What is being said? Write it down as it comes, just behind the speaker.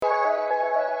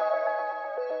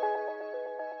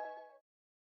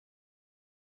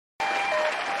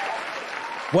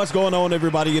What's going on,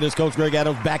 everybody? It is Coach Greg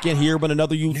Adams back in here with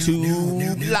another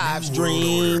YouTube live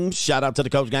stream. Shout out to the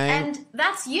Coach Gang. And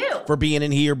that's you. For being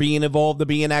in here, being involved, and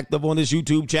being active on this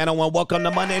YouTube channel. And welcome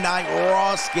to Monday Night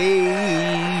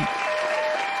Rawski,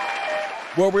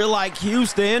 where we're like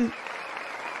Houston,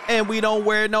 and we don't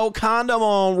wear no condom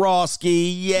on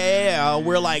Rawski. Yeah,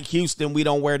 we're like Houston. We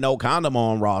don't wear no condom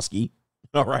on Rawski.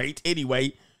 All right.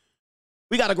 Anyway,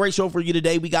 we got a great show for you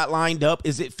today. We got lined up.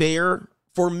 Is it fair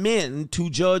for men to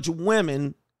judge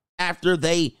women after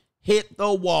they hit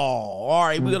the wall? All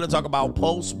right, we're going to talk about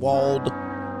post-walled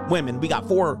women. We got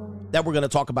 4 that we're going to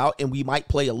talk about, and we might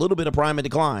play a little bit of Prime and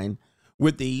Decline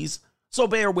with these. So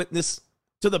bear witness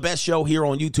to the best show here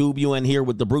on YouTube. You in here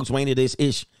with the Bruce Wayne of this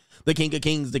ish, the King of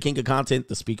Kings, the King of Content,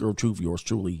 the Speaker of Truth, yours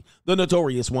truly, the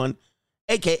Notorious One,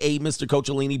 a.k.a. Mr.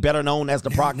 Coachellini, better known as the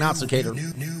Prognosticator.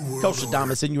 Coach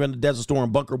Adamas, sitting you in the Desert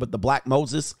Storm bunker with the Black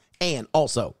Moses, and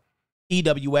also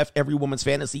EWF, Every Woman's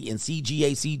Fantasy, and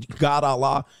CGAC, God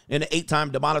Allah, and an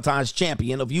 8-time demonetized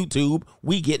champion of YouTube.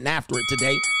 We getting after it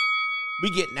today.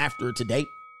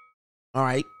 All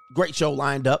right, great show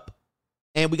lined up.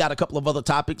 And we got a couple of other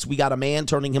topics. We got a man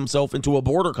turning himself into a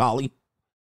border collie.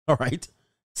 All right,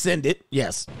 send it,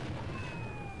 yes.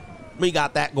 We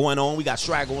got that going on. We got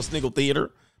Straggle and Sniggle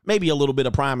Theater, maybe a little bit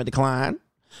of Prime and Decline,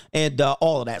 and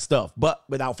all of that stuff. But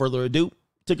without further ado,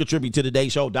 to contribute to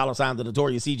today's show, $ the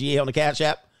Notorious CGA on the Cash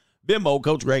App, Venmo,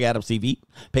 Coach Greg Adams TV,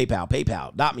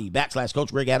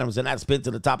 paypal.me/Coach Greg Adams, and that's pinned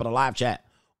to the top of the live chat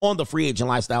on the Free Agent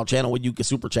Lifestyle channel, where you can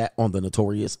super chat on the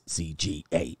Notorious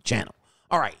CGA channel.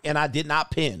 All right, and I did not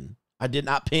pin to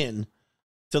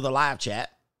the live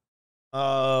chat.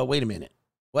 Wait a minute.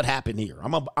 What happened here?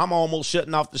 I'm almost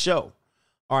shutting off the show.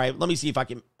 All right, let me see if I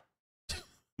can.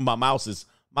 My mouse is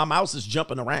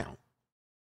jumping around.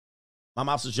 My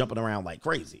mouse is jumping around like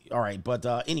crazy. All right, but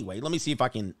anyway, let me see if I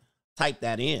can type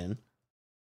that in.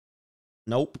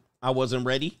 Nope, I wasn't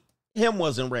ready. Him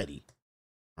wasn't ready.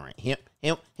 All right,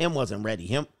 him wasn't ready.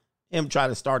 Him try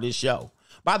to start his show.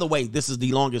 By the way, this is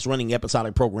the longest running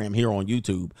episodic program here on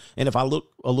YouTube. And if I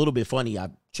look a little bit funny,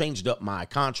 I changed up my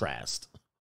contrast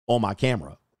on my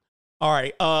camera. All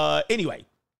right, anyway,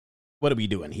 what are we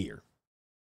doing here?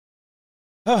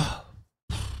 We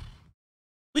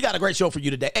got a great show for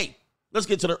you today. Hey, let's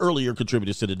get to the earlier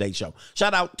contributors to today's show.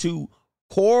 Shout out to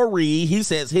Corey. He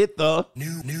says, hit the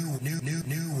new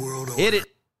world order. Hit it.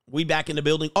 We back in the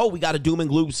building. Oh, we got a Doom and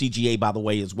Gloom CGA, by the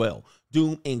way, as well.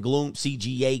 Doom and Gloom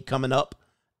CGA coming up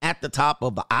at the top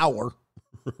of the hour,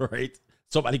 right?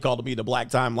 Somebody called me the Black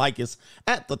Time Lycus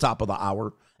at the top of the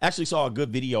hour. Actually saw a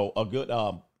good video, a good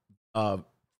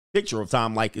picture of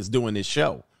Tom Lycus doing this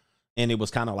show. And it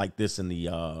was kind of like this in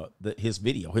his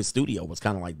video. His studio was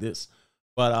kind of like this.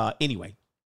 But anyway,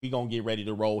 we're going to get ready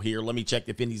to roll here. Let me check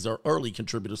if any are early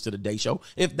contributors to the day show.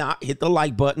 If not, hit the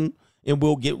like button, and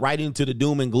we'll get right into the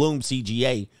Doom and Gloom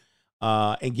CGA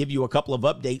and give you a couple of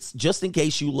updates just in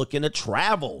case you looking to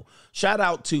travel. Shout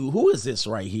out to, who is this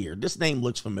right here? This name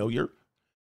looks familiar.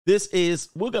 This is,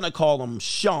 we're going to call him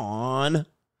Sean.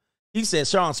 He says,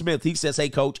 Sean Smith, he says, hey,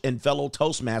 coach and fellow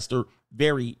Toastmaster,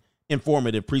 very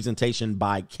informative presentation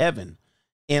by Kevin.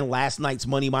 And last night's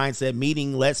Money Mindset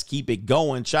meeting, let's keep it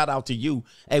going. Shout out to you.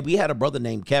 Hey, we had a brother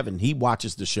named Kevin. He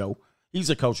watches the show. He's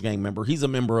a Coach Gang member. He's a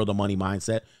member of the Money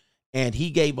Mindset. And he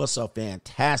gave us a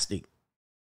fantastic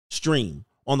stream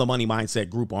on the Money Mindset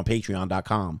group on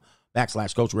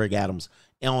patreon.com/Coach Greg Adams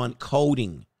on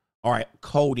coding. All right,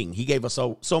 coding. He gave us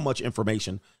so much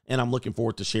information, and I'm looking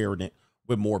forward to sharing it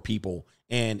with more people.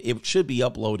 And it should be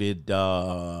uploaded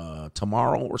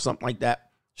tomorrow or something like that.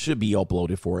 Should be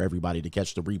uploaded for everybody to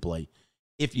catch the replay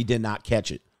if you did not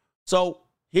catch it. So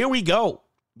here we go.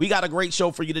 We got a great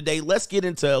show for you today. Let's get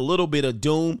into a little bit of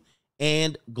Doom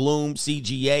and Gloom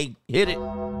CGA. Hit it.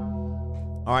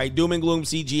 All right, Doom and Gloom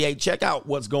CGA. Check out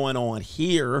what's going on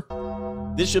here.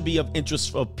 This should be of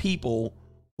interest for people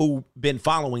who've been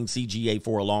following CGA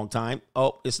for a long time.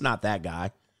 Oh, it's not that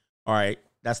guy. All right,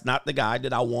 that's not the guy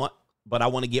that I want, but I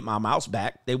want to get my mouse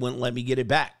back. They wouldn't let me get it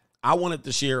back. I wanted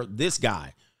to share this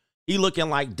guy. He looking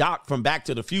like Doc from Back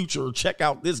to the Future. Check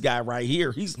out this guy right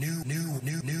here. He's new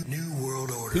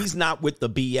world order. He's not with the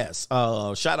BS.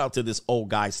 Shout out to this old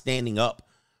guy standing up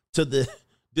to the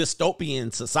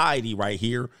dystopian society right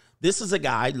here. This is a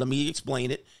guy, let me explain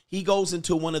it. He goes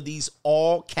into one of these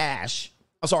cashless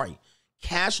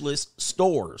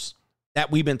stores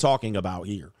that we've been talking about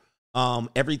here.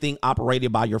 Everything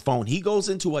operated by your phone. He goes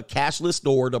into a cashless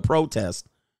store to protest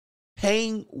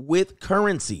paying with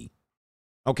currency.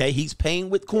 Okay, he's paying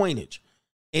with coinage.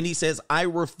 And he says, I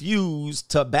refuse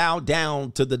to bow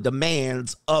down to the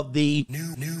demands of the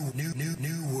new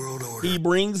world order. He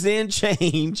brings in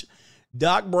change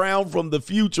Doc Brown from the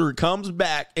future comes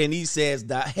back and he says,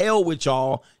 the hell with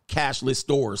y'all cashless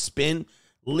stores. Spend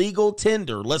legal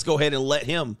tender. Let's go ahead and let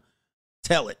him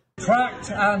tell it.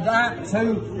 Tracked and apt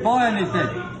to buy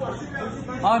anything.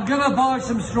 I'm going to buy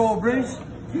some strawberries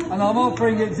and I'm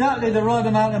offering exactly the right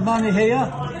amount of money here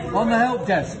on the help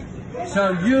desk.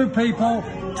 So you people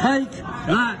take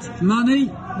that money,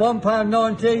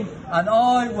 £1.90, and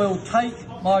I will take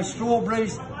my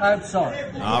strawberries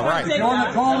outside. All right. If you want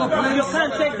to call the police, you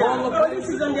can't take that. Police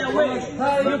is on their way.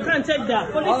 You can't take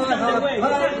that. Police is on their way. You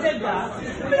can't take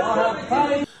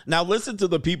that. Now listen to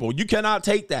the people. You cannot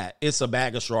take that. It's a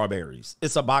bag of strawberries.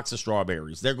 It's a box of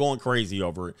strawberries. They're going crazy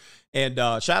over it. And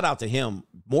shout out to him.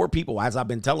 More people, as I've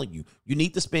been telling you, you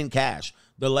need to spend cash.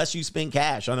 The less you spend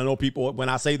cash, and I know people, when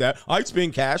I say that, I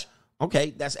spend cash.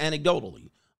 Okay, that's anecdotally.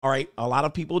 All right, a lot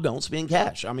of people don't spend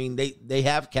cash. I mean, they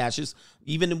have cashes.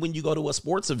 Even when you go to a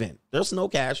sports event, there's no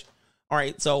cash. All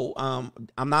right, so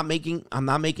I'm not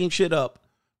making shit up.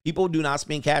 People do not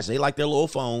spend cash. They like their little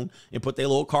phone and put their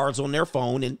little cards on their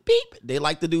phone and beep. They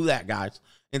like to do that, guys.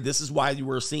 And this is why you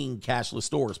were seeing cashless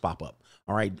stores pop up.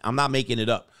 All right, I'm not making it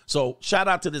up. So shout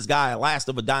out to this guy, last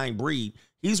of a dying breed.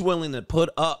 He's willing to put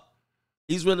up.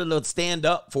 He's willing to stand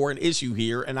up for an issue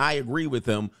here, and I agree with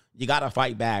him. You got to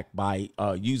fight back by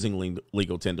using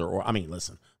legal tender. Or, I mean,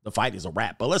 listen, the fight is a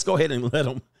wrap. But let's go ahead and let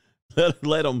them.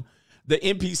 The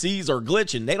NPCs are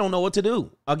glitching. They don't know what to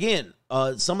do. Again,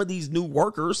 some of these new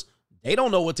workers, they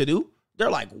don't know what to do.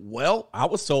 They're like, well, I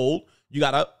was told you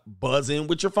got to buzz in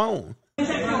with your phone.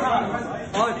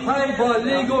 I paid by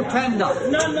legal tender.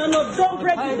 No, don't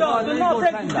break the door. Do not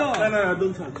break the door. No,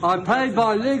 don't touch. I paid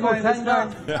by legal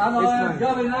tender, and I am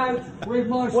going out with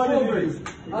my strawberries.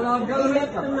 And I'm going to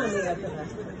eat them.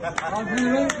 I'm going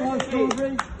to eat my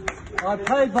strawberries. I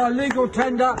paid by legal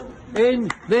tender in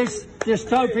this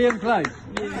dystopian place.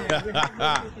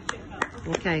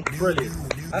 Okay.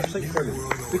 Brilliant. Absolutely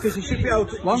brilliant. Because you should be able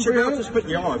to, spend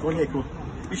your eye. One here, go on.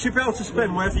 You should be able to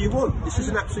spend wherever you want. This is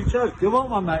an absolute joke. You want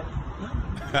one, mate?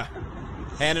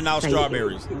 Handing out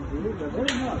strawberries.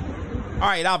 All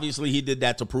right, obviously he did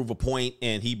that to prove a point,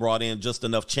 and he brought in just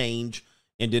enough change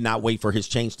and did not wait for his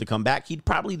change to come back. He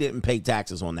probably didn't pay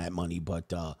taxes on that money,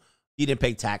 but he didn't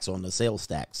pay tax on the sales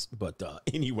tax. But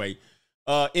anyway,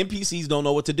 NPCs don't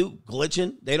know what to do.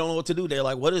 Glitching, they don't know what to do. They're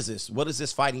like, what is this? What is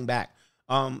this fighting back?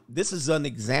 This is an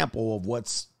example of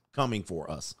what's coming for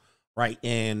us. Right.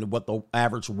 And what the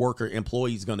average worker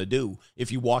employee is going to do if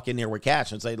you walk in there with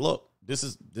cash and say, look, this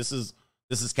is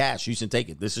cash. You should take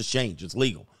it. This is change. It's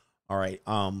legal. All right.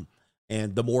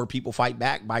 And the more people fight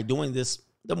back by doing this,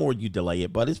 the more you delay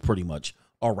it. But it's pretty much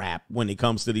a wrap when it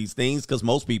comes to these things, because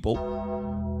most people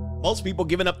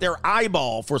giving up their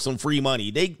eyeball for some free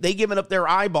money. They giving up their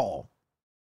eyeball.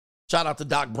 Shout out to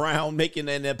Doc Brown making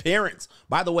an appearance.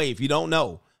 By the way, if you don't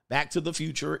know, Back to the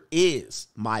Future is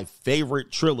my favorite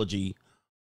trilogy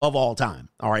of all time.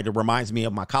 All right, it reminds me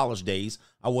of my college days.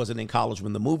 I wasn't in college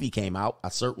when the movie came out. I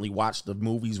certainly watched the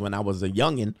movies when I was a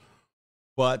youngin',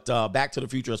 but Back to the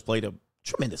Future has played a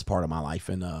tremendous part of my life,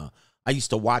 and I used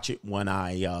to watch it when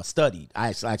I studied.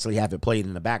 I actually have it played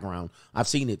in the background. I've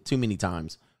seen it too many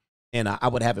times, and I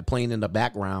would have it playing in the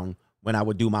background when I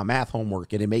would do my math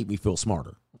homework, and it made me feel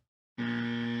smarter.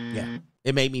 Yeah.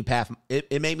 It made me pass.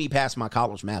 It made me pass my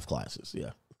college math classes.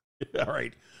 Yeah. All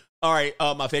right.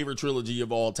 My favorite trilogy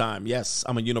of all time. Yes,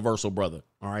 I'm a Universal brother.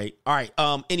 All right.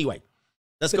 Anyway,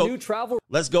 let's go.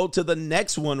 Let's go to the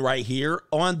next one right here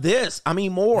on this. I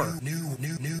mean, more.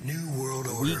 New world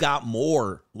order. We got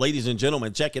more, ladies and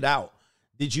gentlemen. Check it out.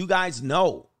 Did you guys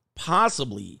know,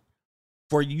 possibly,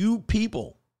 for you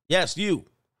people, yes, you,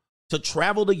 to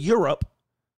travel to Europe,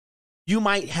 you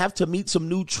might have to meet some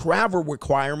new travel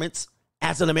requirements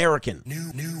as an American.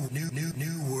 New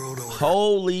world order.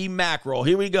 Holy mackerel.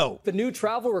 Here we go. The new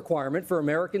travel requirement for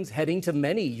Americans heading to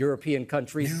many European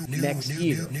countries next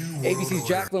year. ABC's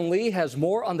Jacqueline Lee has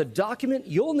more on the document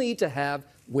you'll need to have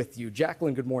with you.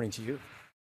 Jacqueline, good morning to you.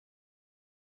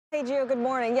 Hey, Gio, good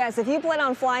morning. Yes, if you plan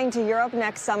on flying to Europe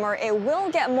next summer, it will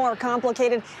get more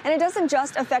complicated. And it doesn't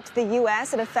just affect the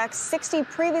U.S., it affects 60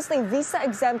 previously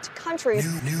visa-exempt countries.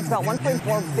 It's about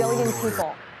 1.4 billion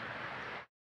people.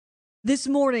 This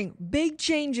morning, big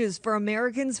changes for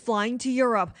Americans flying to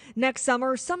Europe. Next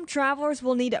summer, some travelers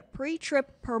will need a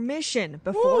pre-trip permission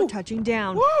before touching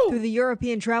down through the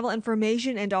European Travel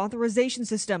Information and Authorization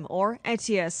System, or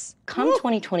ETIAS. Come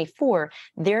 2024,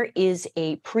 there is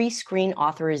a pre-screen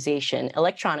authorization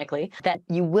electronically that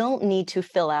you will need to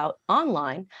fill out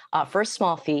online for a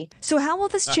small fee. So how will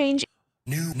this change?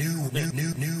 New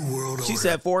world order. She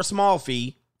said for a small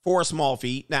fee.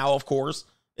 Now, of course,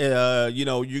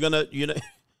 you're gonna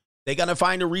They're going to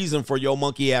find a reason for your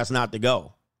monkey ass not to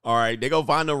go. All right. They're going to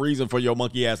find a reason for your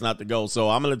monkey ass not to go. So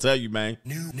I'm going to tell you, man.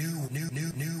 New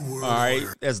world. All right.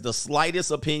 As the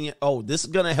slightest opinion. Oh, this is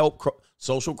going to help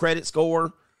social credit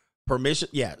score. Permission.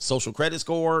 Yeah. Social credit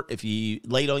score. If you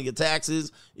late on your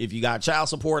taxes, if you got child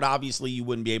support, obviously you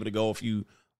wouldn't be able to go if you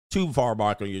too far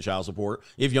back on your child support.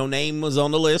 If your name was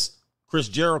on the list, Chris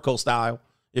Jericho style,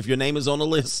 if your name is on the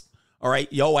list, all right,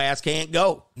 your ass can't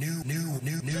go. New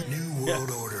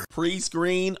world order.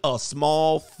 Pre-screen a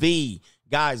small fee.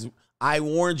 Guys, I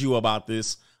warned you about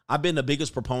this. I've been the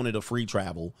biggest proponent of free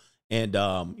travel, and,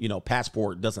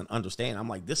 Passport doesn't understand. I'm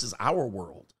like, this is our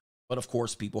world. But, of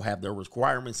course, people have their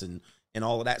requirements and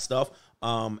all of that stuff.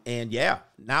 Now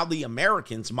the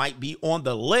Americans might be on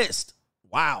the list.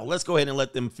 Wow, let's go ahead and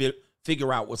let them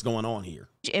figure out what's going on here.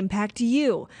 Impact to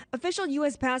you. Official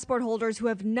U.S. passport holders who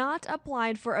have not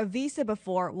applied for a visa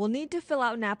before will need to fill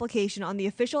out an application on the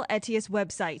official ETIAS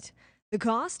website. The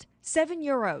cost? €7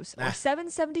 or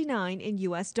 $7.79 in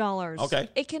U.S. dollars. Okay.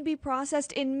 It can be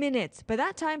processed in minutes, but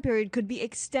that time period could be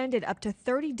extended up to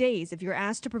 30 days if you're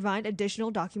asked to provide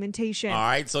additional documentation. All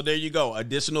right, so there you go.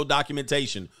 Additional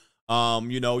documentation.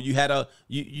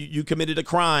 You committed a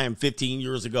crime 15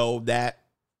 years ago that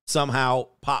somehow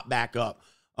popped back up.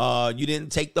 You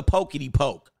didn't take the pokey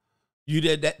poke. You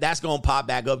did that. That's going to pop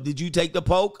back up. Did you take the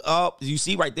poke up? You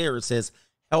see right there, it says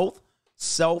health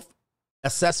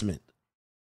self-assessment.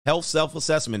 Health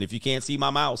self-assessment. If you can't see my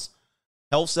mouse,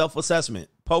 health self-assessment,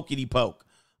 pokey poke.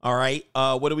 All right.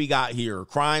 What do we got here?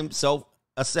 Crime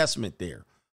self-assessment there.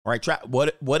 All right.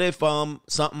 What if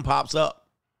something pops up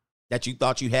that you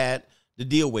thought you had to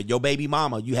deal with? Your baby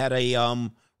mama, you had a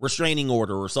restraining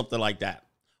order or something like that.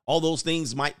 All those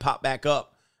things might pop back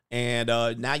up, and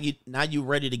now you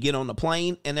ready to get on the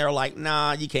plane, and they're like,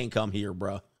 nah, you can't come here,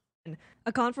 bro.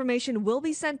 A confirmation will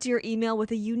be sent to your email with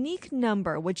a unique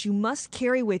number, which you must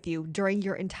carry with you during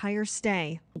your entire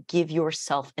stay. Give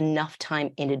yourself enough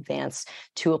time in advance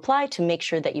to apply to make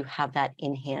sure that you have that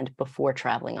in hand before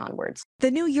traveling onwards.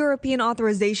 The new European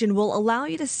authorization will allow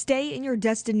you to stay in your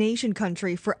destination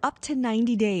country for up to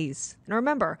 90 days. And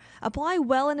remember, apply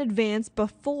well in advance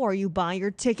before you buy your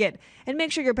ticket. And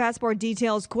make sure your passport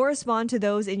details correspond to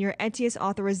those in your ETIAS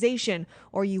authorization,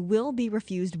 or you will be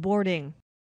refused boarding.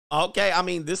 Okay, I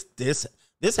mean this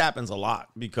happens a lot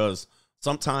because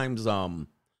sometimes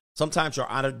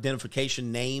your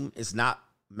identification name is not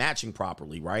matching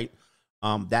properly, right?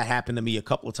 That happened to me a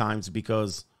couple of times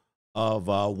because of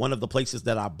one of the places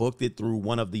that I booked it through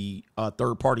one of the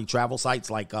third-party travel sites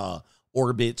like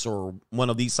Orbitz or one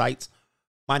of these sites.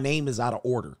 My name is out of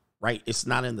order, right? It's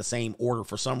not in the same order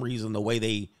for some reason, the way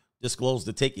they disclosed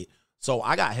the ticket. So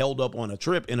I got held up on a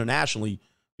trip internationally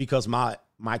because my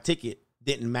ticket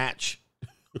didn't match,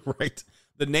 right?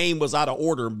 The name was out of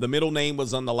order. The middle name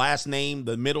was on the last name.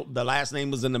 The last name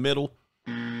was in the middle.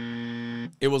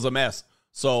 It was a mess.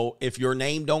 So if your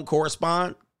name don't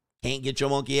correspond, can't get your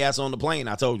monkey ass on the plane.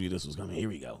 I told you this was coming. Here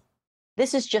we go.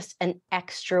 This is just an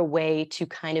extra way to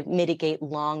kind of mitigate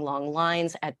long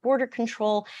lines at border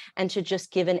control and to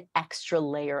just give an extra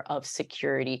layer of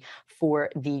security for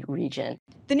the region.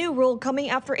 The new rule coming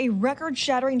after a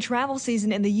record-shattering travel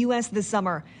season in the U.S. this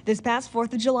summer. This past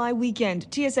 4th of July weekend,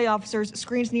 TSA officers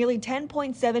screened nearly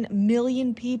 10.7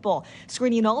 million people,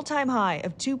 screening an all-time high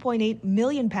of 2.8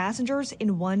 million passengers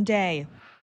in one day.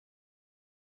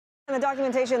 And the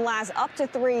documentation lasts up to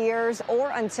 3 years or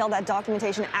until that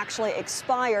documentation actually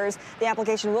expires. The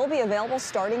application will be available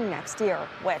starting next year.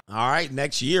 All right,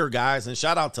 next year, guys. And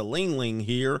shout out to Ling Ling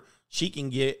here. I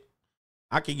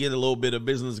can get a little bit of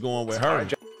business going with her.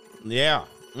 Yeah.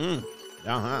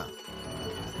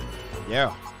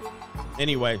 Yeah.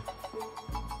 Anyway,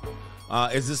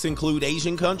 does this include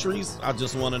Asian countries? I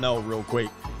just want to know real quick.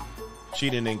 She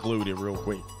didn't include it real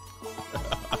quick.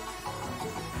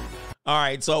 All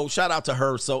right, so shout out to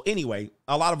her. So anyway,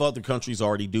 a lot of other countries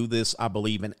already do this. I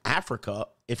believe in Africa,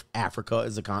 if Africa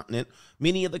is a continent,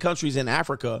 many of the countries in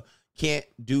Africa can't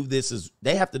do this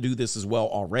they have to do this as well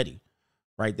already,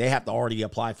 right? They have to already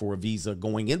apply for a visa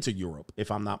going into Europe, if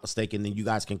I'm not mistaken. Then you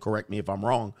guys can correct me if I'm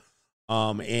wrong.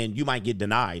 And you might get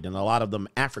denied, and a lot of them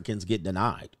Africans get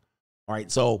denied. All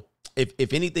right, so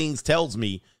if anything tells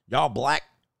me y'all black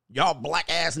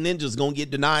ass ninjas gonna get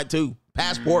denied too.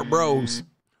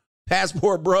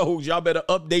 Passport bros, y'all better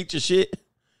update your shit.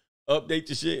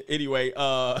 Anyway,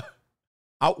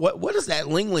 what is that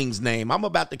Ling Ling's name? I'm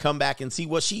about to come back and see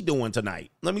what she doing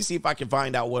tonight. Let me see if I can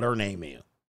find out what her name is.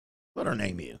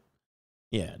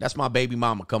 Yeah, that's my baby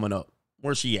mama coming up.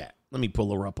 Where's she at? Let me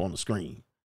pull her up on the screen.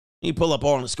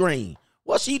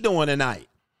 What's she doing tonight?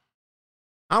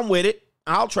 I'm with it.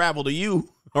 I'll travel to you.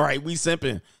 All right, we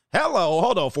simping. Hello,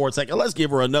 hold on for a second. Let's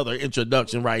give her another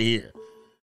introduction right here.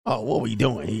 Oh, what are we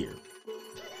doing here?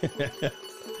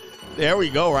 There we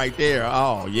go right there.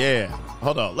 Oh, yeah.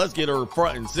 Hold on. Let's get her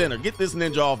front and center. Get this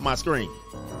ninja off my screen.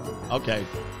 Okay.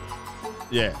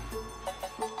 Yeah.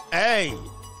 Hey,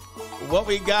 what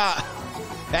we got?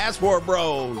 Passport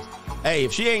Bros. Hey,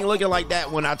 if she ain't looking like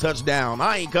that when I touch down,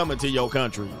 I ain't coming to your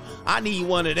country. I need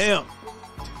one of them.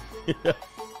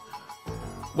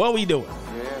 What we doing?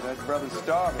 Yeah, that's Brother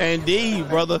Star. Indeed,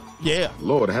 brother. Yeah.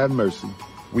 Lord have mercy.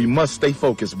 We must stay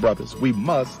focused, brothers. We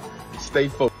must stay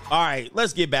focused. All right,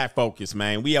 let's get back focused,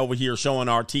 man. We over here showing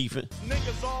our teeth.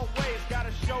 Niggas always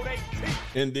gotta show they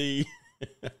teeth. Indeed.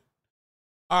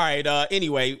 All right,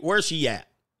 anyway, where's she at?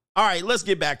 All right, let's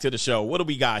get back to the show. What do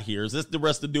we got here? Is this the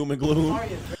rest of Doom and Gloom?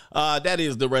 That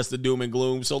is the rest of Doom and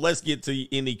Gloom. So let's get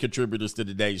to any contributors to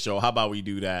today's show. How about we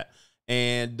do that?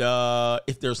 And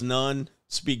if there's none,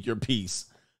 speak your piece.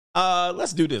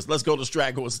 Let's do this. Let's go to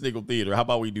Straggle and Sniggle Theater. How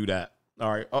about we do that?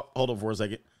 All right, hold on for a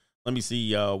second. Let me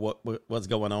see what's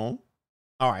going on.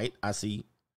 All right, I see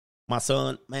my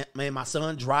son, man, my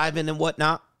son driving and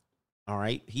whatnot. All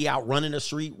right, he out running the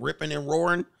street, ripping and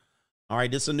roaring. All right,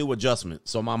 this is a new adjustment.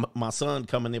 So my son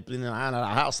coming in and out of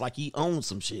the house like he owns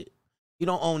some shit. He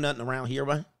don't own nothing around here,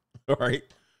 man. All right,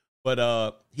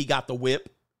 but he got the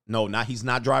whip. No, he's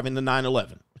not driving the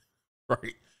 911.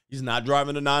 Right, he's not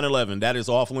driving the 911. That is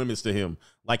off limits to him,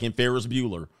 like in Ferris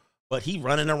Bueller. But he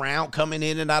running around, coming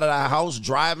in and out of the house,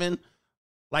 driving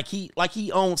like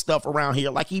he owns stuff around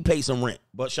here, like he pays some rent.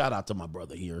 But shout out to my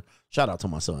brother here. Shout out to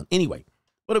my son. Anyway,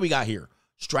 what do we got here?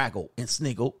 Straggle and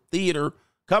Sniggle Theater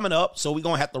coming up. So we're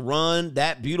going to have to run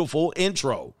that beautiful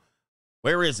intro.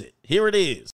 Where is it? Here it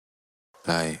is.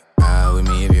 Like, ride with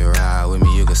me if you ride with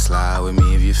me. You can slide with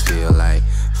me if you feel like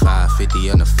 550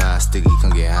 on the 5 sticky. Come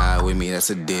get high with me.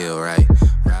 That's a deal, right?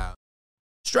 Ride.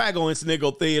 Straggle and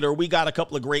Sniggle Theater. We got a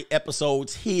couple of great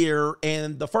episodes here,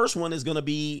 and the first one is going to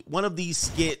be one of these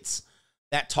skits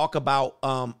that talk about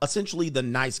essentially the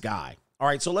nice guy. All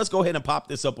right, so let's go ahead and pop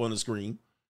this up on the screen.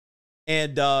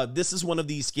 And this is one of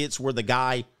these skits where the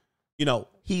guy, you know,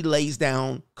 he lays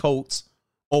down coats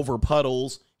over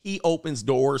puddles. He opens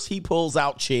doors. He pulls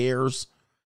out chairs,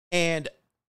 and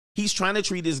he's trying to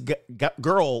treat his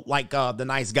girl like the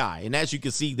nice guy. And as you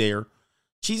can see there,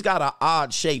 she's got an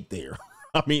odd shape there.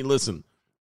 I mean, listen,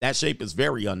 that shape is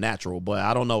very unnatural, but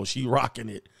I don't know. She rocking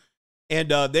it. And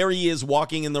there he is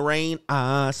walking in the rain.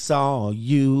 I saw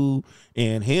you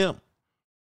and him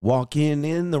walking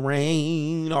in the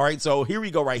rain. All right, so here we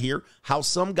go right here. How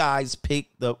some girls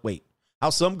pick the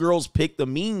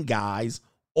mean guys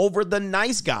over the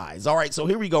nice guys. All right, so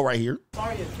here we go right here.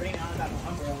 Sorry it's raining. I got an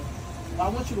umbrella. But I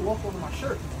want you to walk over my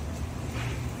shirt.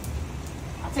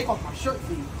 I'll take off my shirt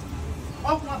for you.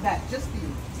 Off my back, just for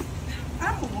you.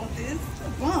 I don't want this. It's a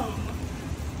bum.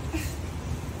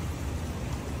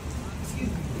 Excuse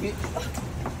me,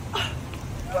 bitch.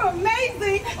 You're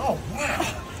amazing. Oh,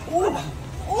 wow.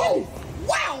 Oh,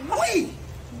 wow.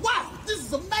 Wow, this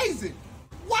is amazing.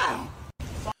 Wow.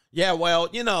 Yeah, well,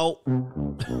 you know.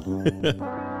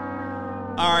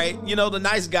 All right, you know, the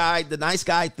nice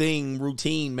guy thing,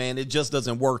 routine, man, it just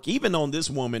doesn't work. Even on this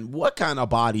woman, what kind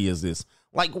of body is this?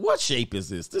 Like, what shape is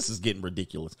this? This is getting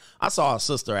ridiculous. I saw a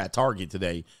sister at Target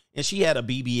today, and she had a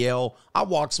BBL. I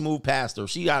walked smooth past her.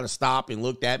 She got to stop and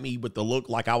looked at me with the look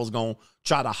like I was going to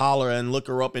try to holler and look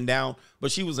her up and down.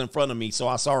 But she was in front of me, so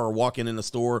I saw her walking in the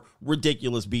store.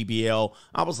 Ridiculous BBL.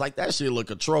 I was like, that shit look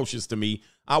atrocious to me.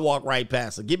 I walked right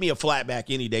past her. Give me a flat back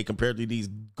any day compared to these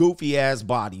goofy-ass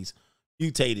bodies.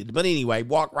 Mutated. But anyway,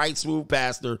 walked right smooth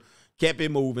past her, kept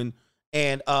it moving.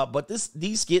 And but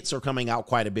these skits are coming out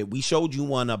quite a bit. We showed you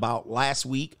one about last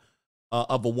week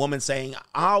of a woman saying,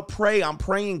 I'm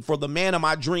praying for the man of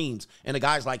my dreams. And the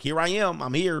guy's like, here I am,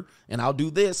 I'm here, and I'll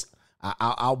do this.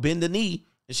 I'll bend the knee.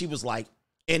 And she was like,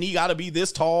 and he got to be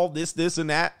this tall, this, and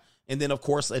that. And then, of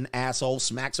course, an asshole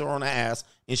smacks her on the ass,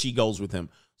 and she goes with him.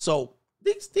 So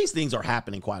these things are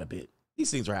happening quite a bit.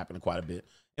 These things are happening quite a bit.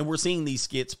 And we're seeing these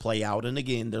skits play out. And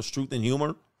again, there's truth in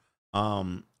humor.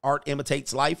 Art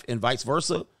imitates life and vice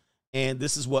versa. And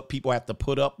this is what people have to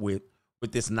put up with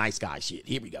this nice guy shit.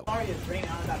 Here we go. Sorry it's raining.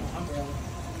 I got an umbrella.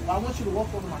 But I want you to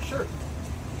walk over my shirt.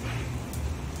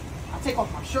 I'll take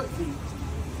off my shirt for you.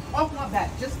 Off my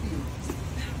back, just for you.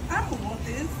 I don't want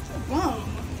this. It's a bum.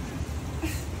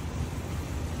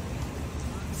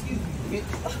 Excuse me, bitch.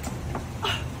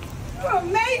 You're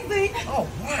amazing. Oh,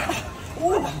 wow.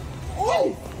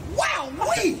 Oh, wow.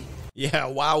 Yeah,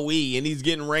 wowee. And he's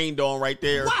getting rained on right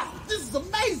there. Wow, this is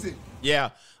amazing. Yeah.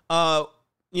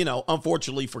 you know,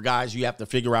 unfortunately for guys, you have to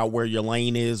figure out where your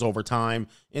lane is over time.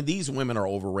 And these women are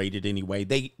overrated anyway.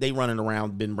 They running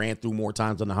around, been ran through more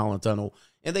times in the Holland Tunnel,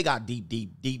 and they got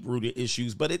deep rooted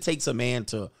issues. But it takes a man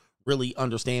to really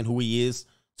understand who he is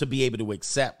to be able to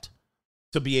accept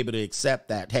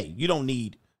that, hey, you don't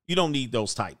need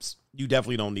those types. You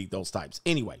definitely don't need those types.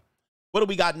 Anyway, what do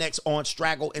we got next on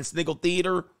Straggle and Sniggle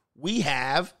Theater? We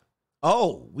got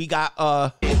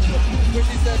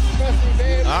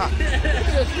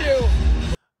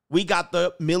we got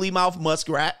the Millie Mouth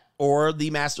Muskrat, or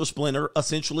the Master Splinter.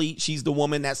 Essentially, she's the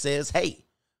woman that says, hey,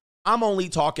 I'm only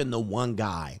talking to one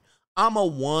guy. I'm a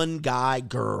one guy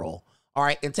girl. All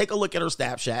right, and take a look at her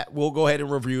Snapchat. We'll go ahead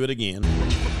and review it again.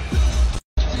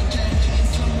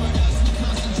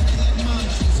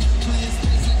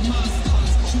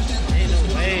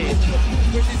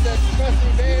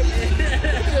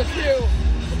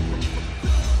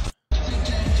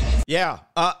 Yeah,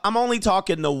 I'm only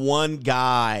talking to one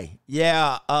guy.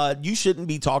 Yeah, you shouldn't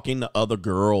be talking to other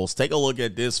girls. Take a look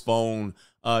at this phone.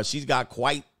 She's got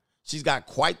quite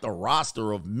the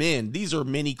roster of men. These are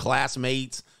many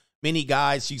classmates, many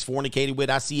guys she's fornicated with.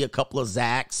 I see a couple of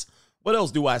Zachs. What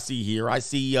else do I see here? I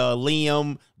see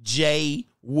Liam, Jay,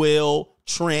 Will,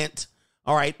 Trent.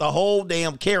 All right, the whole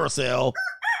damn carousel.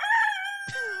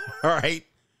 All right,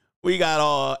 we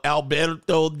got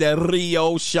Alberto Del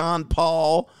Rio, Sean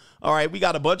Paul. All right, we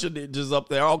got a bunch of ninjas up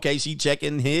there. Okay, she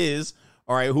checking his.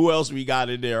 All right, who else we got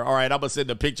in there? All right, I'm going to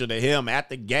send a picture to him at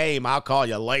the game. I'll call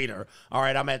you later. All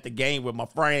right, I'm at the game with my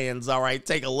friends. All right,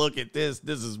 take a look at this.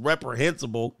 This is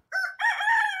reprehensible.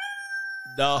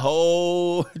 The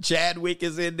whole Chadwick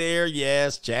is in there.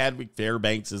 Yes, Chadwick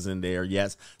Fairbanks is in there.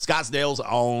 Yes, Scottsdale's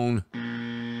own.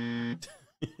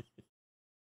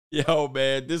 Yo,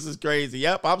 man, this is crazy.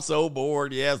 Yep, I'm so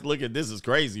bored. Yes, look at this is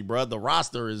crazy, bro. The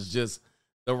roster's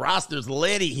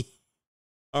litty.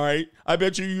 All right. I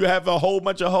bet you have a whole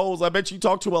bunch of hoes. I bet you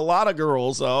talk to a lot of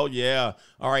girls. Oh, yeah.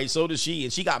 All right. So does she.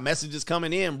 And she got messages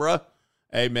coming in, bruh.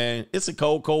 Hey, man, it's a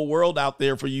cold, cold world out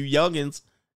there for you youngins.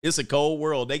 It's a cold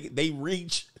world. They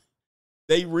reach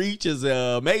is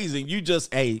amazing. You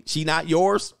just, hey, she not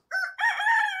yours?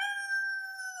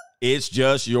 It's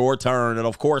just your turn. And,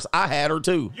 of course, I had her,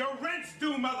 too. Your rent's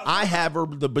due, motherfucker. I have her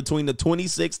between the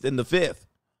 26th and the 5th.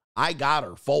 I got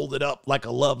her folded up like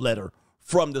a love letter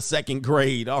from the second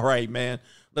grade. All right, man.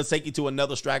 Let's take you to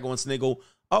another Straggle and Sniggle.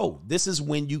 Oh, this is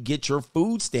when you get your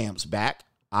food stamps back.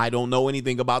 I don't know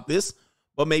anything about this,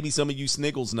 but maybe some of you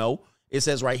Sniggles know. It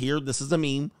says right here, this is a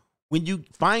meme. When you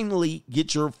finally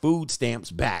get your food stamps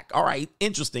back. All right,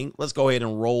 interesting. Let's go ahead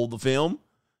and roll the film.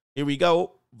 Here we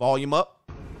go. Volume up.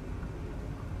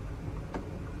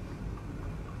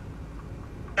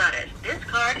 Got it. This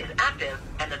card is active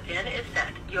and the PIN is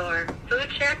set. Your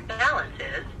food share balance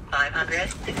is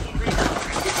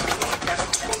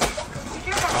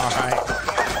 $563.87. All right.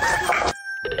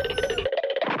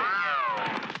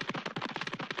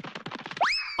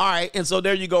 All right, and so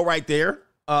there you go right there.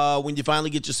 When you finally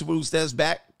get your food stamps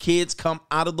back, kids come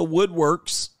out of the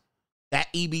woodworks. That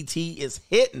EBT is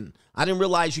hitting. I didn't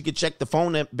realize you could check the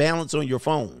phone balance on your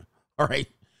phone. All right.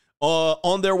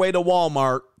 On their way to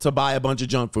Walmart to buy a bunch of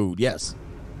junk food. Yes.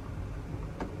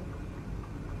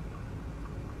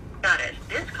 Got it.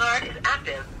 This card is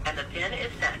active and the PIN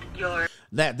is set.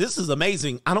 This is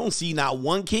amazing. I don't see not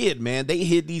one kid, man. They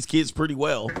hid these kids pretty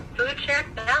well. Food share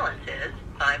balance is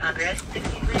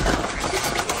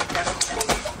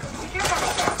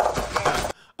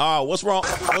 $563.87. Oh, what's wrong?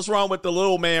 What's wrong with the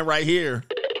little man right here?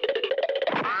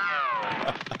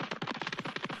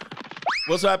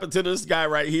 What's happened to this guy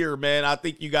right here, man? I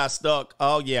think you got stuck.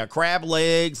 Oh, yeah. Crab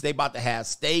legs. They about to have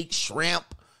steak,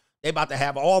 shrimp. They about to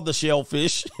have all the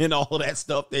shellfish and all of that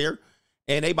stuff there.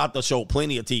 And they about to show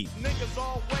plenty of teeth.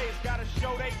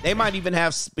 They might even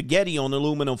have spaghetti on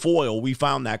aluminum foil. We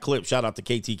found that clip. Shout out to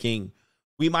KT King.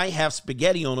 We might have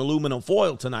spaghetti on aluminum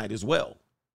foil tonight as well.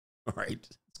 All right.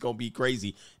 It's going to be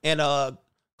crazy. And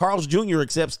Carl's Jr.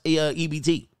 accepts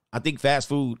EBT. I think fast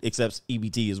food accepts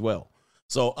EBT as well.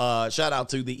 So shout out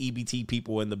to the EBT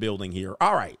people in the building here.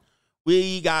 All right.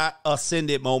 We got a send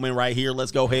it moment right here.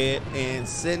 Let's go ahead and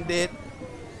send it.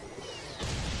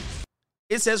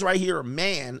 It says right here, a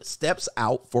man steps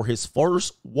out for his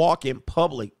first walk in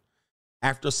public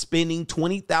after spending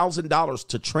 $20,000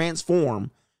 to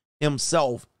transform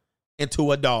himself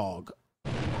into a dog.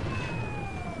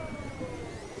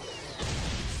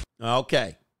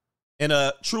 Okay. In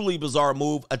a truly bizarre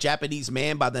move, a Japanese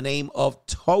man by the name of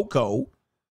Toko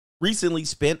recently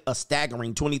spent a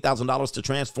staggering $20,000 to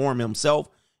transform himself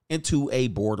into a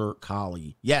border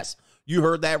collie. Yes, you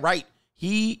heard that right.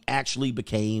 He actually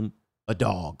became a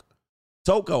dog.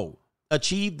 Toko,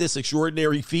 achieved this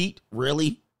extraordinary feat,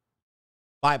 really,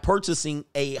 by purchasing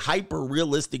a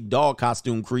hyper-realistic dog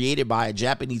costume created by a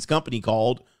Japanese company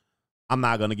called, I'm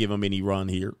not going to give them any run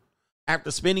here.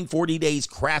 After spending 40 days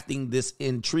crafting this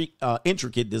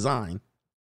intricate design,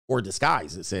 or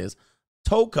disguise, it says,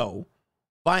 Toko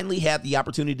finally had the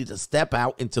opportunity to step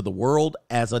out into the world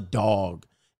as a dog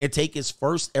and take his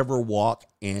first ever walk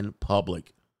in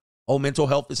public. Oh, mental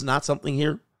health is not something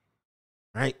here,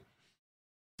 right?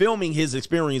 Filming his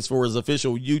experience for his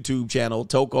official YouTube channel,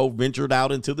 Toko ventured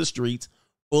out into the streets,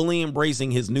 fully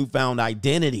embracing his newfound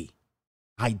identity.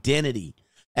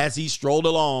 As he strolled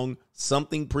along,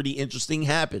 something pretty interesting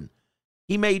happened.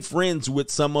 He made friends with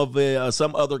some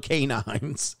other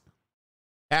canines,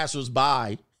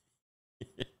 passers-by,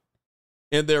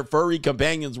 and their furry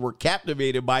companions were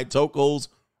captivated by Toko's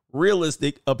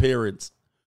realistic appearance.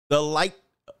 The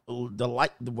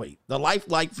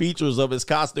lifelike features of his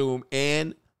costume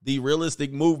and the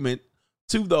realistic movement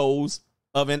to those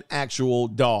of an actual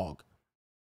dog.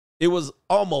 It was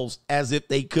almost as if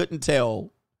they couldn't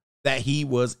tell that he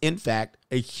was, in fact,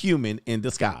 a human in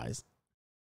disguise.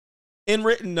 In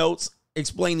written notes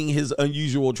explaining his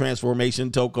unusual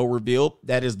transformation, Toko revealed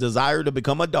that his desire to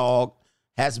become a dog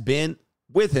has been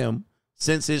with him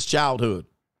since his childhood,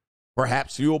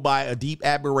 perhaps fueled by a deep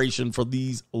admiration for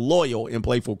these loyal and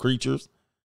playful creatures.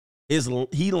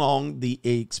 He longed to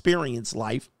experience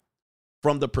life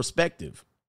from the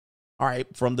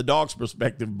dog's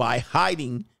perspective. By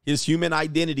hiding his human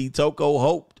identity, Toko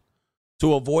hoped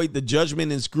to avoid the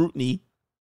judgment and scrutiny,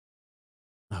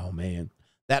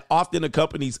 that often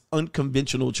accompanies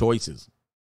unconventional choices.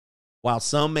 While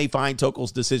some may find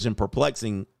Toko's decision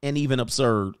perplexing and even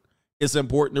absurd, it's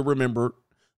important to remember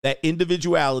that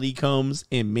individuality comes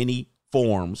in many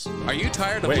forms. Are you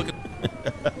tired of looking...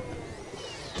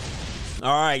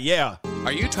 All right, yeah.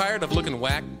 Are you tired of looking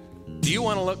whack? Do you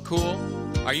want to look cool?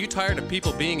 Are you tired of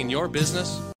people being in your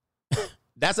business?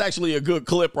 That's actually a good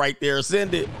clip right there.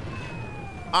 Send it.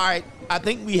 All right, I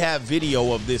think we have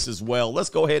video of this as well. Let's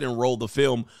go ahead and roll the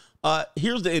film.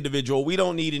 Here's the individual. We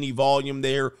don't need any volume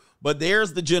there, but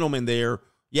there's the gentleman there.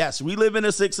 Yes, we live in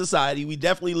a sick society. We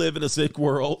definitely live in a sick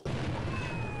world.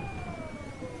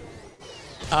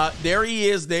 There he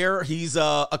is there. He's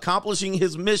accomplishing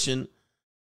his mission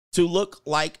to look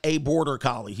like a border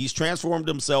collie. He's transformed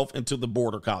himself into the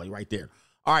border collie right there.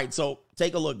 All right, so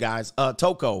take a look, guys.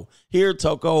 Toko. Here,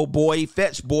 Toko. Boy,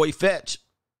 fetch. Boy, fetch.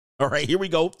 All right, here we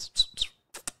go.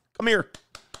 Come here.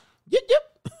 Yep.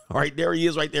 All right, there he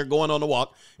is right there going on the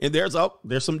walk. And there's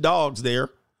some dogs there.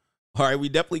 All right, we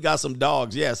definitely got some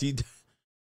dogs. Yes,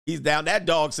 he's down. That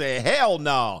dog said, hell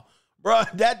no. Bro,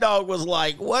 that dog was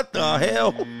like, what the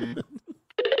hell?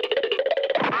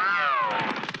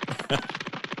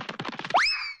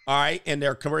 All right, and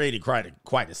they're creating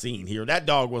quite a scene here. That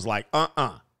dog was like,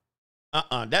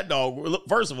 That dog,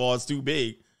 first of all, it's too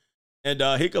big. And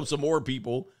here comes some more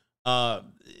people.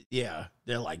 Yeah,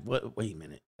 they're like, what? Wait a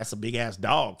minute. That's a big ass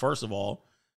dog, first of all.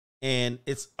 And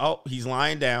he's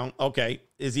lying down. Okay.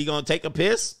 Is he going to take a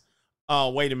piss?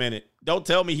 Oh, wait a minute. Don't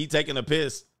tell me he's taking a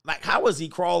piss. Like, how is he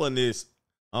crawling this?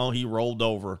 Oh, he rolled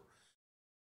over.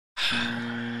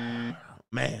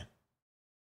 Man.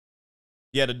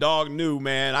 Yeah, the dog knew,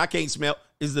 man. I can't smell.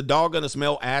 Is the dog going to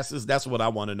smell asses? That's what I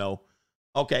want to know.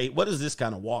 Okay, what is this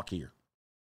kind of walk here?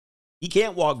 He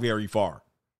can't walk very far.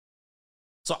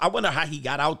 So I wonder how he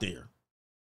got out there.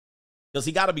 Because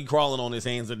he got to be crawling on his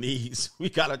hands and knees. We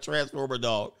got a Transformer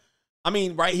dog. I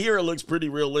mean, right here it looks pretty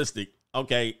realistic.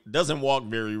 Okay, doesn't walk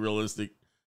very realistic.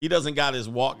 He doesn't got his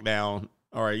walk down.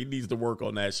 All right, he needs to work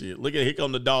on that shit. Look at here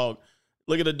come the dog.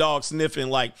 Look at the dog sniffing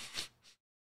like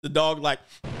the dog like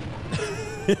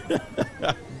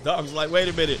dog's like, wait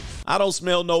a minute. I don't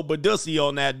smell no Badussi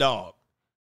on that dog.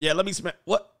 Yeah, let me smell.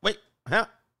 What? Wait, huh?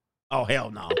 Oh,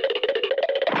 hell no.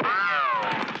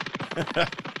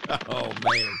 Oh,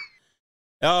 man.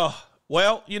 Oh,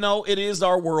 well, you know, it is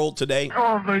our world today.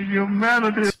 Oh, the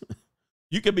humanity.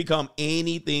 You can become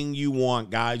anything you want,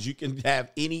 guys. You can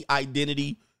have any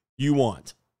identity you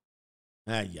want.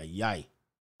 Ay, ay, ay.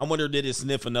 I wonder, did it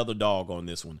sniff another dog on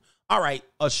this one? All right,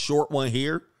 a short one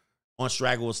here on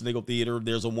Straggle and Sniggle Theater.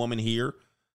 There's a woman here.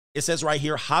 It says right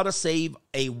here, how to save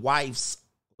a wife's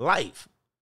life.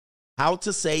 How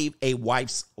to save a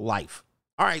wife's life.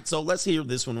 All right, so let's hear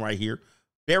this one right here.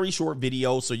 Very short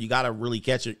video, so you got to really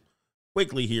catch it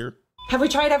quickly here. Have we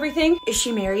tried everything? Is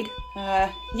she married?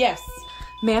 Yes.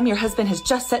 Ma'am, your husband has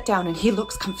just sat down and he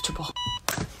looks comfortable.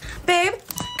 Babe,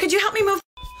 could you help me move?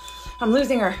 I'm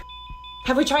losing her.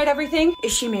 Have we tried everything?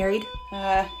 Is she married?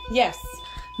 Yes.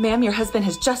 Ma'am, your husband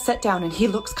has just sat down and he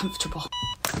looks comfortable.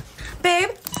 Babe,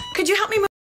 could you help me move?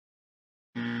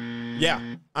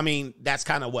 Yeah, I mean, that's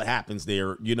kind of what happens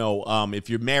there. You know, if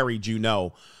you're married, you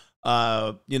know,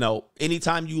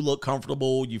 anytime you look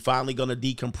comfortable, you're finally going to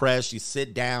decompress. You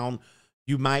sit down.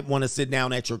 You might want to sit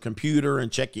down at your computer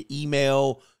and check your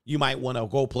email. You might want to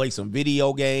go play some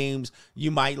video games.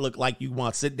 You might look like you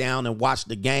want to sit down and watch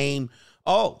the game.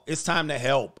 Oh, it's time to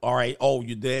help. All right. Oh,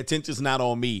 the attention's not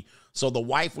on me. So the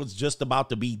wife was just about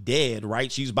to be dead,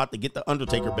 right? She's about to get the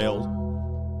Undertaker belt.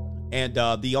 And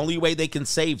the only way they can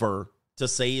save her to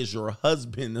say is your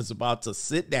husband is about to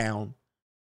sit down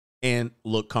and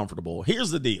look comfortable.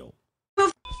 Here's the deal.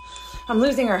 I'm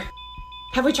losing her.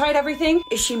 Have we tried everything?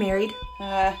 Is she married?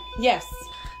 Yes.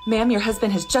 Ma'am, your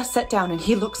husband has just sat down and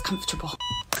he looks comfortable.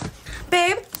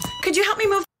 Babe, could you help me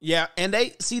move? Yeah, and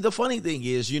they see, the funny thing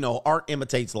is, you know, art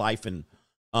imitates life, and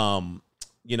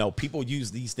you know, people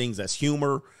use these things as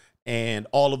humor and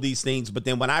all of these things, but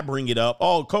then when I bring it up,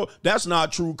 oh, that's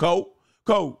not true,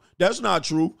 Cole, that's not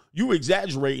true. You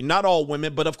exaggerating. Not all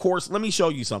women, but of course, let me show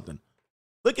you something.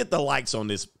 Look at the likes on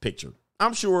this picture.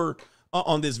 I'm sure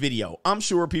on this video, I'm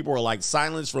sure people are like,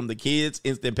 silence from the kids,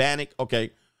 instant panic.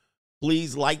 Okay,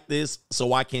 please like this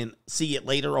so I can see it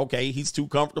later. Okay, he's too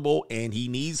comfortable and he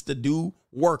needs to do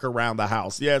work around the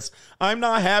house. Yes, I'm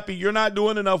not happy. You're not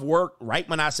doing enough work. Right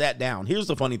when I sat down. Here's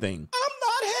the funny thing. I'm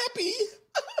not happy.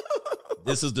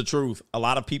 This is the truth. A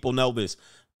lot of people know this.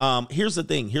 Here's the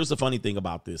thing. Here's the funny thing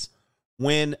about this.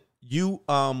 When you,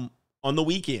 on the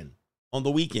weekend, what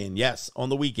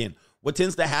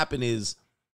tends to happen is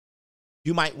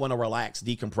you might want to relax,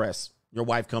 decompress. Your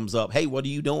wife comes up. Hey, what are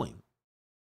you doing?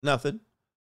 Nothing.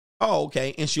 Oh,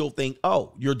 okay. And she'll think,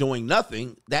 oh, you're doing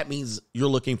nothing. That means you're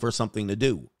looking for something to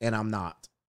do. And I'm not.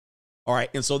 All right.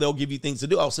 And so they'll give you things to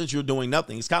do. Oh, since you're doing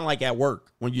nothing. It's kind of like at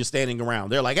work when you're standing around.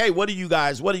 They're like, hey, what are you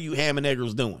ham and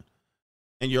eggers doing?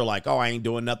 And you're like, oh, I ain't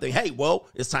doing nothing. Hey, well,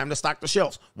 it's time to stock the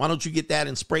shelves. Why don't you get that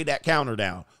and spray that counter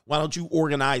down? Why don't you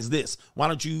organize this? Why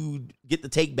don't you get the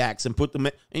take backs and put them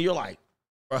in? And you're like,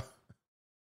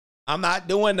 I'm not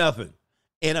doing nothing.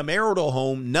 In a marital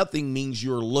home, nothing means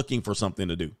you're looking for something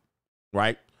to do,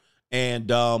 right? And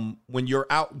when you're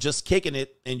out just kicking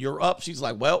it and you're up, she's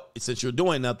like, well, since you're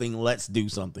doing nothing, let's do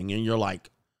something. And you're like,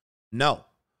 no,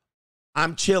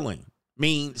 I'm chilling.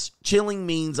 Chilling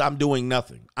means I'm doing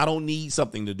nothing. I don't need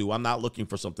something to do. I'm not looking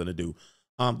for something to do.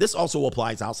 This also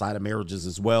applies outside of marriages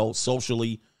as well.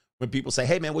 Socially, when people say,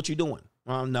 hey, man, what you doing?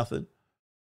 Nothing.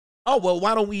 Oh, well,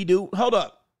 why don't we do? Hold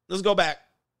up. Let's go back.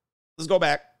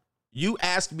 You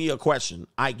asked me a question.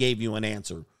 I gave you an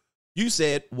answer. You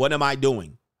said, what am I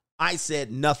doing? I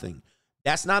said nothing.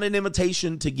 That's not an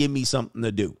invitation to give me something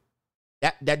to do.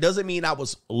 That doesn't mean I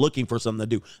was looking for something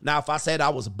to do. Now, if I said I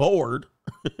was bored,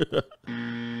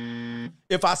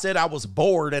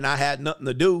 and I had nothing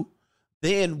to do,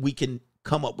 then we can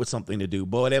come up with something to do.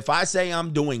 But if I say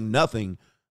I'm doing nothing,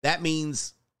 that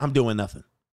means I'm doing nothing.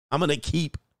 I'm going to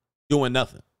keep doing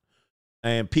nothing.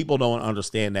 And people don't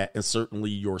understand that. And certainly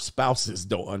your spouses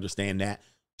don't understand that.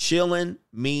 Chilling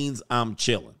means I'm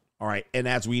chilling. All right. And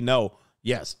as we know,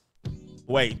 yes.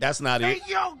 Wait, that's not it.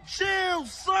 Hey, yo, chill,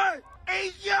 son. Hey,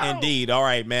 yo. Indeed. All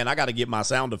right, man. I got to get my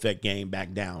sound effect game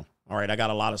back down. All right. I got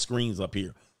a lot of screens up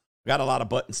here. I got a lot of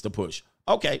buttons to push.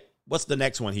 Okay. What's the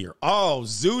next one here? Oh,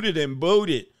 zooted and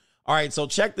booted. All right. So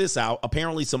check this out.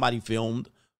 Apparently somebody filmed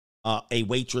a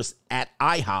waitress at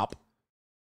IHOP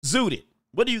zooted.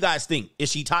 What do you guys think? Is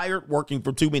she tired working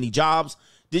for too many jobs?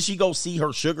 Did she go see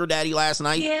her sugar daddy last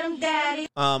night? Get him, daddy.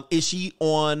 Is she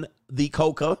on the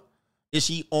coca? Is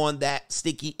she on that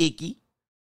sticky icky?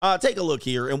 Take a look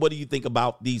here. And what do you think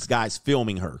about these guys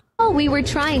filming her? All we were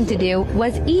trying to do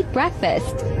was eat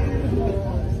breakfast.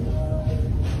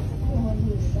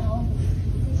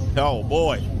 Oh,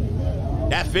 boy.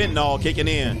 That fentanyl kicking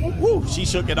in. Woo, she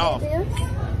shook it off.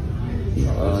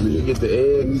 Did you get the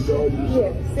eggs?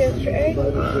 Yeah, extra egg.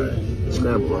 Alright,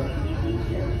 snap one.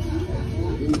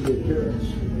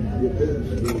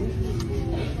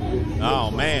 Oh,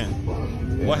 man.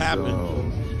 What happened?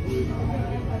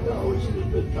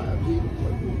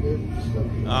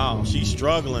 Oh, she's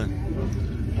struggling.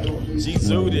 She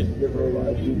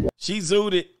zooted. She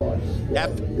zooted.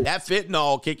 That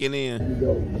fentanyl kicking in.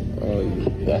 Oh,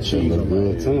 that should look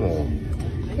good too, though.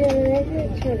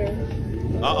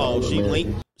 Uh-oh,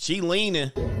 she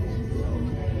leaning.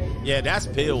 Yeah, that's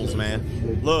pills,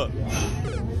 man. Look.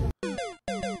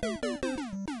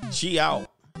 She out.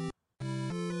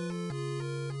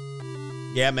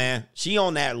 Yeah, man. She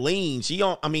on that lean. She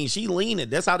leaning.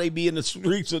 That's how they be in the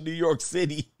streets of New York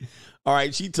City. All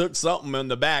right, she took something in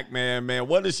the back, man.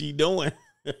 What is she doing?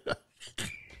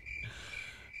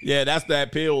 Yeah, that's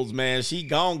that pills, man. She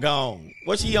gone.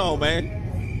 What's she on,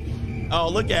 man? Oh,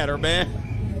 look at her,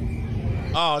 man.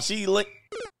 Oh,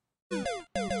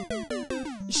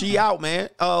 she out, man.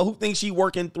 Who thinks she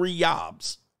working 3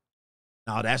 jobs?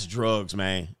 No, that's drugs,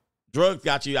 man. Drugs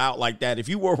got you out like that. If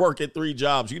you were working 3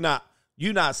 jobs,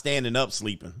 you're not standing up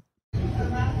sleeping.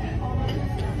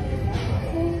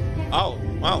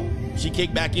 Oh, she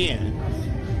kicked back in.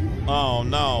 Oh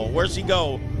no, where'd she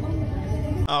go?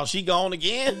 Oh, she gone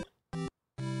again?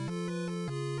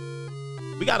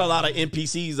 We got a lot of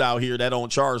NPCs out here that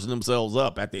don't charge themselves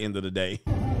up at the end of the day.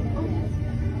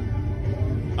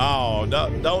 Oh,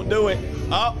 don't do it.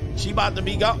 Oh, she about to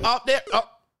be gone. Oh, there. Oh.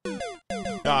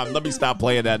 God, let me stop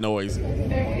playing that noise.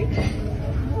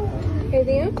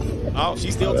 Oh,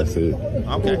 she's still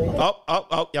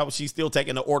okay. Yeah, she's still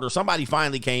taking the order. Somebody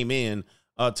finally came in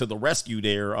to the rescue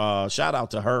there. Shout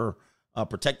out to her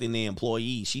protecting the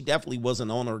employee. She definitely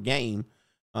wasn't on her game.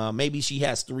 Maybe she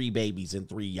has 3 babies and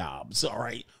 3 jobs. All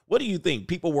right. What do you think?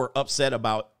 People were upset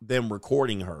about them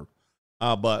recording her.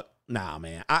 But nah,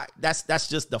 man, that's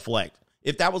just deflect.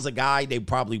 If that was a guy, they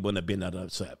probably wouldn't have been that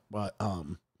upset. But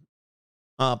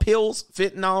pills,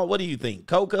 fentanyl, what do you think?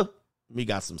 Coca? We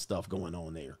got some stuff going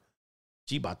on there.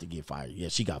 She about to get fired. Yeah,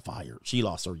 she got fired. She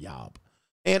lost her job.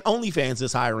 And OnlyFans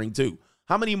is hiring too.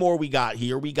 How many more we got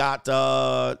here? We got,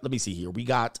 let me see here. We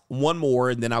got 1 more,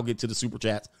 and then I'll get to the super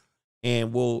chats,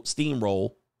 and we'll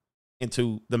steamroll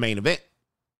into the main event.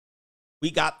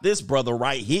 We got this brother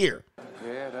right here.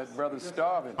 Yeah, that brother's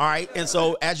starving. All right, and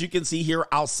so as you can see here,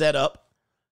 I'll set up.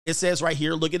 It says right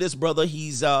here, look at this brother.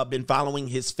 He's been following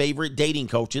his favorite dating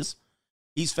coaches.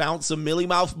 He's found some mealy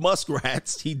mouth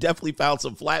muskrats. He definitely found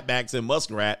some flatbacks and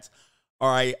muskrats. All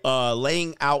right,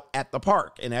 laying out at the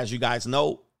park. And as you guys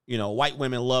know, white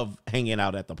women love hanging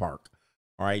out at the park.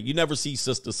 All right, you never see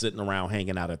sisters sitting around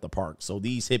hanging out at the park. So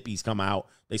these hippies come out,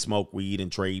 they smoke weed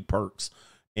and trade perks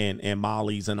and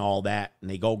mollies and all that, and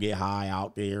they go get high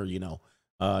out there,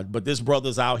 But this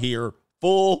brother's out here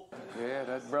full. Yeah,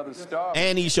 that brother's starving.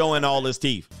 And he's showing all his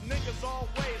teeth. Niggas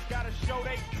always gotta show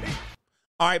they teeth.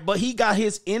 All right, but he got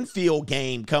his infield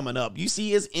game coming up. You see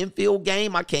his infield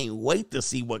game? I can't wait to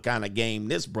see what kind of game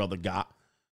this brother got.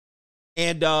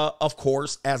 And, of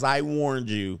course, as I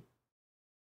warned you,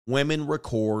 women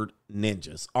record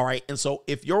ninjas. All right, and so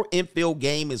if your infield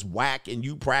game is whack and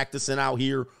you practicing out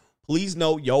here, please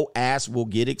know your ass will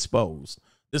get exposed.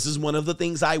 This is one of the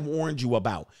things I warned you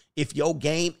about. If your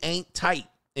game ain't tight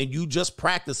and you just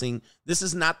practicing, this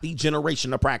is not the generation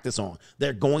to practice on.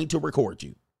 They're going to record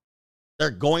you. They're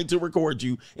going to record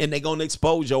you, and they're going to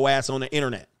expose your ass on the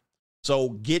internet. So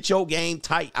get your game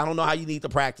tight. I don't know how you need to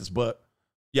practice, but,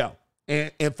 yo.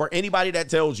 And for anybody that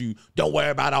tells you, don't worry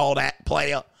about all that,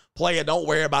 player, don't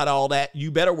worry about all that.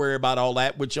 You better worry about all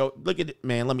that with your, look at it,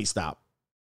 man, let me stop.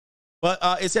 But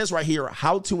it says right here,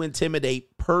 how to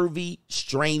intimidate pervy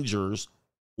strangers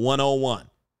 101.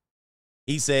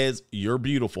 He says, you're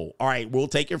beautiful. All right, we'll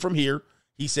take it from here.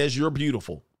 He says, you're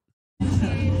beautiful.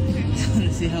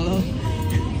 Say hello.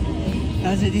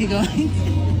 How's it going?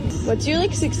 What's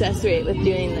your success rate with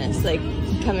doing this?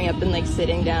 Coming up and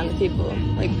sitting down with people?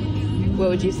 What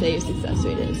would you say your success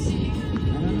rate is? I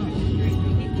don't know.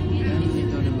 I haven't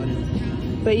really thought about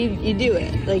it. But you do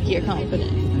it. You're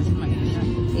confident. This is my first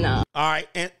time. No. All right.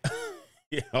 And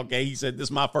yeah, okay. He said, this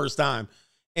is my first time.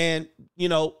 And,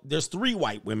 there's 3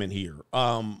 white women here.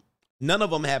 None of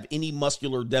them have any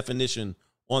muscular definition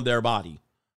on their body.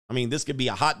 I mean, this could be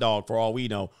a hot dog for all we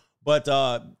know. But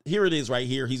here it is right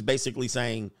here. He's basically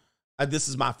saying, this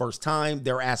is my first time.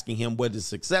 They're asking him what his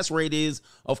success rate is.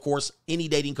 Of course, any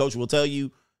dating coach will tell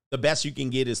you the best you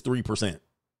can get is 3%.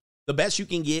 The best you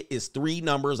can get is 3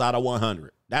 numbers out of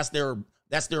 100. That's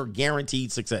their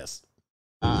guaranteed success.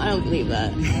 I don't believe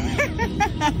that.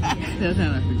 That's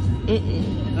not my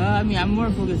first. I'm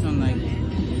more focused on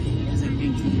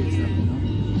being true to yourself,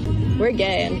 We're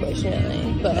gay,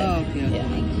 unfortunately. But okay. Yeah.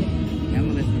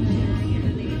 I'm listening.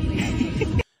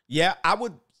 Yeah, I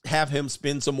would have him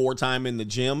spend some more time in the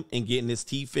gym and getting his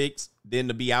teeth fixed than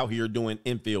to be out here doing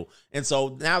infield. And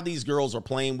so now these girls are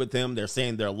playing with him. They're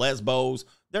saying they're lesbos.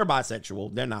 They're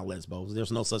bisexual. They're not lesbos.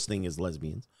 There's no such thing as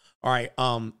lesbians. All right.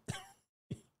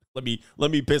 Let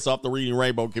me piss off the Reading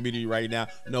Rainbow community right now.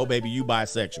 No, baby, you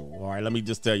bisexual. All right. Let me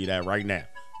just tell you that right now.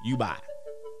 You bi.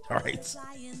 All right.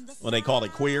 Well, they call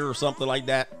it queer or something like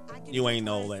that. You ain't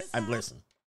know that. Listen,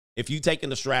 if you taking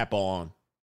the strap on,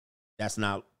 that's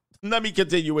not. Let me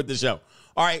continue with the show.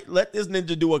 All right, let this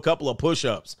ninja do a couple of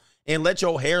push-ups and let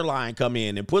your hairline come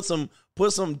in and put some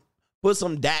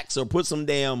Dax or put some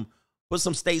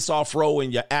Stay Soft Row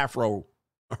in your afro.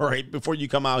 All right, before you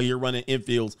come out here running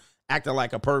infields, acting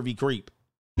like a pervy creep.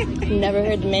 Never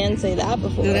heard a man say that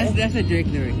before. No, that's a Drake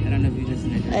lyric. I don't know if you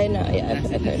listened to it. I know, yeah, I've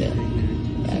heard it.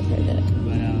 Yeah, I've heard it.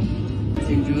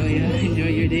 Enjoy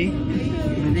your day.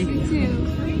 Thank you too.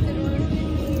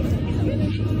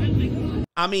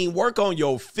 I mean, work on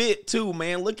your fit too,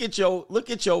 man. Look at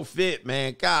your fit,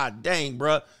 man. God dang,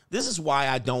 bruh. This is why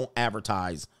I don't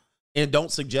advertise and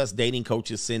don't suggest dating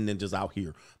coaches send ninjas out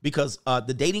here, because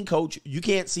the dating coach, you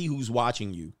can't see who's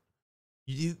watching you.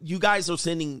 You guys are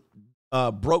sending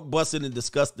broke, busted, and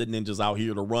disgusted ninjas out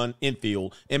here to run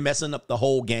infield and messing up the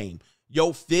whole game.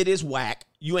 Your fit is whack.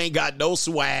 You ain't got no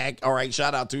swag. All right,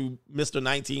 shout out to Mr.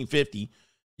 1950.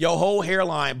 Your whole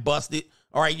hairline busted.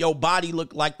 All right, your body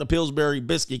look like the Pillsbury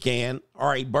biscuit can. All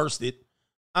right, bursted.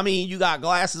 I mean, you got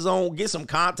glasses on. Get some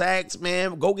contacts,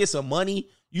 man. Go get some money.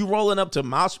 You rolling up to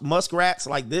muskrats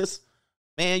like this,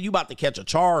 man, you about to catch a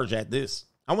charge at this.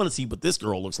 I want to see what this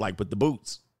girl looks like with the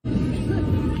boots.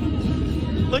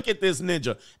 Look at this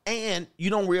ninja. And you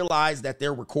don't realize that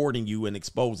they're recording you and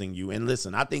exposing you. And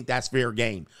listen, I think that's fair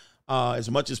game. As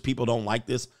much as people don't like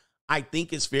this, I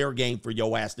think it's fair game for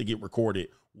your ass to get recorded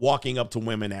walking up to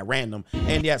women at random.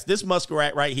 And yes, this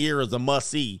muskrat right here is a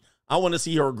must-see. I want to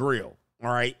see her grill. All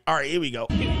right, here we go.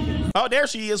 Oh, there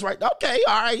she is, right? Okay,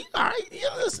 all right.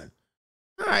 Yeah, listen.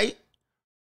 All right.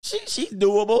 She's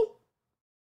doable.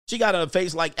 She got a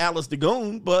face like Alice the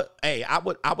Goon, but hey, I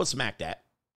would smack that.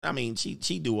 I mean, she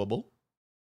doable.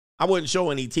 I wouldn't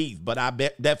show any teeth, but I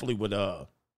definitely would I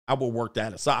would work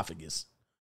that esophagus.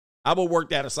 All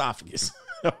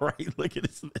right, look at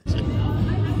this.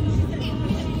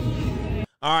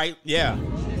 All right, yeah.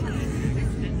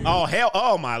 Oh, hell.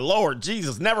 Oh, my Lord.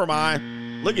 Jesus, never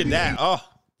mind. Look at that. Oh,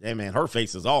 hey, man, her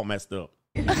face is all messed up.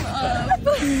 All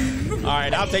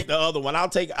right, I'll take the other one. I'll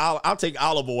take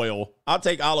olive oil. I'll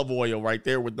take olive oil right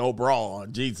there with no bra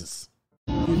on. Jesus.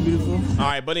 Beautiful. All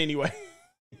right, but anyway.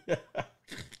 Want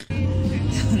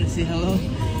to say hello?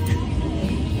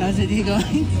 How's it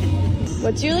going?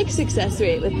 What's your success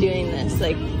rate with doing this?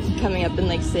 Coming up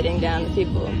and sitting down with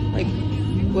people?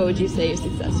 What would you say your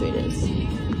success rate is? I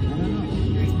don't know.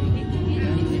 I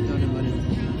haven't really thought about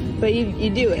it. But you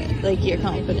do it. You're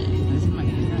confident.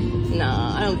 No,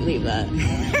 I don't believe that.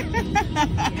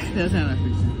 That's not my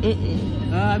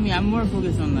percent. I'm more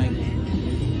focused on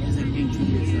just being true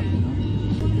to yourself,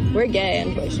 We're gay,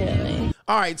 unfortunately.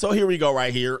 All right, so here we go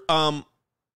right here.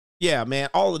 Yeah, man,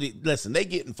 all of the, listen, they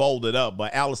getting folded up,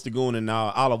 but Alice the Goon and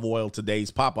Olive Oil, today's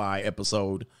Popeye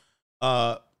episode.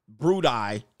 Brood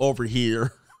Eye over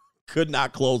here could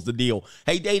not close the deal.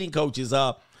 Hey, dating coaches,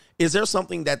 is there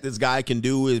something that this guy can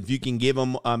do if you can give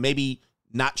him, maybe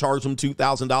not charge him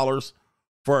 $2,000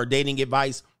 for dating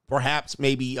advice? Perhaps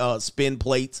maybe spin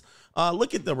plates.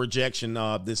 Look at the rejection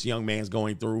this young man's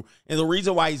going through. And the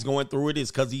reason why he's going through it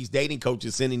is because these dating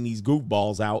coaches sending these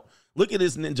goofballs out. Look at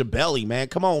this ninja belly, man.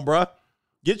 Come on, bruh.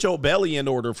 Get your belly in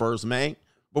order first, man,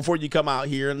 before you come out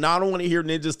here. And I don't want to hear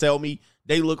ninjas tell me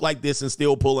they look like this and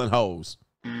still pulling hoes.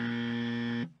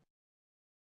 And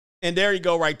there you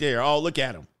go right there. Oh, look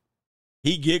at him.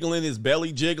 He giggling, his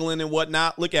belly jiggling and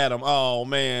whatnot. Look at him. Oh,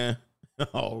 man.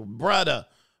 Oh, brother.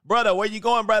 Brother, where you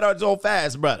going, brother? So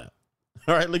fast, brother.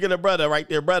 All right, look at the brother right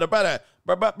there. Brother.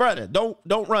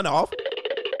 Don't run off.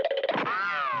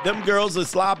 Them girls will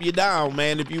slop you down,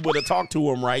 man, if you would have talked to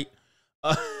them right.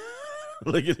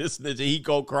 Look at this ninja. He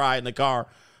go cry in the car.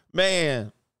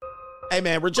 Man. Hey,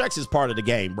 man, rejection is part of the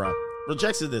game, bro.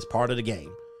 Rejection is part of the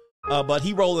game. But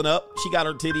he rolling up. She got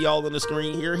her titty all in the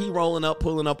screen here. He rolling up,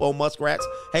 pulling up on muskrats.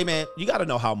 Hey, man, you got to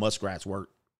know how muskrats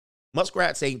work.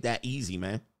 Muskrats ain't that easy,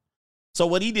 man. So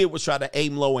what he did was try to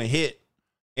aim low and hit.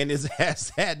 And his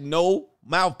ass had no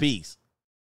mouthpiece.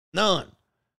 None.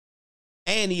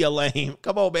 And he a lame.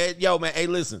 Come on, man. Yo, man. Hey,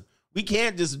 listen. We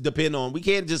can't just we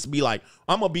can't just be like,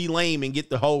 I'm going to be lame and get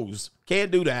the hose.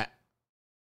 Can't do that.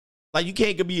 You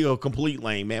can't be a complete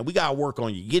lame, man. We got to work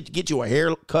on you. Get you a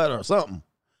haircut or something.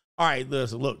 All right,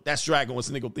 listen, look. That's Dragon with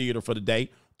Snickle Theater for the day.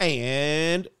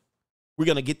 And we're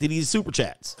going to get to these super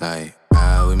chats. Ride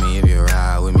with me if you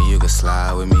ride with me. You can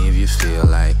slide with me if you feel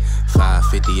like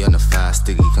 550 on the 5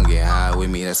 sticky. Come get high with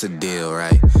me. That's a deal,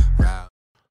 right?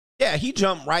 Yeah, he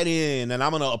jumped right in, and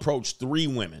I'm going to approach 3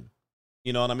 women.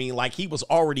 You know what I mean? He was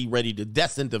already ready to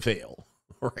destined to fail.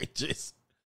 Right? Just,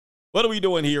 what are we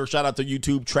doing here? Shout out to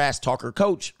YouTube Trash Talker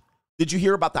Coach. Did you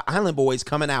hear about the Island Boys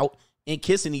coming out and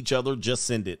kissing each other? Just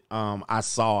send it. I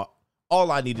saw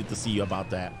all I needed to see about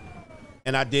that.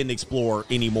 And I didn't explore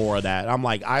any more of that. I'm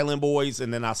like, Island Boys,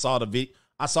 and then I saw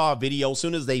a video. As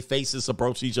soon as they faces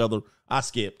approached each other, I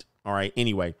skipped. All right.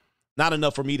 Anyway, not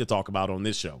enough for me to talk about on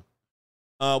this show.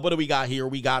 What do we got here?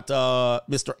 We got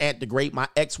Mr. Ant the Great. My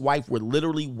ex-wife would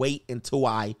literally wait until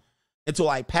I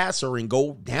pass her and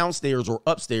go downstairs or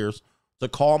upstairs to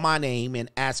call my name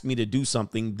and ask me to do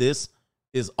something. This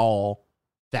is all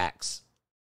facts.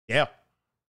 Yeah.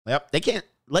 Yep. They can't.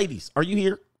 Ladies, are you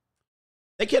here?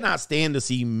 They cannot stand to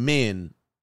see men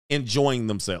enjoying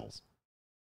themselves.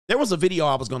 There was a video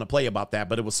I was going to play about that,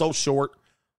 but it was so short,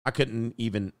 I couldn't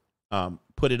even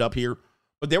put it up here.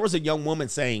 But there was a young woman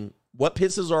saying, what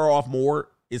pisses her off more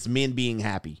is men being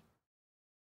happy.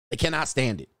 They cannot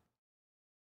stand it.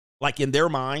 Like in their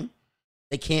mind,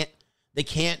 they can't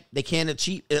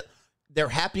achieve their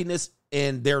happiness,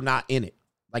 and they're not in it.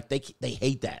 Like they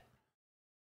hate that,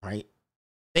 right?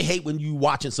 They hate when you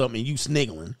watching something and you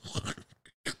sniggling.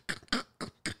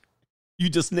 You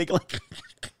just sniggling.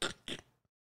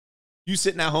 You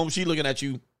sitting at home, she looking at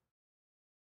you.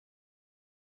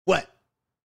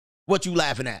 What you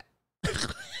laughing at?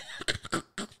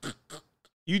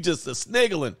 You just a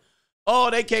sniggling. Oh,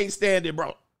 they can't stand it,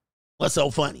 bro. What's so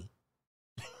funny?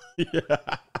 They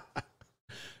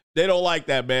don't like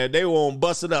that, man. They won't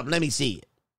bust it up. Let me see it.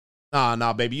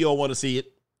 Nah, baby, you don't want to see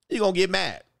it. You're going to get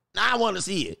mad. I want to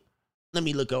see it. Let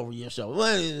me look over your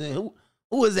shoulder.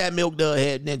 Who is that milk dud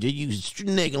head ninja you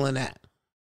sniggling at?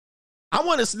 I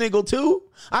want to sniggle too.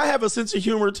 I have a sense of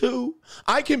humor too.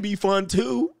 I can be fun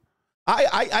too.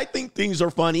 I think things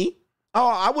are funny. Oh,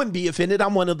 I wouldn't be offended.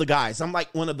 I'm one of the guys. I'm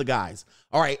like one of the guys.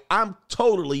 All right. I'm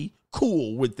totally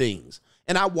cool with things.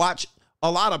 And I watch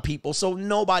a lot of people, so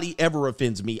nobody ever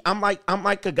offends me. I'm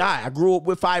like a guy. I grew up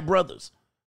with 5 brothers.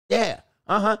 Yeah.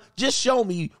 Just show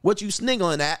me what you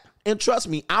sniggling at, and trust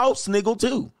me, I'll sniggle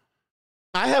too.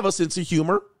 I have a sense of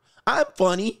humor. I'm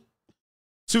funny.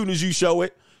 Soon as you show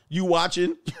it, you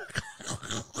watching.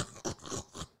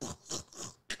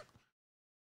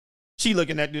 She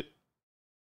looking at it.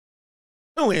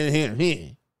 Oh,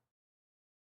 him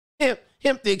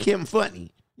think him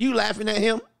funny. You laughing at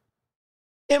him?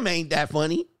 Him ain't that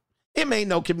funny. Him ain't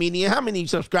no comedian. How many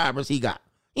subscribers he got?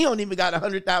 He don't even got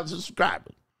 100,000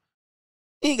 subscribers.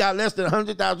 He got less than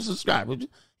 100,000 subscribers.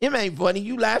 Him ain't funny.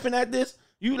 You laughing at this?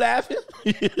 You laughing?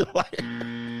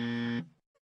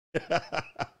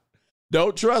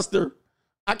 Don't trust her.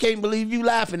 I can't believe you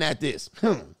laughing at this.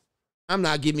 I'm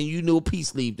not giving you no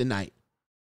peace leave tonight.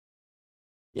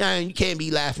 Yeah, you can't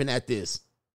be laughing at this.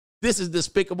 This is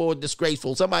despicable and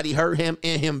disgraceful. Somebody hurt him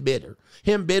and him bitter.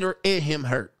 Him bitter and him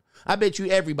hurt. I bet you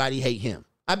everybody hate him.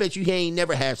 I bet you he ain't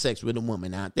never had sex with a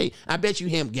woman out there. I bet you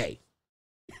him gay.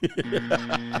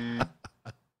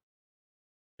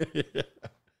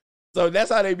 So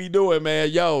that's how they be doing,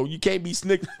 man. Yo, you can't be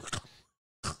sniggling.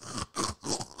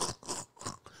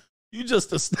 You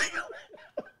just a sniggling.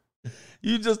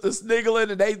 You just a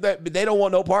sniggling, and they don't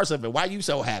want no parts of it. Why you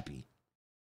so happy?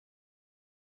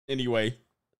 Anyway,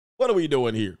 what are we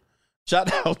doing here?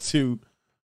 Shout out to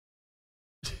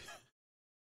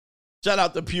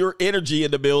Pure Energy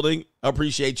in the building.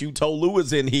 Appreciate you. Tolu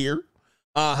is in here.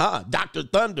 Dr.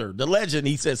 Thunder, the legend,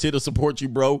 he says, here to support you,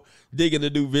 bro. Digging the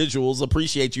new visuals.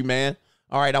 Appreciate you, man.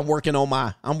 All right, I'm working on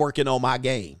my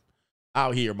game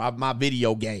out here, my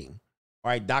video game. All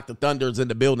right, Dr. Thunder's in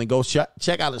the building. Go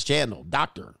check out his channel.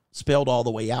 Doctor, spelled all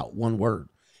the way out, one word.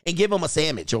 And give him a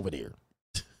sandwich over there.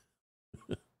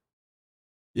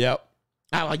 Yep.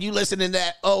 How you listening to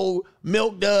that old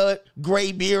milk dud,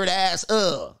 gray beard ass,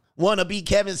 wanna be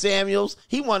Kevin Samuels?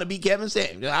 He wanna be Kevin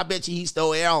Samuels. I bet you he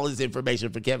stole all his information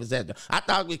from Kevin Samuels. I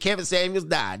thought when Kevin Samuels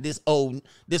died, this old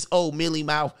mealy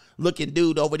mouth looking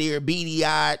dude over there, beady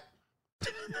eyed.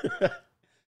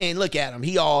 And look at him.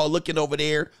 He all looking over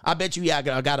there. I bet you he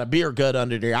got a beer gut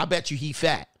under there. I bet you he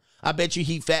fat. I bet you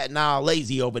he fat and all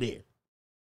lazy over there.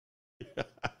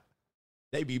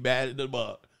 They be mad at the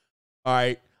mug. All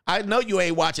right. I know you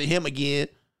ain't watching him again.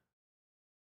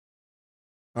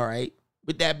 All right.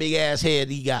 With that big ass head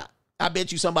he got. I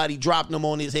bet you somebody dropped him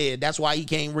on his head. That's why he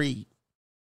can't read.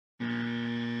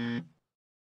 I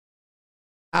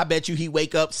bet you he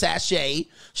wake up Sashay.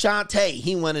 Shantae,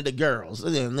 he one of the girls.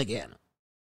 Look at him.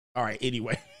 All right,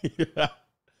 anyway.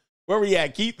 Where we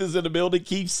at? Keith is in the building.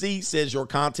 Keith C says your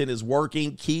content is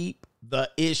working. Keep the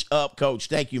ish up, coach.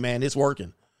 Thank you, man. It's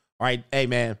working. All right. Hey,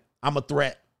 man, I'm a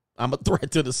threat. I'm a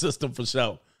threat to the system for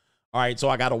sure. All right, so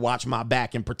I got to watch my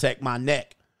back and protect my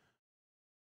neck.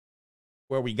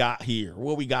 What we got here?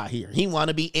 He want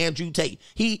to be Andrew Tate.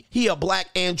 He a black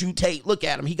Andrew Tate. Look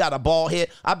at him. He got a bald head.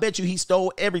 I bet you he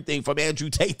stole everything from Andrew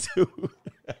Tate, too.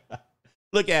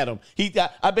 Look at him.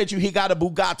 I bet you he got a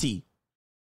Bugatti.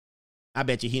 I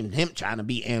bet you him trying to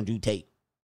be Andrew Tate.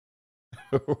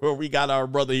 We got our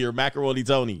brother here, Macaroni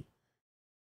Tony.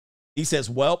 He says,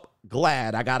 "Welp,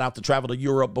 glad I got out to travel to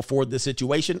Europe before this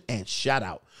situation, and shout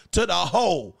out to the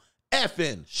whole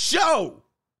effing show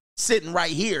sitting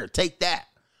right here. Take that."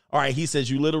 All right, he says,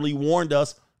 "You literally warned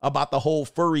us about the whole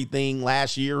furry thing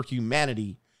last year.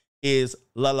 Humanity is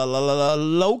La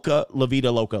Loca, La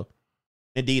Vida Loca.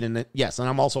 Indeed, and yes, and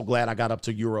I'm also glad I got up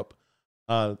to Europe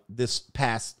this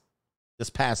past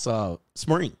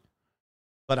spring.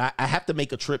 But I have to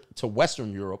make a trip to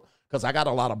Western Europe because I got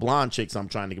a lot of blonde chicks I'm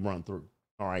trying to run through.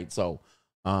 All right, so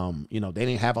they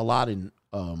didn't have a lot in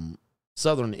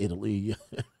southern Italy.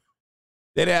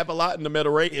 They didn't have a lot in the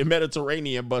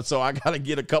Mediterranean, but so I got to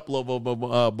get a couple of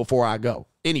them before I go.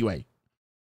 Anyway,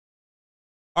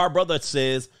 our brother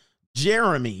says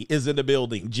Jeremy is in the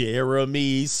building.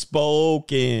 Jeremy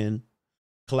spoken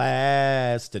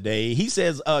class today. He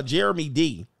says Jeremy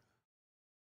D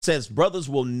says brothers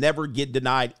will never get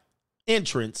denied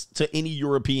entrance to any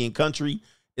European country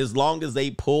as long as they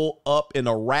pull up in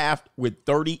a raft with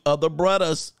 30 other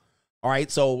brothers. All right,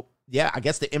 so yeah, I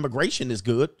guess the immigration is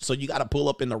good, so you got to pull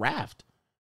up in the raft.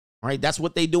 All right, that's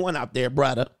what they doing out there,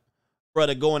 brother.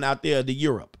 Brother going out there to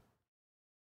Europe.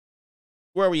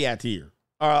 Where are we at here?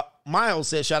 Miles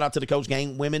says, shout out to the Coach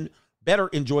Gang. Women better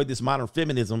enjoy this modern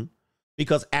feminism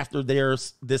because after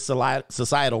there's this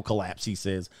societal collapse, he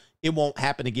says, it won't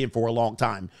happen again for a long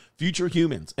time. Future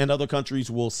humans and other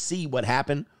countries will see what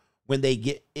happened when they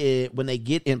get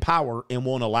in power and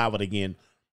won't allow it again.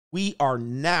 We are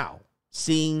now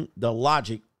seeing the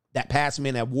logic that past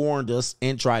men have warned us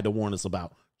and tried to warn us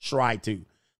about. Tried to.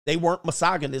 They weren't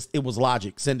misogynist. It was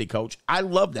logic. Send it, Coach. I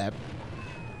love that.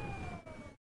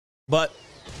 But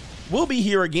we'll be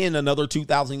here again another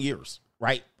 2,000 years,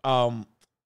 right?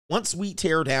 Once we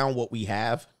tear down what we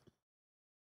have,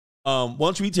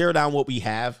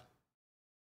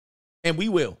 and we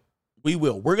will,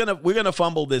 we're gonna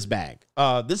fumble this bag.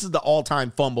 This is the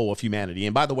all-time fumble of humanity.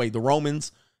 And by the way, the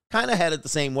Romans kind of had it the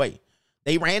same way.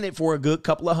 They ran it for a good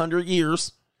couple of 100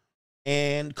 years,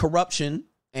 and corruption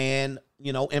and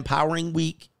empowering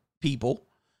weak people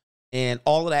and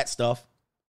all of that stuff,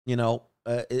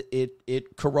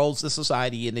 it corrodes the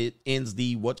society and it ends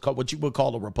what you would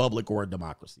call a republic or a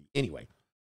democracy. Anyway,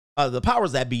 the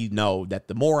powers that be know that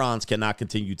the morons cannot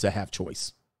continue to have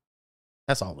choice.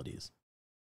 That's all it is.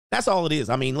 That's all it is.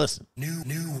 I mean, listen. New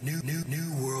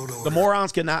world order. The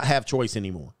morons cannot have choice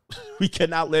anymore. We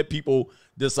cannot let people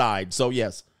decide. So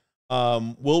yes,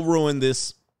 we'll ruin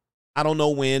this. I don't know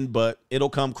when, but it'll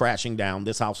come crashing down,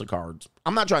 this house of cards.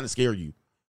 I'm not trying to scare you.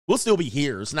 We'll still be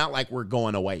here. It's not like we're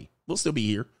going away. We'll still be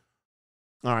here.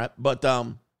 All right. But,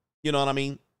 you know what I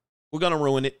mean? We're going to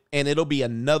ruin it, and it'll be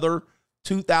another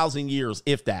 2,000 years,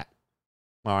 if that.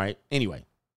 All right. Anyway,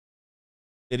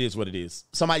 it is what it is.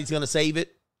 Somebody's going to save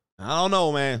it. I don't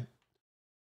know, man.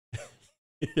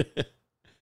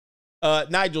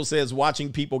 Nigel says,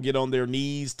 watching people get on their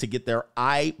knees to get their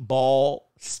eyeball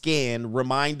scan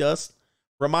reminds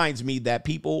me that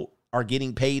people are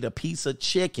getting paid a piece of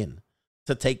chicken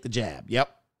to take the jab.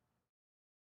 Yep.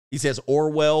 He says,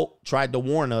 Orwell tried to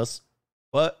warn us,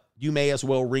 but you may as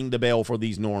well ring the bell for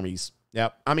these normies.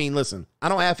 Yep. I mean, listen, I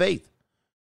don't have faith.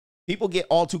 People get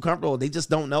all too comfortable. They just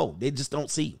don't know. They just don't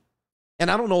see.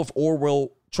 And I don't know if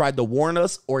Orwell tried to warn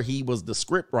us or he was the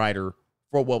script writer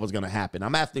for what was going to happen.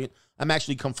 I'm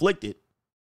actually conflicted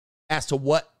as to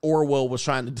what Orwell was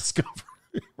trying to discover,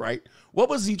 right? What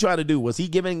was he trying to do? Was he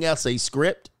giving us a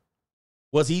script?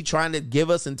 Was he trying to give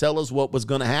us and tell us what was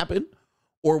going to happen?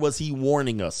 Or was he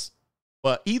warning us?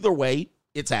 But either way,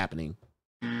 it's happening.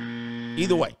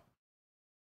 Either way.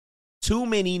 Too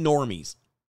many normies,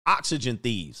 oxygen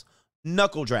thieves,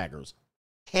 knuckle draggers,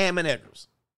 ham and eggers.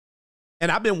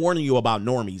 And I've been warning you about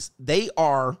normies. They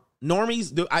are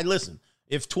normies. Listen,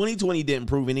 if 2020 didn't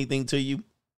prove anything to you,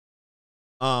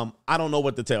 I don't know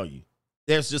what to tell you.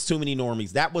 There's just too many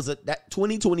normies. That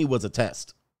 2020 was a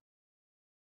test.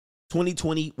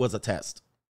 2020 was a test.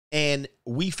 And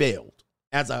we failed.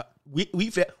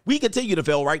 We continue to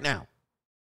fail right now.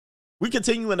 We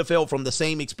continuing to fail from the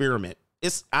same experiment.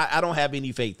 I don't have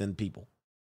any faith in people.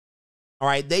 All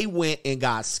right, they went and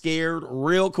got scared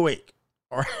real quick.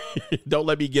 All right, don't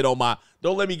let me get on my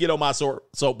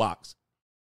soapbox.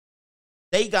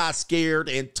 They got scared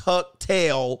and tucked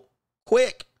tail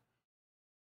quick.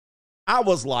 I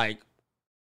was like,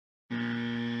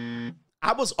 I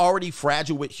was already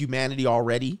fragile with humanity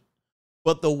already.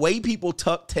 But the way people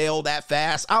tuck tail that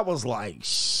fast, I was like,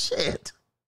 shit.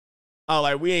 I was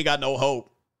like, we ain't got no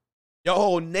hope. Your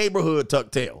whole neighborhood tuck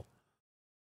tail.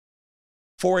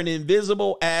 For an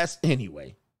invisible ass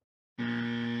anyway.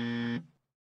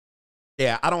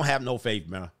 Yeah, I don't have no faith,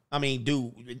 man. I mean,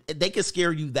 dude, they can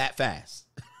scare you that fast.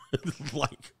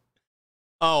 Like,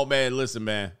 oh, man, listen,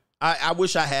 man. I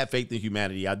wish I had faith in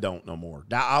humanity. I don't no more.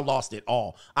 I lost it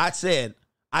all. I said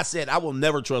I will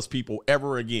never trust people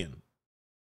ever again.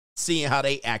 Seeing how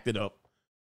they acted up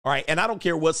All right, and I don't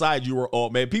care what side you were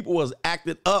on, man. People was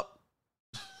acting up.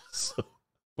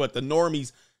 But the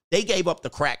normies, they gave up the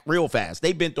crack real fast.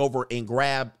 They bent over and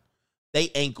grabbed their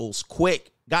ankles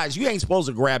quick. Guys, you ain't supposed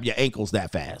to grab your ankles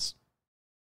that fast.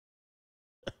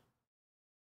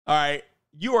 All right,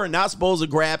 you are not supposed to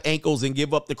grab ankles and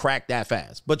give up the crack that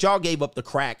fast. But y'all gave up the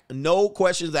crack, no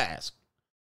questions asked.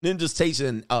 Then just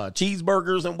tasting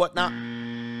cheeseburgers and whatnot,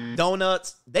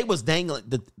 donuts. They was dangling.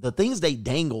 The things they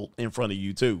dangled in front of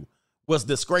you, too, was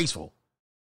disgraceful.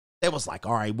 They was like,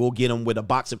 all right, we'll get them with a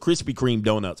box of Krispy Kreme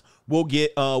donuts. We'll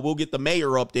get the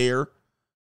mayor up there,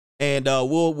 and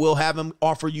we'll have him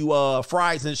offer you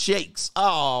fries and shakes.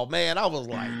 Oh man, I was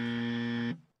like,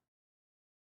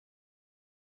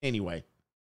 anyway,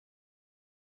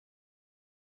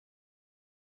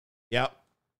 yep.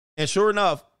 And sure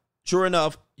enough,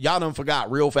 y'all done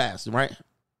forgot real fast, right?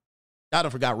 Y'all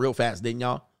done forgot real fast, didn't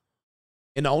y'all?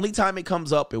 And the only time it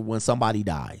comes up is when somebody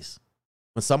dies.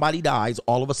 When somebody dies,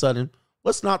 all of a sudden,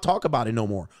 let's not talk about it no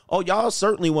more. Oh, y'all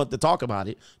certainly want to talk about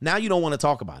it. Now you don't want to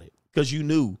talk about it because you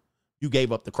knew you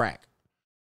gave up the crack.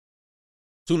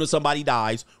 Soon as somebody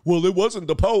dies, well, it wasn't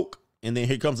the Poke. And then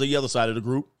here comes the other side of the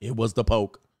group. It was the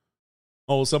Poke.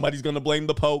 Oh, somebody's going to blame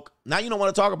the Poke. Now you don't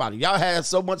want to talk about it. Y'all had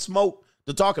so much smoke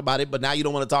to talk about it, but now you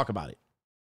don't want to talk about it.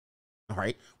 All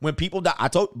right. When people die,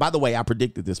 by the way, I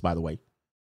predicted this, by the way.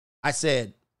 I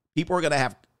said, people are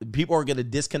going to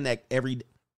disconnect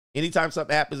anytime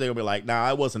something happens, they're going to be like, nah,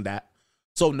 it wasn't that.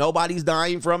 So nobody's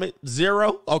dying from it?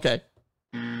 Zero? Okay.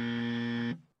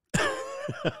 All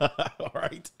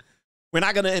right. We're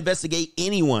not going to investigate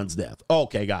anyone's death.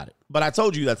 Okay, got it. But I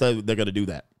told you that they're going to do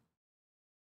that.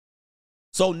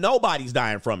 So nobody's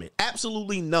dying from it.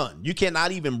 Absolutely none. You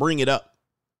cannot even bring it up.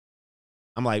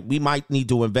 I'm like, we might need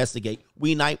to investigate.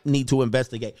 We might need to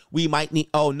investigate. We might need,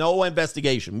 no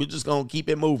investigation. We're just going to keep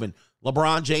it moving.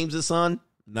 LeBron James' son,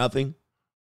 nothing.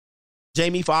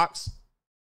 Jamie Foxx,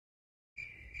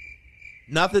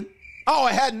 nothing. Oh,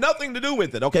 it had nothing to do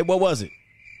with it. Okay, what was it?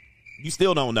 You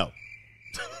still don't know.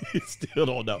 You still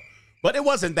don't know. But it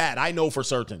wasn't that. I know for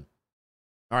certain.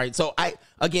 All right, so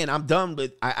I'm done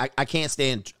with, I can't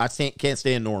stand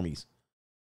normies.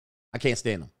 I can't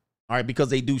stand them. All right, because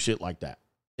they do shit like that.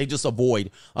 They just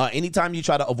avoid. Anytime you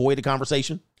try to avoid a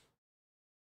conversation,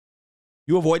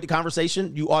 you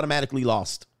automatically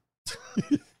lost.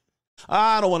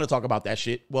 I don't want to talk about that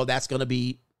shit. Well, that's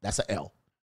an L.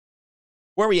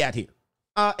 Where we at here?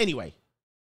 Anyway.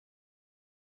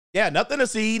 Yeah, nothing to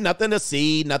see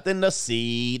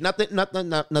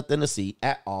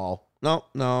at all. No,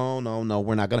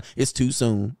 we're not gonna. It's too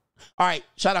soon. All right,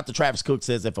 shout out to Travis Cook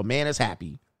says, if a man is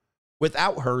happy,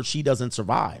 without her, she doesn't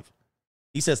survive.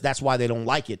 He says that's why they don't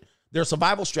like it. Their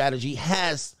survival strategy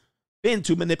has been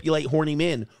to manipulate horny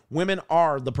men. Women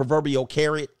are the proverbial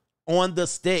carrot on the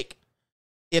stick.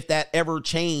 If that ever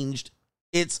changed,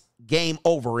 it's game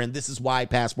over. And this is why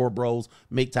Passport Bros,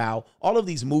 MGTOW, all of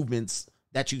these movements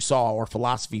that you saw or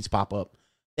philosophies pop up,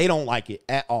 they don't like it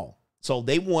at all. So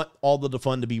they want all of the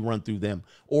fun to be run through them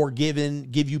or give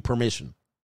you permission,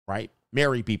 right?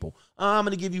 Marry people. I'm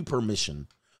going to give you permission.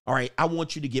 All right, I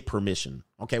want you to get permission.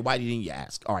 Okay, why didn't you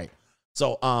ask? All right,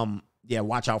 so, yeah,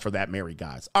 watch out for that, married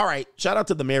guys. All right, shout out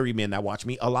to the married men that watch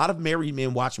me. A lot of married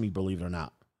men watch me, believe it or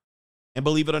not. And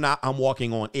believe it or not, I'm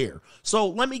walking on air. So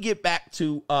let me get back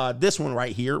to this one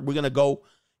right here. We're going to go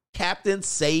Captain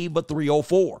Saber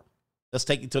 304. Let's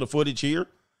take you to the footage here.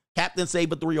 Captain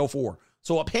Saber 304.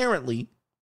 So apparently,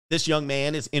 this young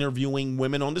man is interviewing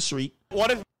women on the street. What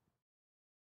if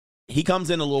he comes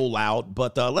in a little loud,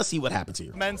 but let's see what happens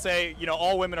here. Men say,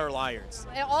 all women are liars.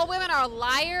 All women are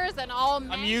liars and all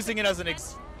men... I'm using it as an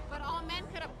But all men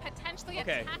could have potentially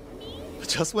attacked me?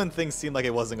 Just when things seemed like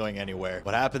it wasn't going anywhere,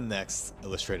 what happened next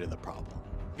illustrated the problem.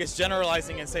 It's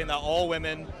generalizing and saying that all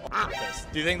women are this.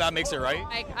 Do you think that makes it right?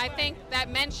 I think that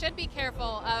men should be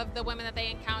careful of the women that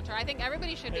they encounter. I think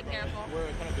everybody should be careful. We're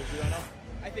kind of busy right now.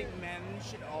 I think men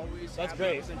should always have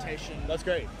representation. That's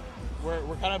great. We're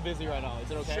kind of busy right now.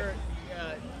 Is it okay? Sure.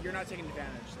 You're not taking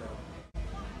advantage, though.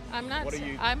 I'm not. What are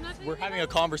you? I'm not. We're having a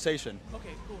conversation. Okay,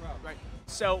 cool. Right.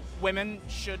 So women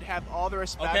should have all the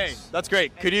respect. Okay, that's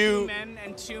great. Could you?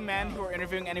 Two men who are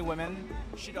interviewing any women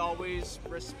should always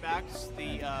respect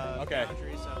the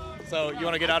boundaries of. So you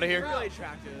want to get out of here? Really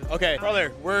attractive. Okay,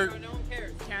 brother, we're. No one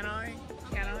cares. Can I?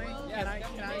 Yes,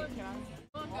 can I?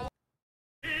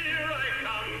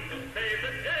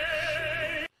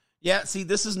 Yeah, see,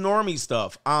 this is normie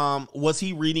stuff. Was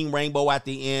he reading Rainbow at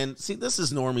the end? See, this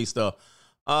is normie stuff.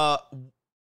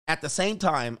 At the same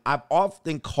time, I've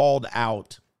often called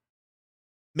out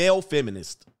male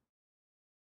feminists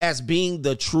as being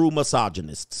the true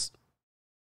misogynists.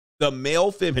 The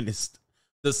male feminist,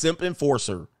 the simp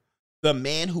enforcer, the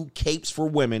man who capes for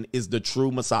women is the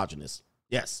true misogynist.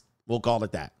 Yes, we'll call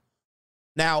it that.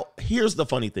 Now, here's the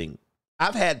funny thing.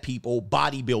 I've had people,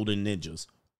 bodybuilding ninjas,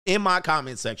 in my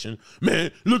comment section, man,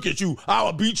 look at you.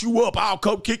 I'll beat you up. I'll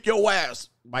come kick your ass.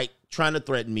 Like, trying to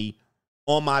threaten me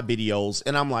on my videos.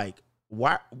 And I'm like,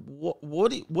 why?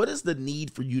 What is the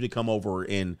need for you to come over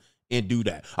and do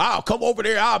that? I'll come over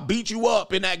there. I'll beat you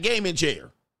up in that gaming chair.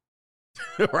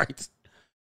 Right?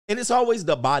 And it's always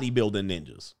the bodybuilding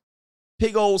ninjas.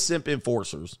 Big old simp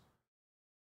enforcers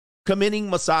committing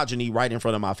misogyny right in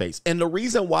front of my face. And the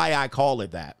reason why I call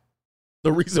it that,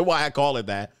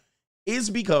 is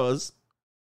because,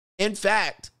 in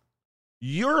fact,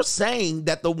 you're saying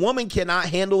that the woman cannot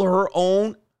handle her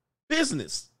own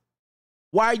business.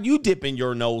 Why are you dipping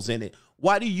your nose in it?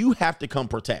 Why do you have to come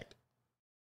protect?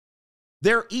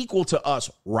 They're equal to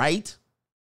us, right?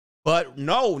 But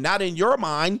no, not in your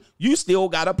mind. You still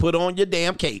got to put on your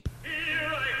damn cape.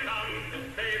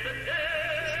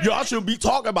 Y'all shouldn't be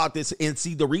talking about this. And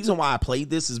see, the reason why I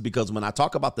played this is because when I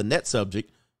talk about the net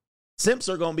subject, simps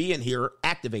are going to be in here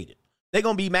activated. They're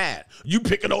going to be mad. You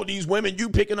picking on these women. You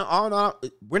picking on.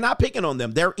 We're not picking on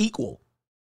them. They're equal.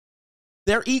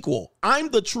 They're equal. I'm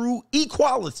the true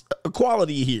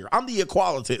equality here. I'm the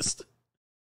equalitist.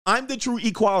 I'm the true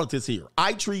equalitist here.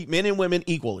 I treat men and women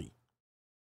equally.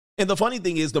 And the funny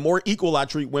thing is, the more equal I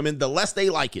treat women, the less they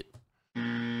like it.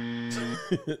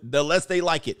 The less they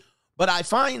like it. But I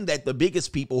find that the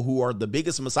biggest people who are the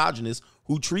biggest misogynists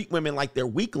who treat women like they're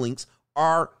weaklings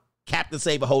are Captain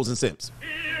Save-A-Hoes and simps.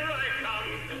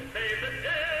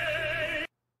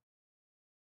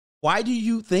 Why do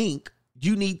you think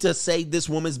you need to say this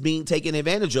woman's being taken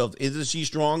advantage of? Isn't she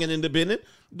strong and independent?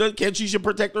 Can't she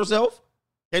protect herself?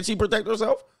 Can she protect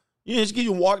herself? You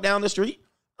can walk down the street.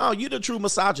 Oh, you're the true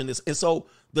misogynist. And so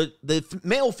the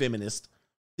male feminist,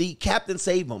 the Captain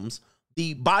Save-Ems,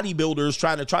 the bodybuilders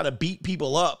trying to beat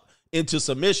people up into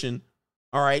submission,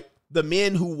 all right? The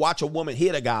men who watch a woman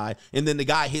hit a guy and then the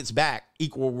guy hits back,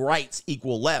 equal rights,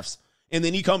 equal lefts. And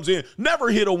then he comes in, never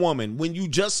hit a woman when you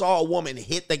just saw a woman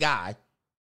hit the guy.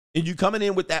 And you coming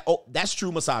in with that, oh, that's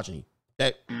true misogyny.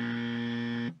 That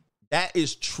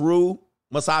is true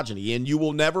misogyny. And you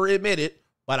will never admit it,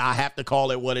 but I have to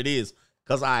call it what it is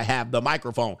because I have the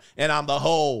microphone and I'm the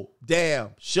whole damn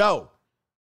show.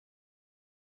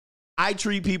 I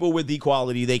treat people with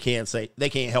equality. They can't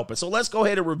help it. So let's go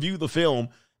ahead and review the film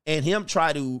and him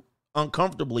try to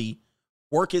uncomfortably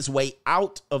work his way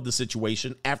out of the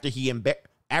situation after he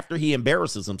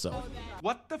embarrasses himself.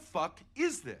 What the fuck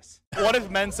is this? What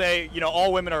if men say,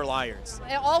 all women are liars?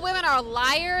 All women are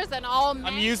liars and all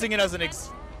men... I'm using it as an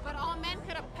But all men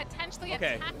could have potentially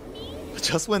attacked me?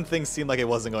 Just when things seemed like it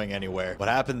wasn't going anywhere, what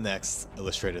happened next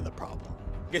illustrated the problem.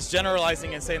 It's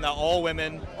generalizing and saying that all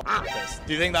women are this.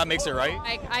 Do you think that makes it right?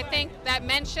 I think that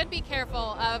men should be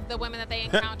careful of the women that they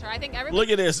encounter. I think everybody... Look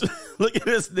at this. Look at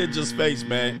this ninja's face,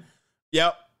 man.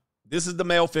 Yep. This is the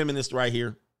male feminist right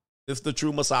here. This is the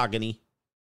true misogyny.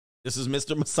 This is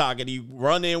Mr. Misogyny.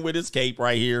 Run in with his cape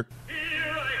right here.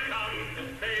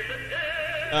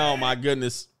 Oh, my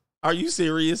goodness. Are you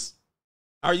serious?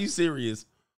 Are you serious?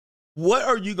 What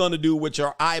are you going to do with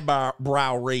your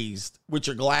eyebrow raised, with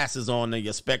your glasses on and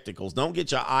your spectacles? Don't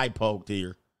get your eye poked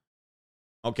here.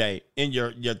 Okay, in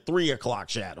your 3 o'clock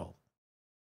shadow.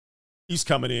 He's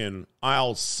coming in.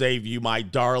 I'll save you, my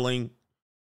darling.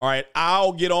 All right,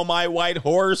 I'll get on my white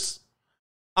horse.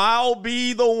 I'll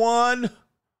be the one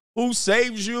who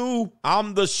saves you.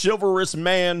 I'm the chivalrous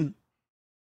man.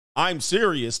 I'm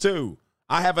serious, too.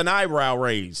 I have an eyebrow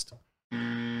raised.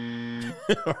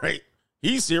 All right.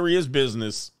 He's serious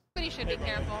business. Everybody should be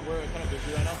careful. We're kind of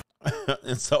busy right now.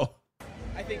 And so...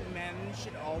 I think men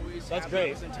should always have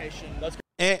representation. That's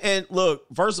great. And look,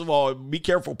 first of all, be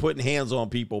careful putting hands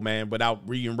on people, man, without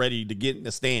being ready to get in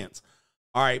the stance.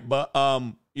 All right, but,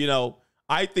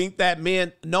 I think that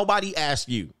men, nobody asked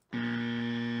you.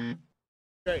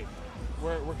 Great.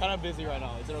 We're kind of busy right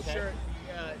now. Is it okay? Sure.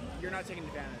 You're not taking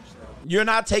advantage, though. You're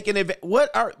not taking advantage. What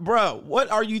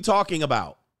are you talking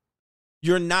about?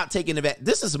 You're not taking advantage.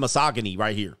 This is misogyny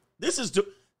right here. This is,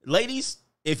 ladies,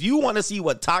 if you want to see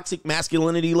what toxic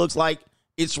masculinity looks like,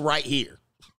 it's right here.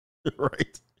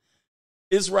 Right?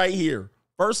 It's right here.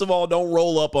 First of all, don't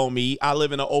roll up on me. I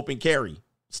live in an open carry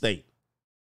state.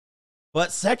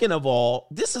 But second of all,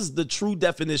 this is the true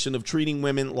definition of treating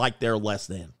women like they're less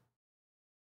than.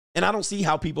 And I don't see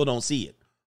how people don't see it.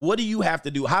 What do you have to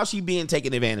do? How's she being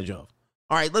taken advantage of?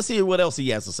 All right, let's hear what else he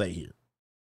has to say here.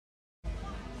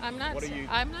 I'm not.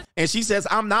 And she says,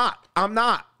 I'm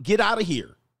not. Get out of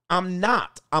here. I'm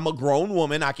not. I'm a grown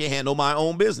woman. I can handle my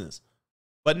own business.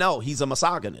 But no, he's a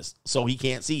misogynist, so he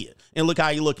can't see it. And look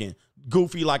how he looking.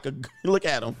 Goofy like a, look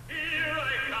at him.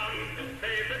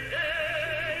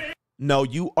 No,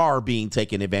 you are being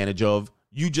taken advantage of.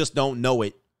 You just don't know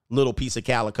it, little piece of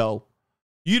calico.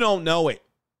 You don't know it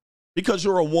because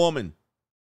you're a woman.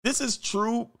 This is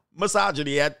true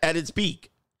misogyny at its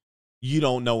peak. You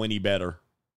don't know any better.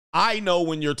 I know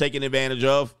when you're taken advantage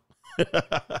of.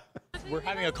 We're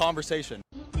having a conversation.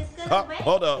 Oh,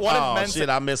 hold up. What if Oh, men shit,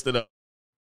 I messed it up.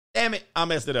 Damn it, I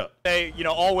messed it up. say,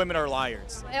 all women are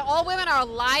liars? All women are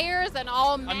liars and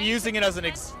all men. I'm using it as an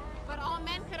But all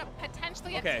men could have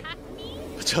potentially Okay. attacked me.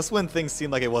 Just when things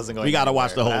seemed like it wasn't going We gotta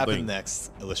watch the anywhere, whole what happened thing.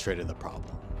 next illustrated the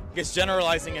problem. It's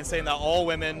generalizing and saying that all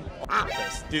women are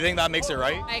this. Do you think that makes it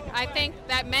right? I think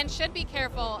that men should be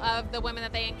careful of the women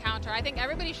that they encounter. I think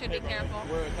everybody should be careful.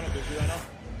 We're kind of busy right now.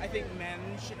 I think men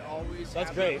should always That's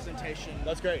have great. representation.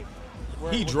 That's great.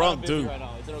 He We're drunk, kinda busy too. Right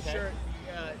now. Is it okay? Sure,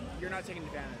 you're not taking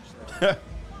advantage, though.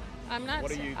 I'm not.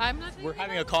 What are you? I'm not. We're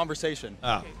having a conversation.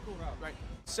 Oh. Okay, cool. Right.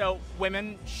 So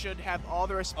women should have all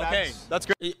the respect. Okay, that's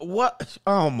great. What?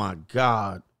 Oh, my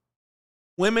God.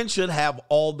 Women should have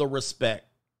all the respect.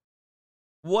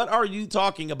 What are you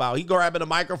talking about? He grabbing a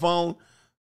microphone.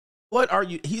 What are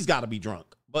you? He's got to be drunk.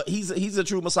 But he's a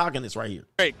true misogynist right here.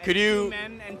 Great. Could you?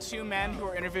 Two men who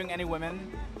are interviewing any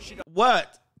women should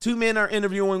What? Two men are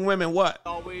interviewing women. What?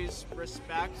 always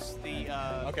respect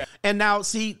the. Okay. And now,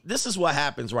 see, this is what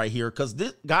happens right here, because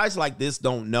guys like this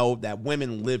don't know that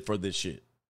women live for this shit.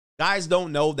 Guys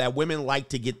don't know that women like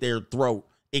to get their throat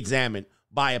examined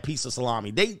by a piece of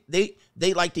salami.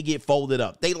 They like to get folded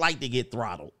up. They like to get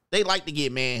throttled. They like to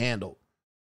get manhandled.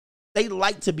 They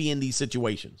like to be in these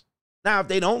situations. Now, if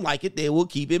they don't like it, they will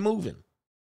keep it moving.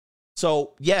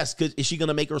 So, yes, because is she going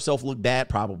to make herself look bad?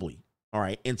 Probably. All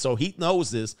right. And so he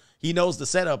knows this. He knows the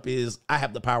setup is I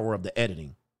have the power of the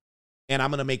editing. And I'm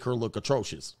going to make her look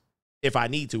atrocious if I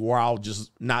need to, or I'll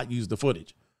just not use the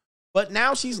footage. But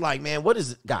now she's like, man, what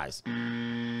is it? Guys,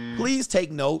 please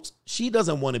take notes. She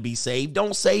doesn't want to be saved.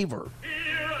 Don't save her.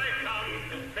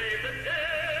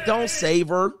 Don't save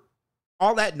her.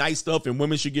 All that nice stuff and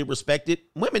women should get respected.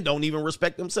 Women don't even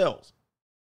respect themselves.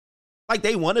 Like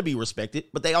they want to be respected,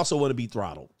 but they also want to be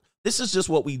throttled. This is just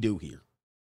what we do here.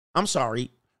 I'm sorry.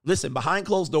 Listen, behind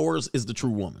closed doors is the true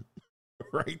woman,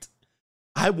 right?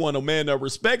 I want a man that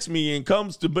respects me and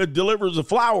comes to delivers the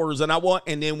flowers, and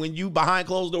then when you behind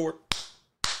closed door,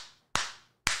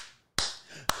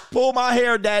 pull my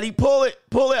hair, daddy, pull it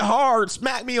hard,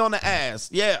 smack me on the ass,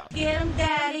 yeah. Get him,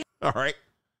 daddy. All right.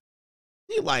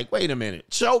 You like, wait a minute,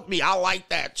 choke me, I like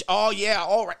that. Oh yeah,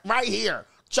 all right, right here,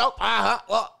 choke.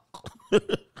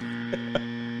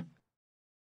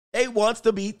 They wants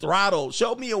to be throttled.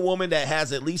 Show me a woman that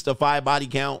has at least a 5 body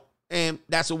count. And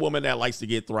that's a woman that likes to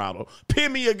get throttled.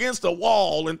 Pin me against a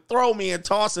wall and throw me and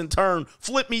toss and turn.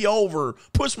 Flip me over.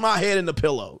 Push my head in the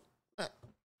pillow.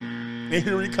 And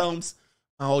here he comes.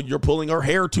 Oh, you're pulling her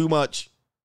hair too much.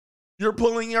 You're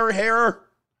pulling her hair.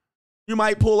 You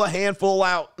might pull a handful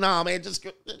out. No, man, just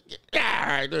get your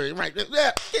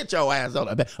ass on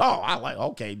the bed. Oh, I like,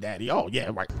 okay, daddy. Oh,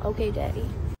 yeah, right. Okay, daddy.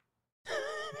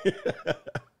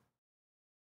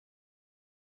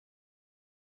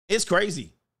 It's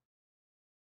crazy.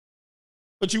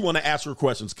 But you want to ask her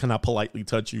questions. Can I politely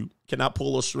touch you? Can I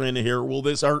pull a strand of hair? Will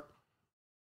this hurt?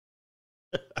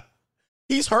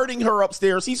 He's hurting her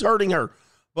upstairs. He's hurting her.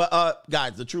 But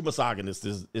guys, the true misogynist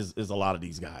is a lot of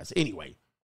these guys. Anyway,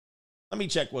 let me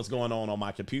check what's going on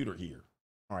my computer here.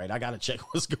 All right, I got to check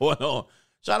what's going on.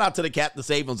 Shout out to the Captain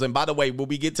Savings. And by the way, when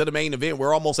we get to the main event,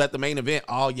 we're almost at the main event.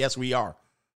 Oh, yes, we are.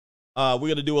 We're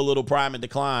going to do a little prime and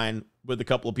decline with a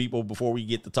couple of people before we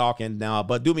get to talking now.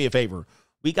 But do me a favor.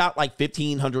 We got like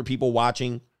 1,500 people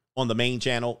watching on the main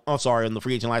channel. Oh, sorry, on the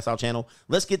Free Agent Lifestyle channel.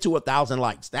 Let's get to 1,000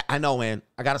 likes. I know, man.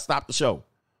 I got to stop the show.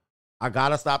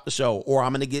 Or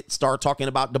I'm going to start talking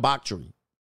about debauchery.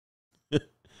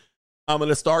 I'm going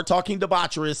to start talking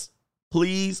debaucherous.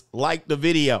 Please like the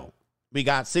video. We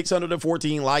got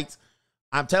 614 likes.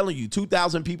 I'm telling you,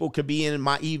 2,000 people could be in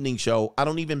my evening show. I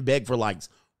don't even beg for likes.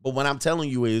 But what I'm telling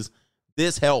you is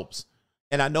this helps.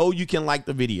 And I know you can like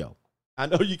the video.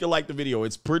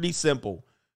 It's pretty simple.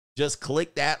 Just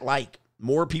click that like.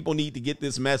 More people need to get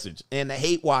this message. And the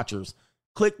hate watchers,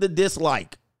 click the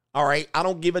dislike. All right. I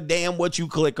don't give a damn what you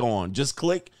click on. Just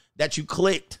click that you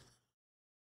clicked.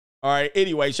 All right.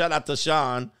 Anyway, shout out to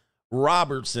Sean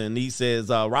Robertson. He says,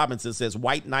 Robinson says,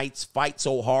 white knights fight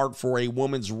so hard for a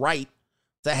woman's right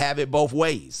to have it both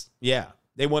ways. Yeah.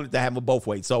 They wanted to have it both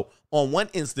ways. So on one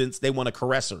instance, they want to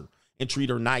caress her and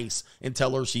treat her nice and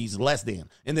tell her she's less than.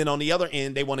 And then on the other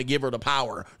end, they want to give her the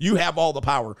power. You have all the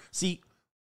power. See,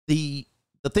 the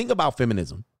the thing about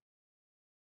feminism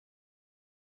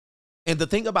and the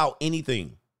thing about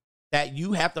anything that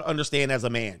you have to understand as a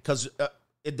man, because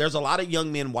there's a lot of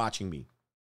young men watching me,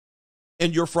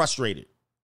 and you're frustrated.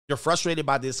 You're frustrated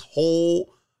by this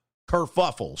whole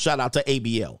kerfuffle. Shout out to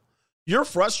ABL. You're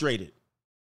frustrated.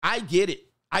 I get it.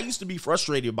 I used to be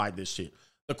frustrated by this shit.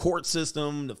 The court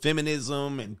system, the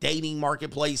feminism, and dating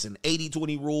marketplace, and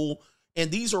 80-20 rule.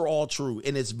 And these are all true,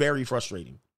 and it's very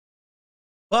frustrating.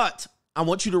 But I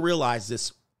want you to realize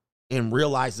this and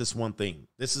realize this one thing.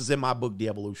 This is in my book, The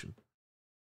Evolution.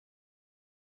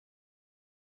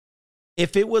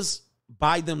 If it was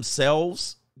by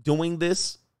themselves doing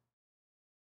this,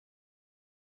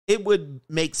 it would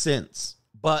make sense.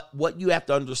 But what you have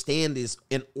to understand is,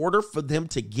 in order for them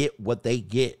to get what they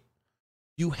get,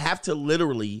 you have to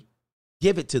literally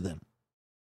give it to them.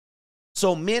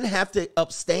 So men have to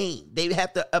abstain. They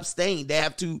have to abstain. They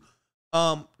have to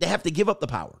give up the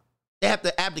power. They have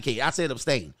to abdicate. I said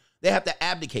abstain. They have to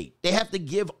abdicate. They have to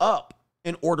give up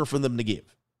in order for them to give.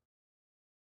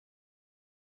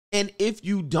 And if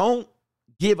you don't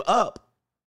give up,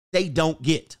 they don't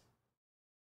get.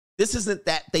 This isn't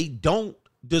that they don't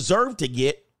deserve to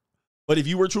get, but if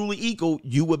you were truly equal,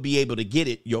 you would be able to get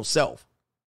it yourself.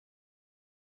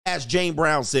 As Jane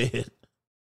Brown said,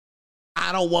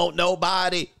 I don't want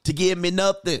nobody to give me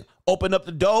nothing. Open up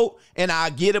the door and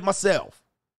I'll get it myself.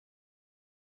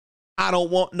 I don't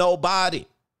want nobody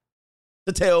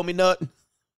to tell me nothing,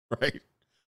 right?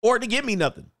 Or to give me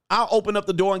nothing. I'll open up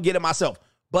the door and get it myself.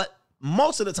 But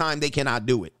most of the time, they cannot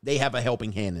do it. They have a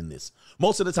helping hand in this.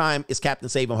 Most of the time, it's Captain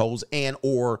Saving Hoes and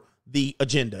or the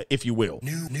agenda, if you will.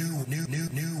 New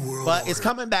world. But it's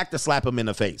coming back to slap them in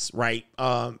the face, right?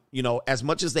 You know, as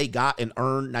much as they got and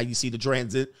earned, now you see the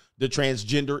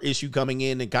transgender issue coming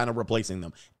in and kind of replacing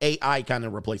them. AI kind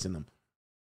of replacing them.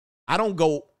 I don't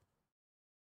go,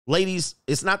 ladies,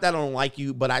 it's not that I don't like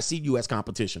you, but I see you as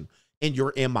competition and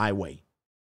you're in my way.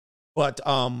 But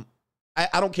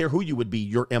I don't care who you would be,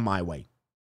 you're in my way.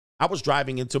 I was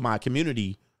driving into my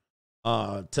community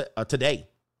today,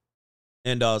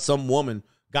 and some woman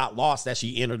got lost as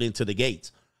she entered into the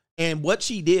gates. And what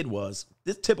she did was,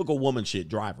 this typical woman shit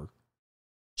driver,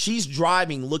 she's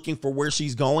driving looking for where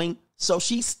she's going, so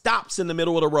she stops in the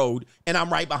middle of the road, and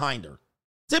I'm right behind her.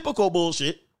 Typical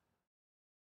bullshit.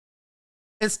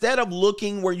 Instead of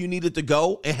looking where you needed to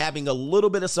go and having a little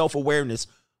bit of self-awareness,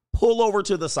 pull over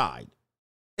to the side.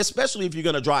 Especially if you're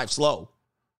going to drive slow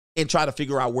and try to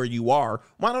figure out where you are.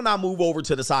 Why don't I move over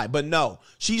to the side? But no,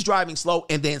 she's driving slow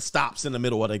and then stops in the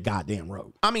middle of the goddamn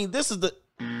road. I mean, this is the...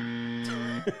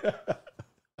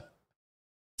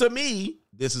 To me,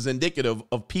 this is indicative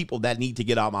of people that need to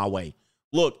get out my way.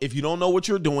 Look, if you don't know what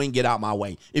you're doing, get out my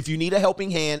way. If you need a helping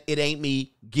hand, it ain't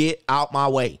me. Get out my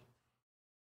way.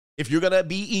 If you're going to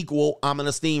be equal, I'm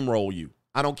going to steamroll you.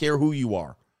 I don't care who you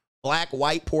are. Black,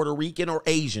 white, Puerto Rican, or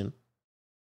Asian.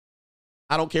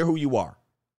 I don't care who you are.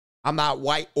 I'm not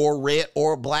white or red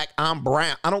or black. I'm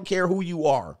brown. I don't care who you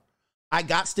are. I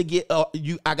got to get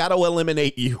you. I got to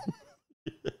eliminate you.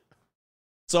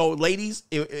 So, ladies,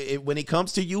 when it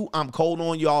comes to you, I'm cold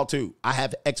on y'all too. I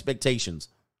have expectations,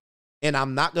 and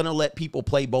I'm not gonna let people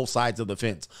play both sides of the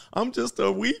fence. I'm just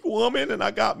a weak woman, and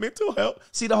I got mental health.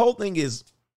 See, the whole thing is,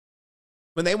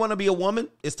 when they want to be a woman,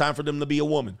 it's time for them to be a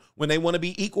woman. When they want to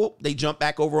be equal, they jump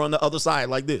back over on the other side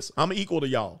like this. I'm equal to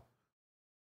y'all.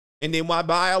 And then my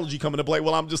biology come into play.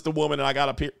 Well, I'm just a woman and I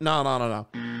got to... No.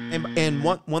 And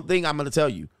one thing I'm going to tell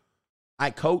you, I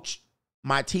coach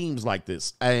my teams like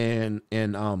this. And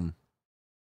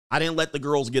I didn't let the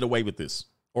girls get away with this,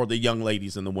 or the young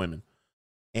ladies and the women.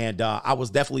 And I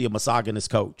was definitely a misogynist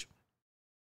coach.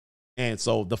 And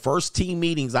so the first team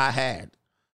meetings I had,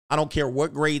 I don't care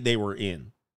what grade they were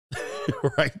in,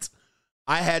 right?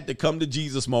 I had to come to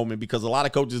Jesus moment, because a lot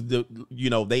of coaches,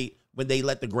 when they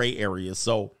let the gray areas.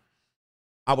 So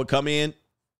I would come in.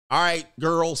 All right,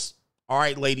 girls. All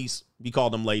right, ladies. We call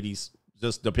them ladies,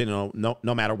 just depending on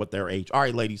no matter what their age. All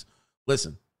right, ladies,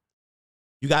 listen.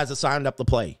 You guys have signed up to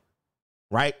play,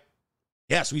 right?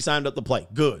 Yes, we signed up to play.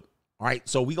 Good. All right,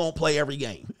 so we're going to play every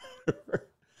game.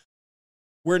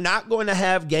 We're not going to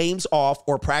have games off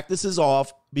or practices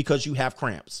off because you have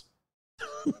cramps.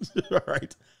 All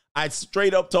right. I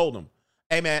straight up told them,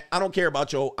 hey man, I don't care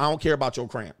about your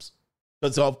cramps.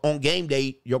 Because on game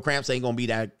day, your cramps ain't going to be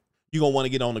that. You're going to want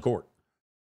to get on the court.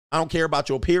 I don't care about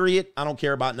your period. I don't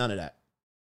care about none of that.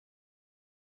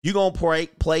 You're going to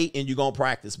play, and you're going to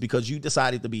practice because you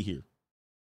decided to be here.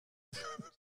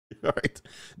 All right.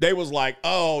 They was like,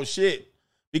 oh, shit.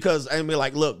 Because I mean,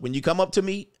 like, look, when you come up to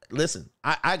me, listen,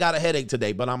 I got a headache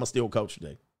today, but I'm a still coach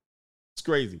today. It's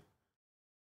crazy.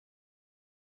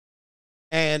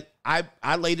 And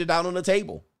I laid it out on the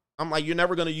table. I'm like, you're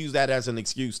never going to use that as an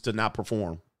excuse to not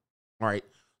perform. All right.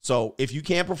 So if you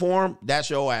can't perform, that's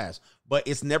your ass. But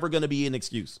it's never going to be an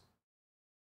excuse.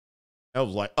 I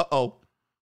was like, uh-oh.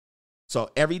 So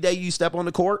every day you step on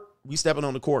the court, we stepping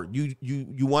on the court. You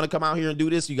want to come out here and do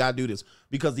this, you got to do this.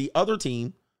 Because the other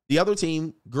team,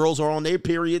 girls are on their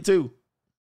period too.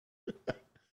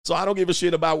 So I don't give a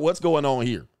shit about what's going on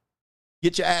here.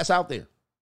 Get your ass out there.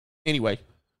 Anyway.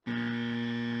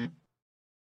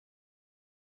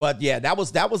 But yeah, that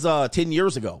was 10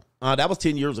 years ago. That was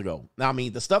 10 years ago. Now, I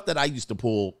mean, the stuff that I used to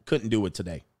pull, couldn't do it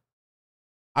today.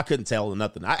 I couldn't tell them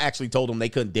nothing. I actually told them they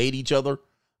couldn't date each other.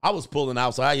 I was pulling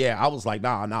outside. Yeah, I was like,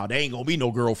 nah, there ain't gonna be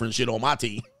no girlfriend shit on my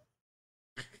team.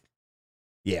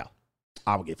 Yeah,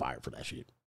 I would get fired for that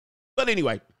shit. But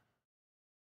anyway,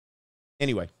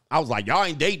 I was like, y'all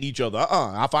ain't dating each other.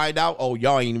 I find out, oh,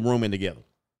 y'all ain't rooming together.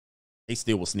 They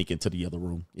still will sneak into the other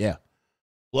room. Yeah,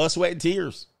 blood, sweat, and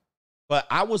tears. But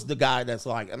I was the guy that's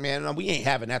like, man, we ain't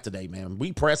having that today, man.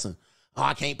 We pressing. Oh,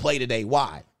 I can't play today.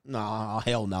 Why? No,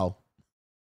 hell no.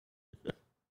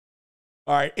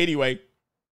 All right, anyway.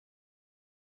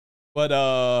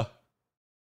 But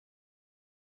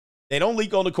they don't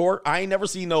leak on the court. I ain't never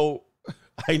seen no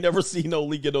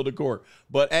leaking on the court.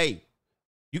 But hey,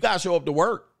 you gotta show up to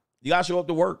work. I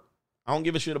don't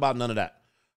give a shit about none of that.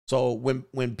 So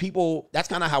when people, that's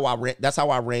kind of how I ran. That's how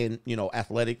I ran,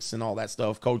 athletics and all that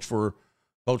stuff. Coach for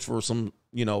some,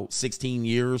 16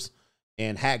 years,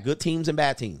 and had good teams and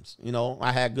bad teams.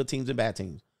 I had good teams and bad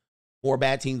teams, more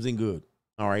bad teams than good.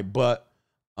 All right, but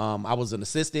I was an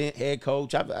assistant, head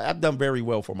coach. I've done very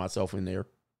well for myself in there,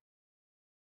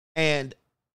 and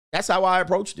that's how I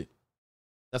approached it.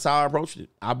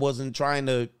 I wasn't trying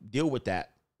to deal with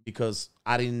that because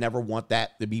I didn't never want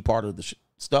that to be part of the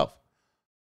stuff.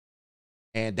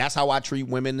 And that's how I treat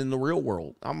women in the real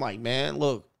world. I'm like, man,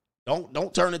 look,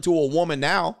 don't turn into a woman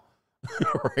now,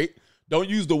 right? Don't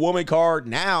use the woman card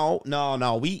now.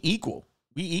 No, we equal.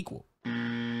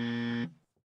 And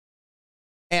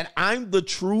I'm the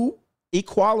true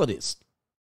equalitist.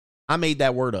 I made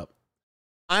that word up.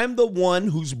 I'm the one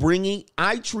who's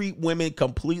I treat women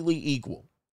completely equal.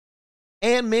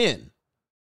 And men.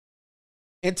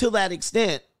 And to that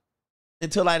extent,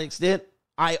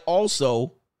 I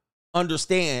also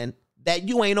understand that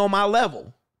you ain't on my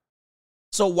level.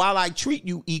 So while I treat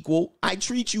you equal, I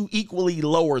treat you equally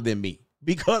lower than me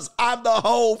because I'm the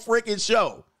whole freaking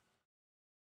show.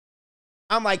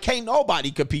 I'm like, can't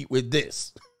nobody compete with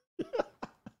this.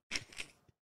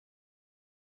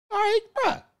 All right,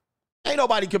 bruh. Ain't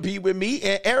nobody compete with me,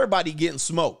 and everybody getting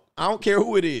smoked. I don't care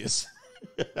who it is.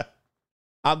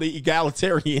 I'm the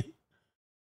egalitarian.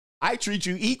 I treat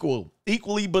you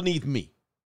equally beneath me.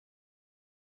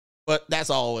 But that's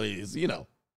all it is,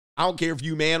 I don't care if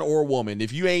you man or woman.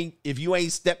 If you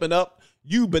ain't stepping up,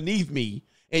 you beneath me,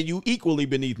 and you equally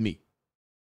beneath me.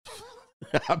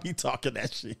 I be talking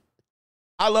that shit.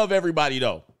 I love everybody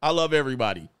though. All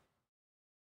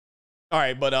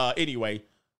right, but anyway,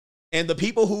 and the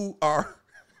people who are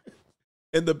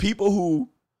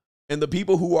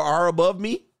above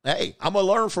me, hey, I'm gonna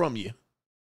learn from you.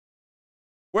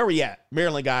 Where we at?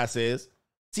 Maryland guy says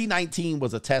C-19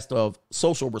 was a test of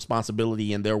social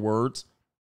responsibility in their words.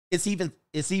 It's even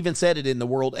said it in the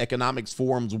World Economics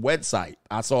Forum's website.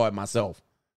 I saw it myself.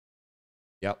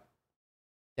 Yep.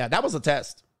 Yeah, that was a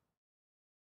test.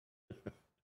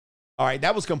 All right,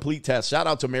 that was complete test. Shout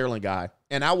out to Maryland guy.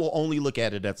 And I will only look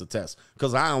at it as a test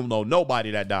because I don't know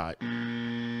nobody that died.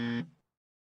 I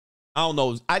don't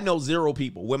know. I know zero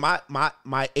people. When my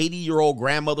 80-year-old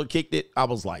grandmother kicked it, I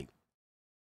was like,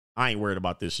 I ain't worried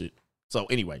about this shit. So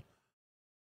anyway,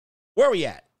 where we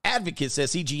at? Advocate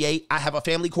says, CGA, I have a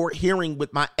family court hearing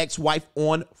with my ex-wife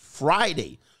on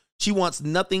Friday. She wants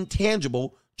nothing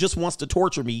tangible, just wants to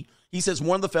torture me. He says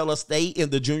one of the fellas stay in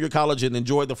the junior college and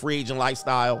enjoy the free agent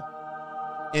lifestyle.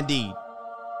 Indeed.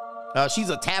 She's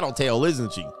a tattletale,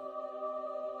 isn't she?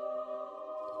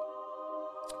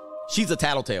 She's a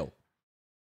tattletale.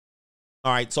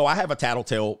 All right, so I have a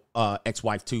tattletale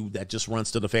ex-wife, too, that just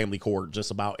runs to the family court just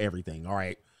about everything, all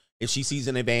right? If she sees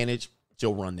an advantage,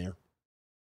 she'll run there.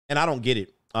 And I don't get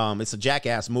it. It's a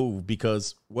jackass move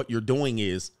because what you're doing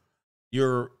is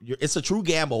it's a true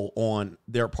gamble on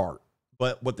their part.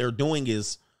 But what they're doing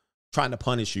is trying to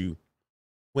punish you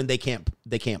when they can't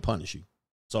punish you.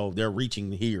 So they're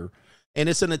reaching here. And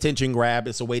it's an attention grab.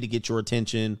 It's a way to get your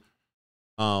attention.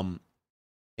 And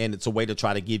it's a way to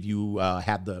try to give you,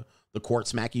 have the court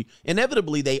smack you.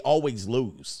 Inevitably, they always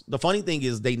lose. The funny thing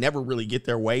is they never really get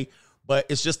their way, but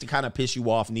it's just to kind of piss you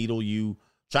off, needle you,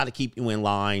 try to keep you in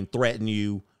line, threaten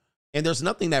you. And there's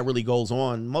nothing that really goes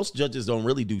on. Most judges don't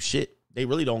really do shit. They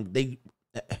really don't. They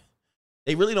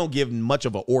really don't give much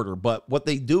of an order. But what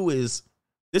they do is,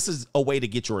 this is a way to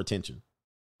get your attention,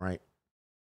 right?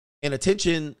 And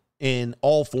attention in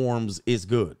all forms is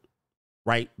good,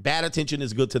 right? Bad attention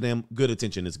is good to them. Good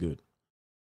attention is good.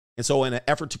 And so in an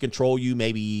effort to control you,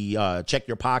 maybe check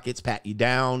your pockets, pat you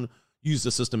down, use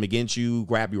the system against you,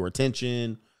 grab your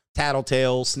attention,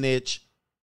 tattletale, snitch.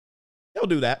 They'll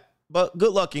do that. But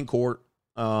good luck in court.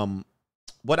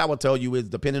 What I would tell you is,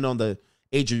 depending on the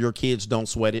age of your kids, don't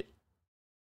sweat it.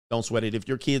 Don't sweat it. If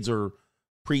your kids are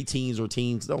preteens or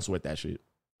teens, don't sweat that shit.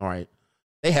 All right.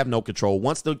 They have no control.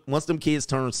 Once them kids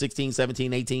turn 16,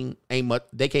 17, 18, ain't much,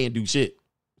 they can't do shit.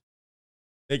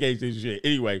 They can't do shit.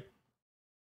 Anyway.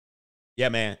 Yeah,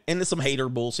 man. And there's some hater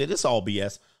bullshit. It's all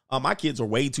BS. My kids are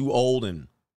way too old and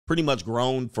pretty much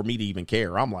grown for me to even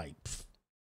care. I'm like, pfft.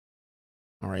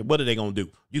 All right, what are they going to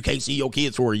do? You can't see your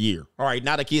kids for a year. All right,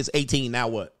 now the kid's 18, now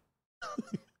what?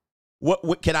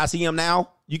 What can I see him now?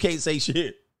 You can't say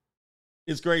shit.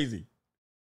 It's crazy.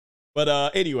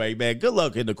 But anyway, man, good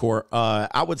luck in the court.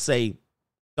 I would say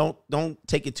don't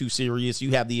take it too serious.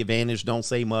 You have the advantage. Don't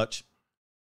say much.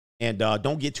 And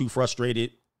don't get too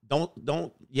frustrated.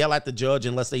 Don't yell at the judge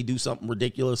unless they do something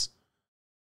ridiculous.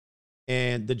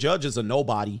 And the judge is a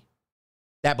nobody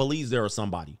that believes they're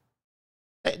somebody.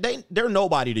 They're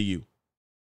nobody to you.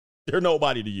 They're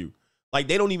nobody to you. Like,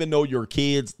 they don't even know your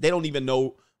kids. They don't even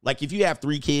know. Like, if you have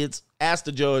 3 kids, ask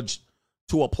the judge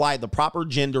to apply the proper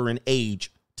gender and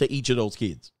age to each of those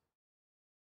kids.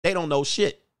 They don't know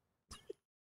shit.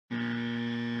 All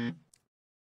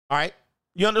right.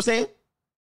 You understand?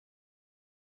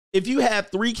 If you have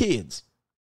 3 kids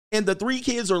and the 3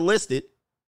 kids are listed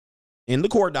in the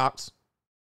court docs,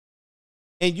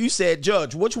 and you said,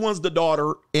 Judge, which one's the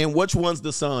daughter and which one's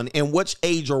the son and which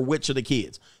age are which of the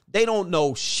kids? They don't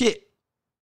know shit.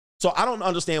 So I don't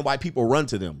understand why people run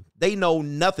to them. They know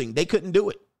nothing. They couldn't do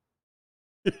it.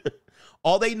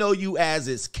 All they know you as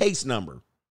is case number.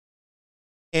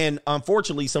 And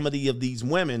unfortunately, some of these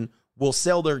women will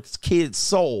sell their kids'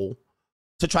 soul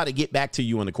to try to get back to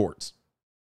you in the courts.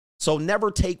 So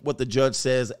never take what the judge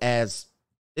says as,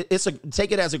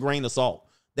 take it as a grain of salt.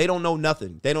 They don't know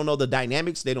nothing. They don't know the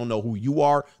dynamics. They don't know who you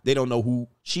are. They don't know who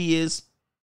she is.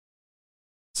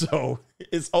 So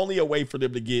it's only a way for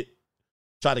them to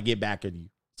try to get back at you.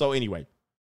 So anyway,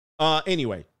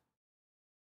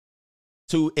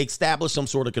 to establish some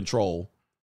sort of control.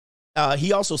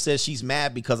 He also says she's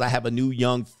mad because I have a new,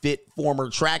 young, fit, former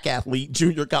track athlete,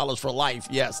 junior college for life.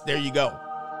 Yes, there you go.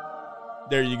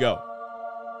 There you go.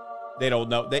 They don't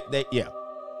know. Yeah.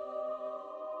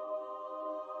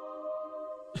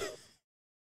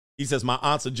 He says, my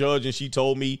aunt's a judge and she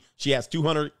told me she has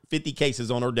 250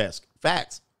 cases on her desk.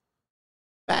 Facts.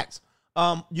 Facts.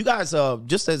 You guys,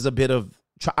 just as a bit of,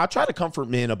 I try to comfort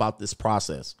men about this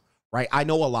process, right? I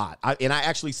know a lot, and I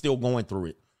actually still going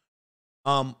through it.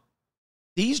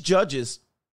 These judges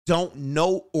don't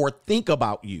know or think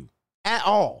about you at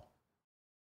all.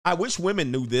 I wish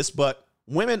women knew this, but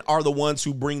women are the ones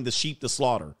who bring the sheep to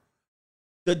slaughter.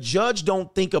 The judge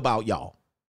don't think about y'all.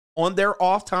 On their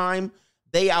off time,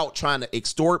 they out trying to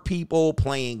extort people,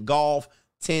 playing golf,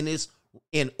 tennis,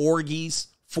 in orgies,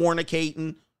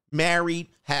 fornicating, married,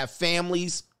 have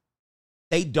families.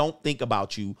 They don't think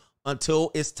about you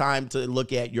until it's time to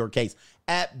look at your case.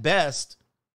 At best,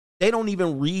 they don't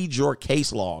even read your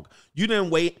case log. You didn't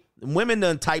wait. Women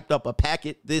done typed up a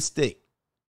packet this thick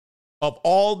of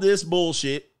all this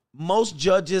bullshit. Most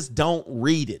judges don't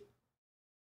read it.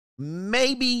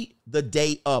 Maybe the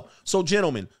day up. So,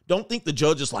 gentlemen, don't think the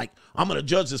judge is like, I'm going to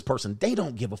judge this person. They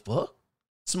don't give a fuck.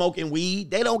 Smoking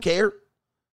weed, they don't care.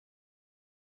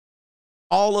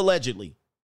 All allegedly.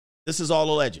 This is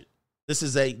all alleged. This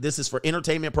is for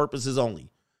entertainment purposes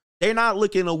only. They're not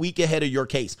looking a week ahead of your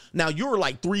case. Now, you're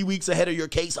like 3 weeks ahead of your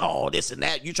case. Oh, this and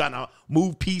that. You're trying to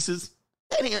move pieces.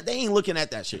 They ain't looking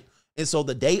at that shit. And so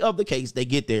the day of the case, they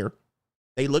get there.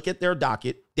 They look at their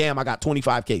docket. Damn, I got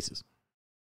 25 cases.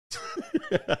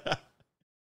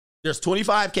 There's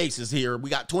 25 cases here. We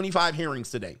got 25 hearings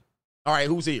today. All right,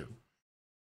 who's here?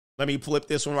 Let me flip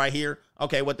this one right here.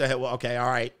 Okay, what the hell? Okay, all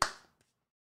right.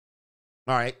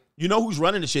 All right. You know who's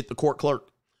running the shit? The court clerk.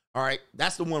 All right,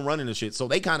 that's the one running the shit. So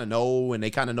they kind of know, and they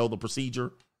kind of know the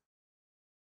procedure.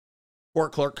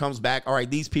 Court clerk comes back. All right,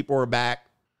 these people are back.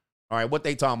 All right, what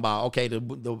they talking about? Okay, the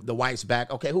wife's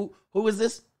back. Okay, who is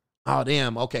this? Oh,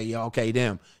 them. Okay, yeah, okay,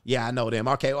 them. Yeah, I know them.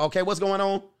 Okay, what's going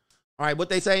on? All right, what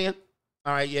they saying?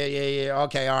 All right, yeah.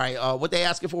 Okay, all right. What they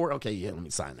asking for? Okay, yeah, let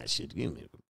me sign that shit.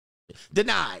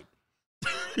 Denied.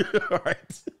 All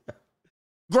right.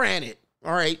 Granted.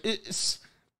 All right.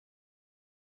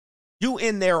 You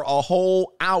in there a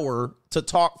whole hour to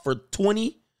talk for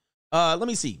 20, let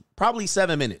me see, probably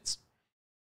 7 minutes.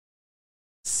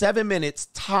 7 minutes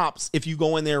tops if you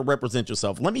go in there and represent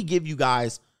yourself. Let me give you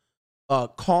guys,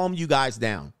 calm you guys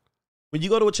down. When you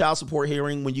go to a child support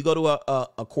hearing, when you go to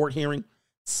a court hearing,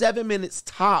 7 minutes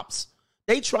tops.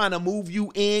 They trying to move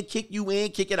you in, kick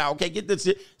it out. Okay, get this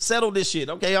shit, settle this shit.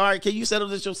 Okay, all right, can you settle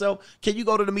this yourself? Can you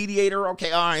go to the mediator?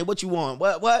 Okay, all right, what you want?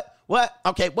 What?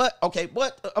 Okay, what? Okay,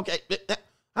 what? Okay,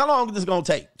 how long is this going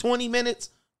to take? 20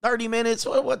 minutes? 30 minutes?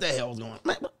 What the hell is going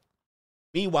on?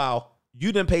 Meanwhile,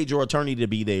 you done paid your attorney to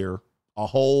be there a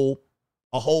whole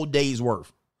day's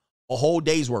worth. A whole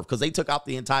day's worth because they took out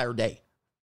the entire day.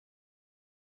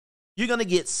 You're going to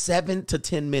get 7 to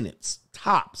 10 minutes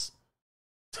tops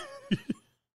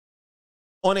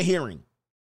on a hearing.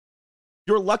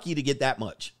 You're lucky to get that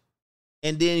much.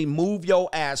 And then move your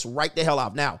ass right the hell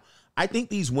off. Now, I think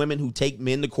these women who take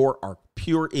men to court are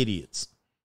pure idiots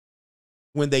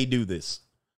when they do this.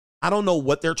 I don't know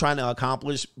what they're trying to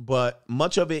accomplish, but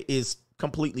much of it is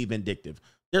completely vindictive.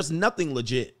 There's nothing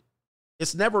legit.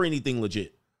 It's never anything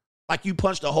legit. Like you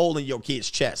punched a hole in your kid's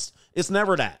chest. It's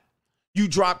never that. You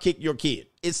drop kick your kid.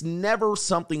 It's never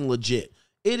something legit.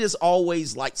 It is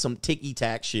always like some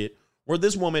ticky-tack shit where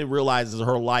this woman realizes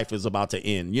her life is about to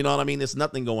end. You know what I mean? There's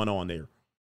nothing going on there.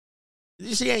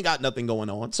 She ain't got nothing going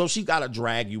on. So she got to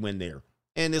drag you in there.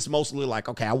 And it's mostly like,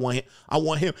 okay, I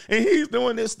want him. And he's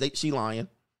doing this. She lying.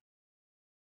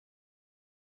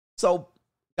 So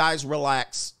guys,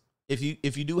 relax. If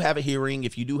you do have a hearing,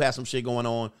 if you do have some shit going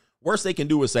on, worst they can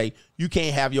do is say, you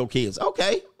can't have your kids.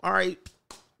 Okay. All right.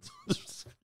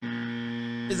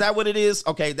 Is that what it is?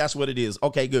 Okay, that's what it is.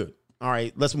 Okay, good. All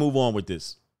right, let's move on with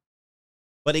this.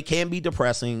 But it can be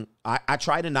depressing. I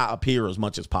try to not appear as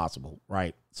much as possible,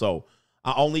 right? So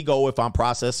I only go if I'm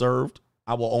process served.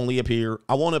 I will only appear.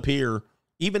 I won't appear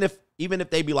even if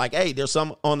they be like, hey, there's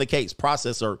some on the case,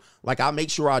 process served. Like I'll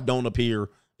make sure I don't appear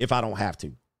if I don't have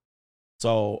to.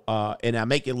 So and I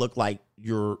make it look like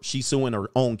she's suing her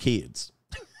own kids.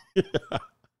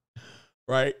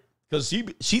 Right? Because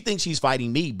she thinks she's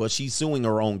fighting me, but she's suing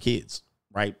her own kids,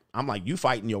 right? I'm like, you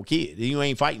fighting your kid. You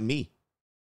ain't fighting me.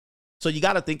 So you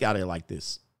got to think out of it like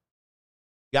this.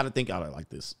 You got to think out of it like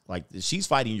this. Like she's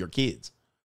fighting your kids.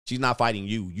 She's not fighting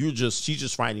you. She's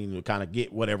just fighting to kind of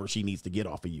get whatever she needs to get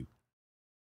off of you.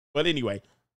 But anyway,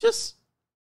 just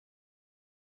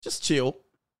chill.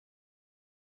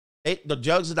 The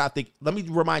judge is not thinking. Let me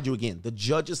remind you again. The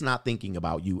judge is not thinking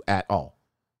about you at all.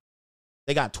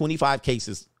 They got 25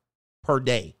 cases per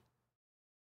day.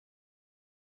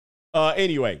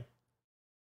 Anyway.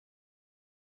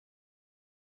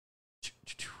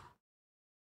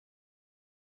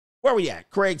 Where we at?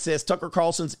 Craig says Tucker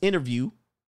Carlson's interview.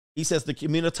 He says the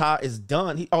community is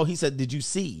done. He said, did you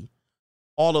see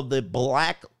all of the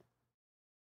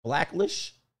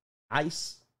blacklish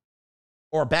ice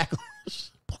or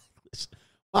backlash?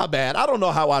 My bad. I don't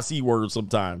know how I see words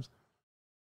sometimes.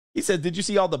 He said, did you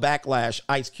see all the backlash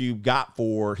Ice Cube got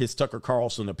for his Tucker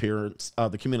Carlson appearance?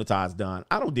 The community is done.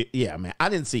 Yeah, man. I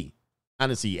didn't see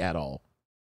at all.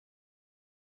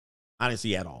 All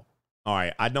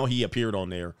right. I know he appeared on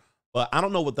there, but I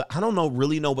don't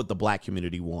really know what the black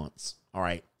community wants. All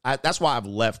right. That's why I've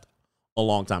left a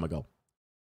long time ago.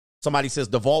 Somebody says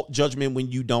default judgment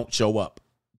when you don't show up.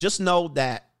 Just know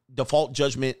that default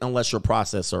judgment unless you're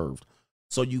process served.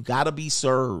 So you got to be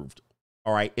served.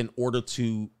 All right. In order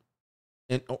to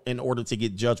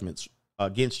get judgments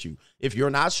against you. If you're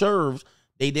not served,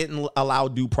 they didn't allow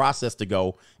due process to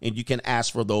go, and you can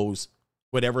ask for those,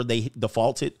 whatever they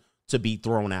defaulted, to be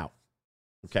thrown out.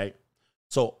 Okay?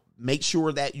 So make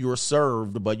sure that you're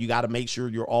served, but you got to make sure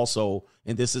you're also,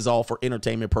 and this is all for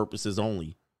entertainment purposes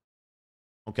only.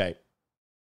 Okay?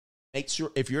 Make sure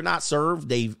if you're not served,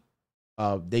 they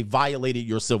violated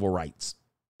your civil rights.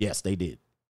 Yes, they did.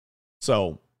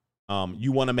 So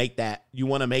you want to make that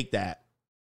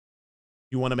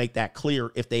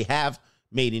clear if they have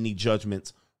made any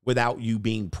judgments without you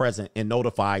being present and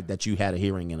notified that you had a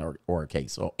hearing or a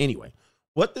case. So anyway,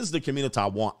 what does the community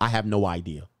want? I have no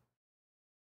idea.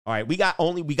 All right, we got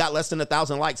less than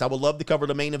 1,000 likes. I would love to cover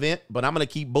the main event, but I'm going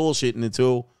to keep bullshitting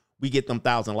until we get them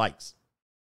 1,000 likes.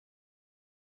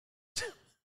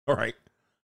 All right,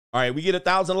 we get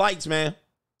 1,000 likes, man.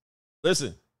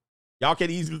 Listen, y'all can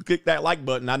easily click that like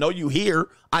button. I know you here.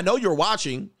 I know you're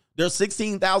watching. There's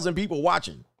 16,000 people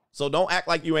watching, so don't act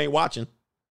like you ain't watching.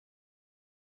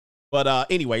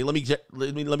 But anyway, let me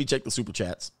check the super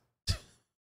chats.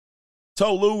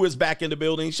 Tolu is back in the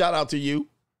building. Shout out to you.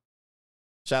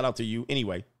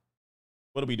 Anyway,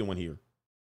 what are we doing here?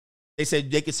 They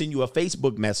said they could send you a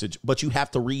Facebook message, but you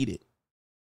have to read it.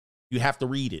 You have to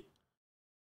read it.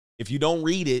 If you don't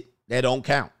read it, that don't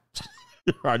count.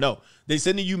 I know. They're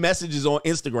sending you messages on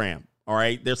Instagram. All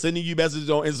right. They're sending you messages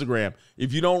on Instagram.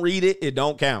 If you don't read it, it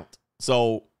don't count.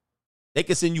 So they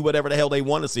can send you whatever the hell they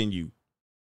want to send you.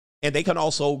 And they can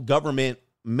also government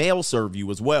mail serve you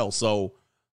as well. So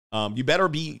you better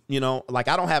be, like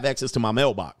I don't have access to my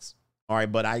mailbox. All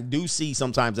right. But I do see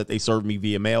sometimes that they serve me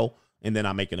via mail and then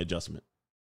I make an adjustment.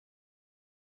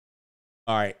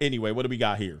 All right. Anyway, what do we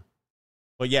got here?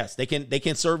 But yes, they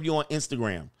can serve you on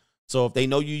Instagram. So if they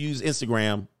know you use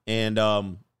Instagram and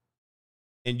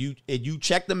you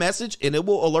check the message and it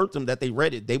will alert them that they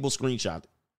read it, they will screenshot it.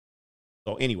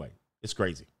 So anyway, it's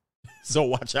crazy. So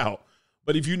watch out.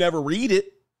 But if you never read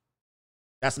it,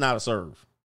 that's not a serve.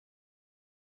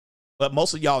 But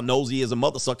most of y'all nosy as a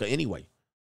mother sucker anyway.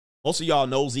 Most of y'all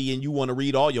nosy and you want to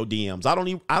read all your DMs. I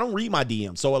don't read my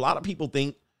DMs. So a lot of people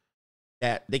think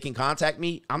that they can contact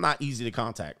me. I'm not easy to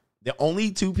contact. The only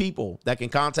two people that can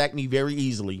contact me very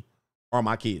easily are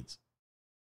my kids.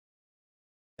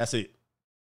 That's it.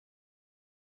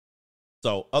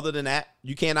 So other than that,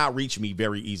 you cannot reach me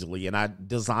very easily. And I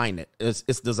design it. It's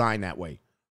designed that way.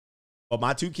 But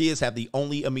my two kids have the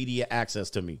only immediate access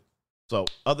to me. So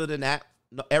other than that,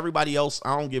 everybody else,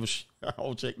 I don't give a shit. I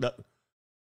don't check nothing.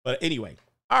 But anyway,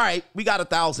 all right, we got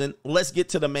 1,000. Let's get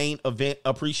to the main event.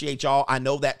 Appreciate y'all. I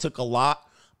know that took a lot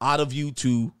out of you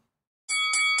to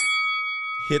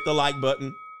hit the like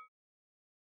button.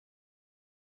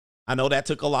 I know that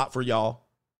took a lot for y'all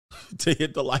to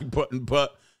hit the like button,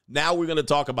 but now we're going to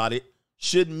talk about it.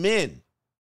 Should men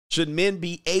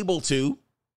be able to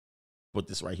put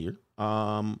this right here?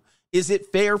 Is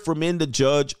it fair for men to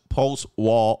judge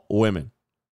post-wall women?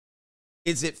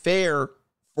 Is it fair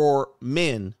for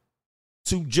men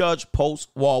to judge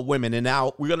post-wall women? And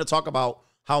now we're going to talk about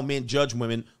how men judge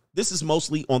women. This is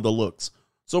mostly on the looks.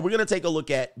 So we're going to take a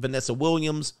look at Vanessa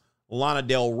Williams, Lana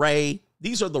Del Rey.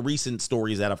 These are the recent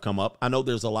stories that have come up. I know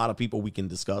there's a lot of people we can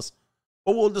discuss,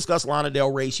 but we'll discuss Lana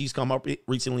Del Rey. She's come up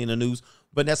recently in the news.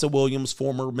 Vanessa Williams,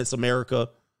 former Miss America,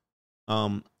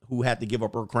 who had to give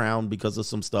up her crown because of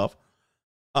some stuff.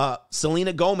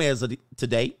 Selena Gomez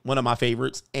today, one of my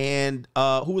favorites. And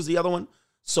who was the other one?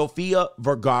 Sofia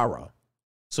Vergara.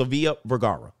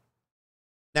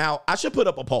 Now, I should put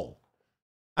up a poll.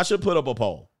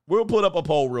 We'll put up a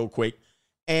poll real quick.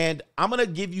 And I'm going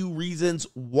to give you reasons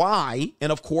why.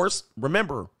 And of course,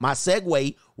 remember, my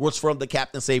segue was from the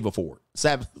Captain Save-A-Ford.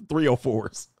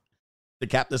 304s. The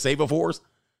Captain Save-A-Fors.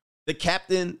 The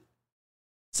Captain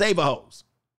Save-A-Hose.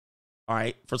 All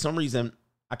right. For some reason,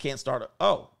 I can't start it.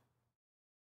 Oh,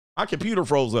 my computer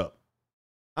froze up.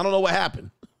 I don't know what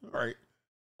happened. All right.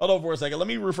 Hold on for a second. Let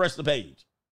me refresh the page.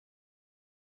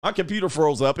 My computer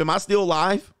froze up. Am I still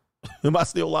live?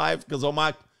 Because on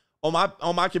my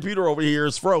computer over here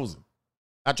is frozen.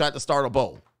 I tried to start a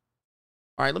poll.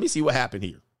 All right, let me see what happened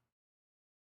here.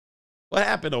 What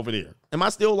happened over there? Am I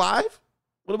still live?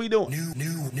 What are we doing?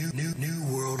 New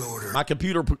world order. My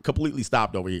computer completely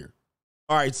stopped over here.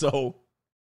 All right, so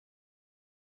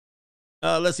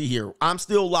let's see here. I'm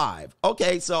still live.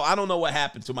 Okay, so I don't know what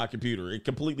happened to my computer. It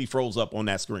completely froze up on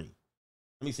that screen.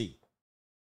 Let me see.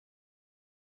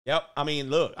 Yep, I mean,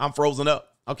 look, I'm frozen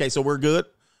up. Okay, so we're good.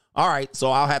 All right, so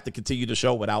I'll have to continue the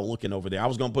show without looking over there. I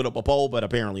was going to put up a poll, but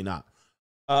apparently not.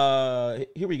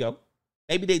 Here we go.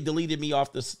 Maybe they deleted me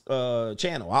off this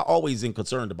channel. I always am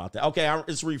concerned about that. Okay,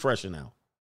 it's refreshing now.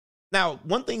 Now,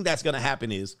 one thing that's going to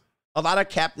happen is a lot of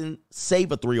Captain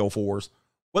Save-A-304s,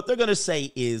 what they're going to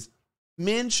say is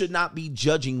men should not be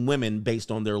judging women based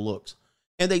on their looks.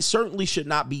 And they certainly should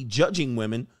not be judging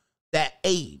women that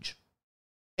age.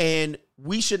 And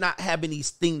we should not have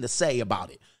anything to say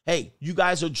about it. Hey, you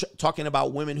guys are talking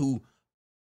about women who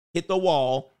hit the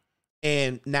wall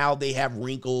and now they have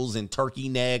wrinkles and turkey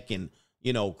neck and,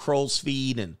 crow's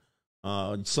feet and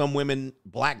some women,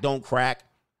 black don't crack.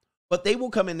 But they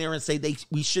will come in there and say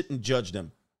we shouldn't judge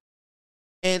them.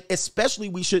 And especially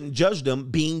we shouldn't judge them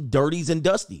being dirties and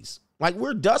dusties. Like,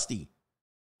 we're dusty.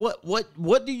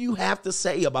 What do you have to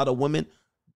say about a woman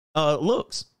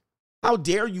looks? How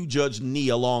dare you judge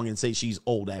Nia Long and say she's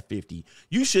old at 50?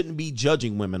 You shouldn't be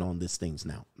judging women on these things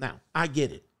now. Now, I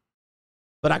get it.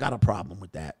 But I got a problem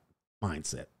with that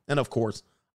mindset. And of course,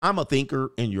 I'm a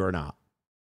thinker and you're not.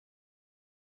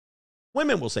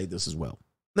 Women will say this as well.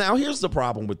 Now, here's the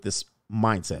problem with this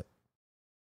mindset.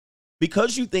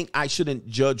 Because you think I shouldn't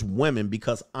judge women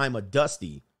because I'm a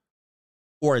dusty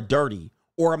or a dirty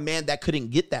or a man that couldn't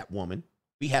get that woman.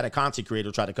 We had a content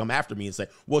creator try to come after me and say,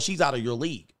 well, she's out of your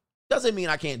league. Doesn't mean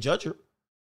I can't judge her.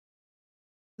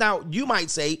 Now, you might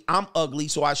say I'm ugly,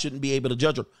 so I shouldn't be able to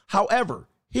judge her. However,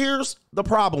 here's the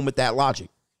problem with that logic.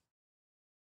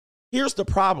 Here's the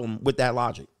problem with that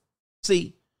logic.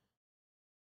 See,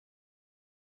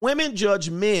 women judge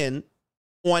men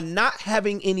on not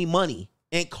having any money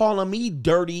and calling me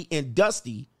dirty and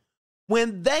dusty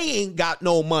when they ain't got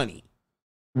no money.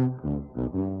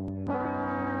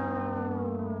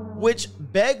 Which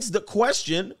begs the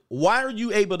question, why are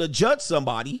you able to judge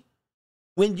somebody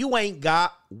when you ain't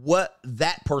got what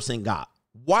that person got?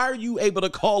 Why are you able to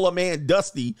call a man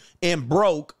dusty and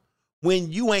broke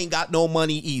when you ain't got no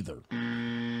money either?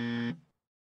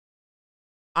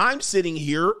 I'm sitting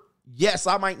here. Yes,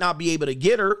 I might not be able to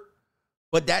get her,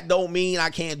 but that don't mean I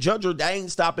can't judge her. That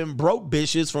ain't stopping broke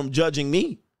bitches from judging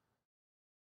me.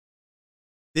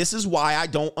 This is why I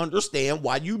don't understand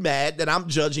why you mad that I'm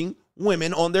judging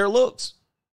women on their looks.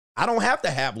 I don't have to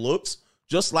have looks,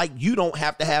 just like you don't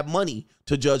have to have money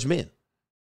to judge men.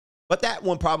 But that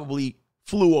one probably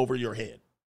flew over your head.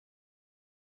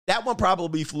 That one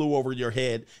probably flew over your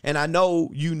head. And I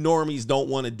know you normies don't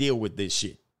want to deal with this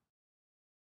shit.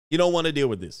 You don't want to deal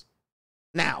with this.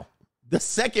 Now, the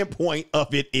second point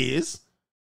of it is,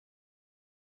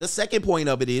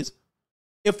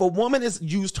 if a woman has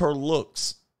used her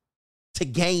looks to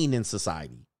gain in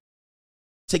society,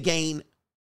 to gain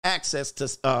access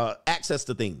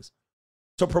to things,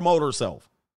 to promote herself,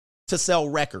 to sell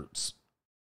records,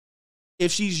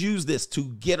 if she's used this to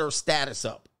get her status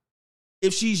up,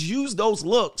 if she's used those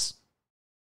looks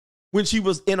when she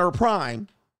was in her prime,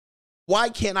 why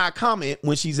can't I comment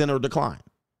when she's in her decline?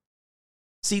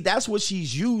 See, that's what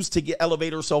she's used to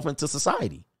elevate herself into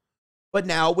society. But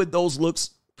now with those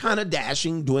looks kind of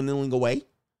dashing, dwindling away,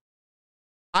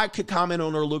 I could comment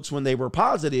on her looks when they were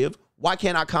positive. Why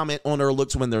can't I comment on her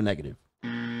looks when they're negative?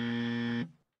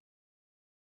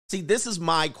 See, this is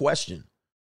my question.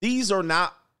 These are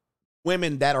not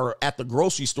women that are at the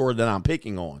grocery store that I'm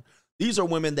picking on. These are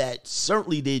women that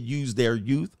certainly did use their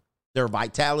youth, their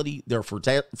vitality, their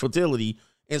fertility,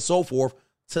 and so forth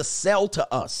to sell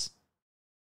to us.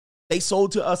 They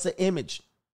sold to us an image.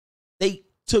 They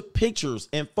took pictures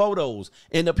and photos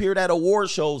and appeared at award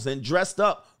shows and dressed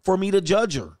up for me to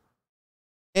judge her.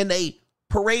 And they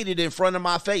paraded in front of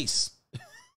my face.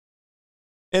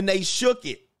 And they shook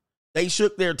it. They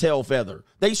shook their tail feather.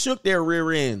 They shook their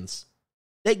rear ends.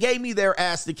 They gave me their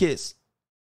ass to kiss.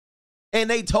 And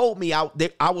they told me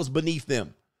I was beneath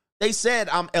them. They said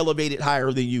I'm elevated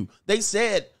higher than you. They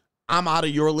said I'm out of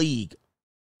your league.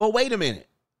 But wait a minute.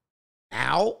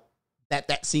 Now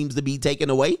that seems to be taken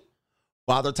away.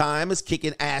 Father Time is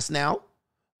kicking ass now.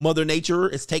 Mother Nature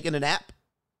is taking a nap.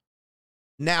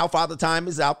 Now Father Time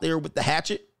is out there with the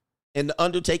hatchet. And the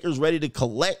Undertaker's ready to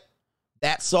collect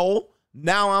that soul.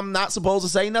 Now I'm not supposed to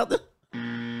say nothing.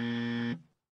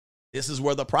 This is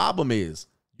where the problem is.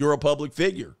 You're a public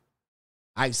figure.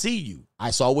 I see you.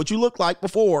 I saw what you looked like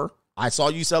before. I saw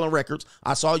you selling records.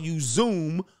 I saw you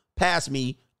zoom past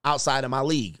me outside of my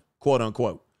league, quote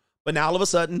unquote. But now all of a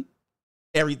sudden,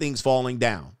 everything's falling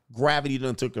down. Gravity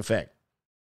done took effect.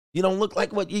 You don't look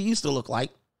like what you used to look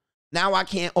like. Now I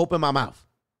can't open my mouth.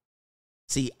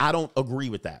 See, I don't agree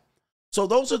with that. So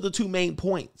those are the two main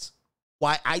points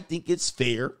why I think it's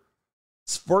fair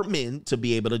for men to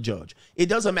be able to judge. It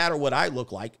doesn't matter what I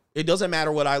look like. It doesn't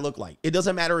matter what I look like. It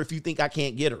doesn't matter if you think I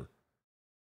can't get her.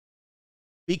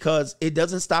 Because it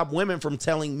doesn't stop women from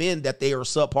telling men that they are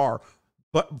subpar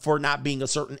but for not being a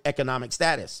certain economic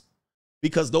status.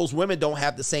 Because those women don't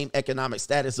have the same economic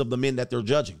status of the men that they're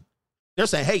judging. They're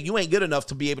saying, hey, you ain't good enough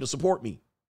to be able to support me.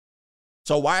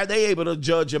 So why are they able to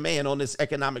judge a man on this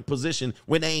economic position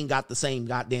when they ain't got the same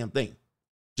goddamn thing?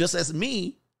 Just as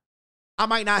me, I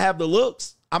might not have the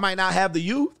looks. I might not have the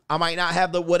youth. I might not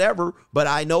have the whatever, but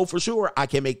I know for sure I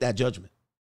can make that judgment.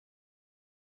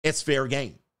 It's fair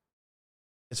game.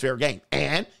 It's fair game.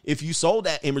 And if you sold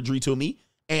that imagery to me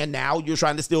and now you're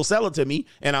trying to still sell it to me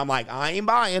and I'm like, I ain't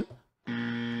buying,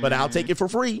 but I'll take it for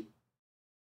free,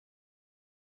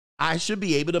 I should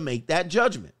be able to make that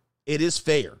judgment. It is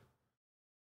fair.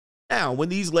 Now, when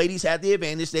these ladies had the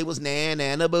advantage, they was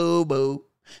na boo boo.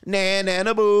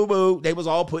 Na boo boo. They was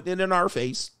all putting it in our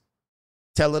face,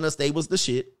 telling us they was the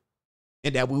shit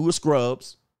and that we were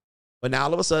scrubs. But now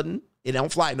all of a sudden, it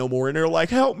don't fly no more. And they're like,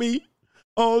 help me.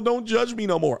 Oh, don't judge me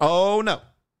no more. Oh, no.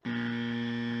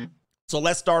 So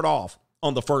let's start off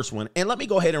on the first one. And let me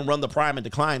go ahead and run the prime and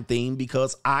decline theme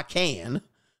because I can.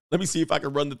 Let me see if I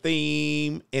can run the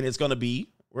theme. And it's going to be,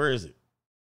 where is it?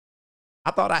 I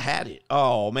thought I had it.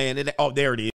 Oh, man.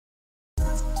 There it is.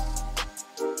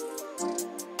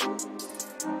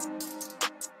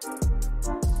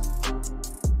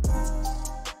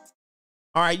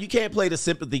 All right, you can't play the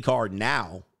sympathy card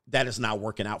now. That is not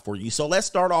working out for you. So let's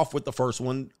start off with the first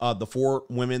one. The 4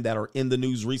 women that are in the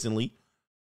news recently.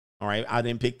 All right. I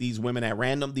didn't pick these women at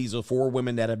random. These are 4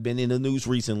 women that have been in the news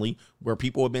recently where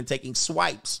people have been taking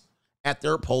swipes at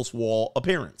their post-wall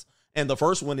appearance. And the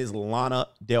first one is Lana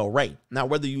Del Rey. Now,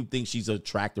 whether you think she's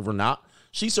attractive or not,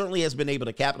 she certainly has been able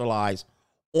to capitalize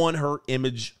on her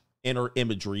image and her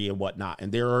imagery and whatnot.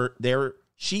 And there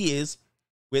she is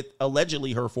with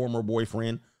allegedly her former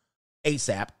boyfriend,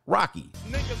 ASAP Rocky.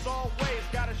 Niggas always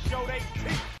gotta show they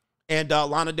teeth. And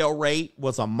Lana Del Rey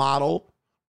was a model.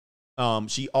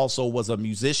 She also was a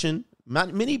musician.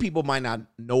 Many people might not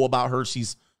know about her.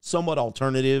 She's somewhat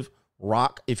alternative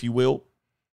rock, if you will.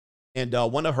 And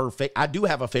one of her, I do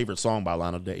have a favorite song by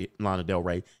Lana Del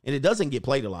Rey, and it doesn't get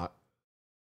played a lot.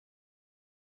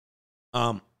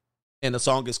 And the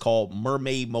song is called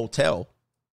Mermaid Motel.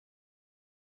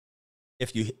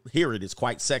 If you hear it, it's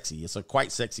quite sexy. It's a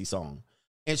quite sexy song.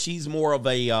 And she's more of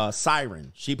a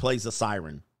siren. She plays a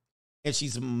siren. And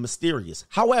she's mysterious.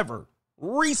 However,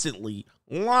 recently,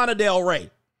 Lana Del Rey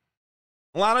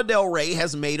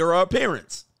has made her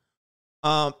appearance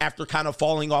after kind of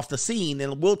falling off the scene.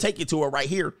 And we'll take you to it right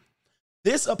here.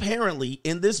 This apparently,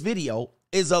 in this video,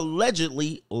 is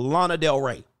allegedly Lana Del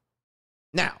Rey.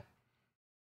 Now,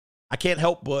 I can't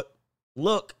help but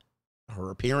look, her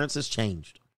appearance has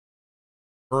changed.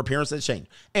 Her appearance has changed.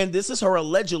 And this is her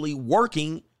allegedly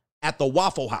working at the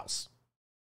Waffle House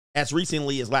as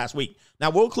recently as last week. Now,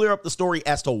 we'll clear up the story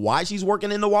as to why she's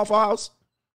working in the Waffle House.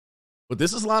 But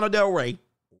this is Lana Del Rey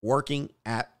working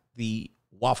at the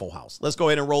Waffle House. Let's go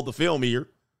ahead and roll the film here.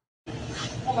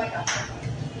 Oh, my God.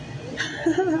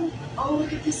 Oh,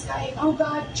 look at this guy. Oh,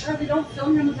 God. Charlie, don't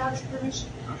film him without his permission.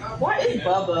 What is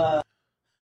Bubba?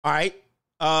 All right.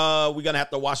 We're going to have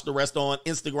to watch the rest on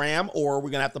Instagram, or we're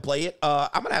going to have to play it.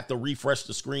 I'm going to have to refresh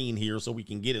the screen here so we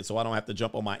can get it, so I don't have to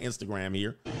jump on my Instagram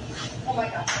here. Oh, my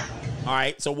God. All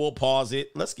right, so we'll pause it.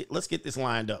 Let's get this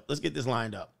lined up. Let's get this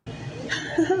lined up.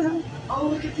 Oh,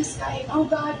 look at this guy. Oh,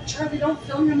 God. Charlie, don't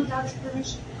film him without his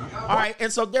permission. All right,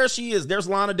 and so there she is. There's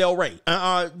Lana Del Rey.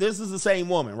 This is the same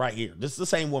woman right here. This is the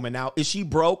same woman. Now, is she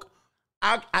broke?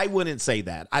 I wouldn't say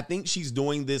that. I think she's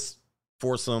doing this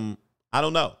for some, I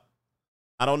don't know.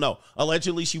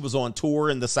 Allegedly, she was on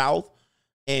tour in the South,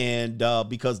 and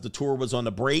because the tour was on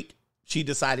the break, she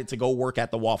decided to go work at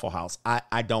the Waffle House.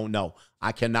 I don't know.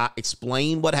 I cannot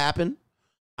explain what happened.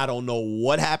 I don't know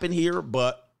what happened here,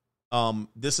 but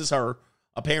this is her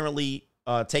apparently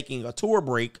taking a tour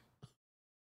break.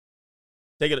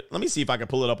 Let me see if I can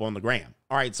pull it up on the gram.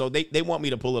 All right, so they want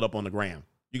me to pull it up on the gram.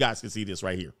 You guys can see this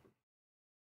right here.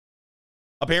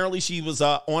 Apparently, she was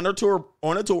on a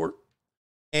tour,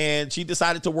 and she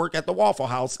decided to work at the Waffle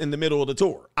House in the middle of the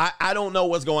tour. I don't know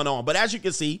what's going on, but as you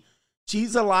can see,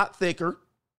 she's a lot thicker.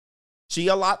 She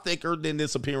a lot thicker than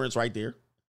this appearance right there.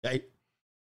 Okay.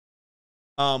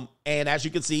 And as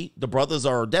you can see, the brothers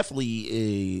are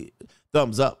definitely a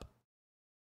thumbs up.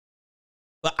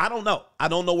 But I don't know. I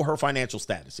don't know her financial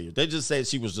status here. They just said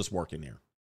she was just working there.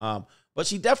 But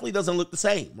she definitely doesn't look the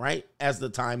same, right? As the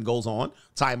time goes on,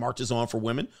 time marches on for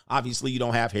women. Obviously, you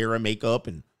don't have hair and makeup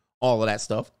and all of that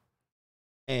stuff.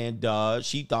 And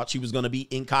she thought she was going to be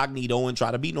incognito and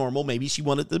try to be normal. Maybe she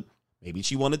wanted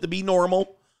to be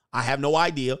normal. I have no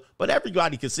idea. But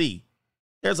everybody can see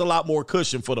there's a lot more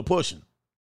cushion for the pushing.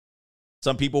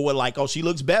 Some people were like, oh, she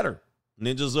looks better.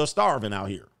 Ninjas are starving out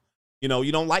here. You know,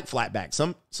 you don't like flatbacks.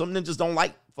 Some ninjas don't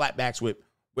like flatbacks with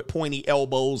pointy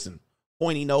elbows and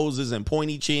pointy noses and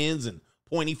pointy chins and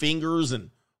pointy fingers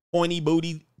and pointy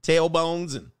booty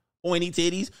tailbones and pointy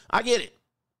titties. I get it.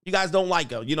 You guys don't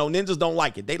like it. You know, ninjas don't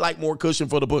like it. They like more cushion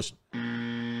for the pushing.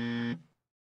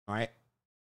 All right.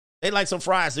 They like some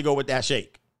fries to go with that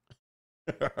shake.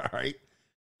 All right.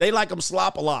 They like them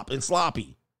slop-a-lop and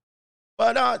sloppy.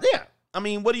 But, yeah. I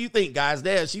mean, what do you think, guys?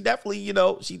 There, she definitely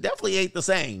ain't the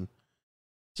same.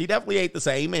 She definitely ain't the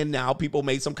same. And now people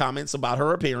made some comments about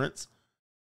her appearance.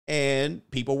 And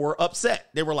people were upset.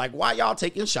 They were like, why y'all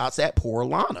taking shots at poor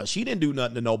Lana? She didn't do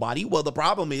nothing to nobody. Well, the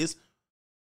problem is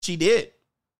she did.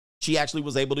 She actually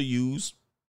was able to use,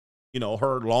 you know,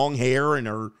 her long hair and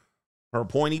her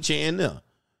pointy chin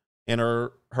and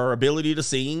her ability to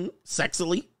sing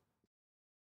sexily.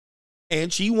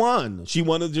 And she won. She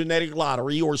won the genetic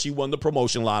lottery, or she won the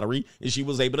promotion lottery, and she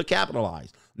was able to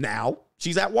capitalize. Now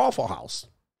she's at Waffle House.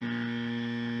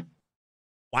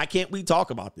 Why can't we talk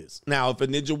about this? Now, if a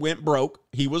ninja went broke,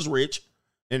 he was rich,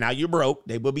 and now you're broke,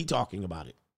 they would be talking about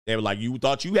it. They were like, you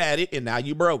thought you had it, and now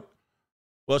you broke.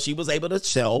 Well, she was able to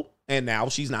sell, and now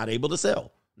she's not able to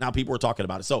sell. Now people are talking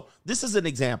about it. So this is an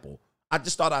example. I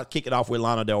just thought I'd kick it off with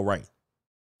Lana Del Rey.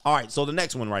 All right, so the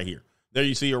next one right here. There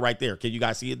you see her right there. Can you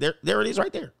guys see it? There it is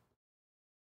right there.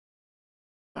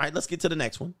 All right, let's get to the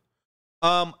next one.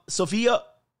 Sophia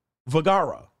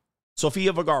Vergara.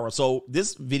 Sofia Vergara. So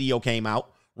this video came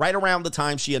out right around the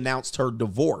time she announced her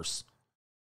divorce.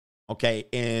 Okay,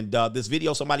 and this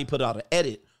video, somebody put out an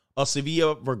edit of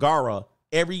Sofia Vergara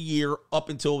every year up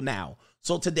until now.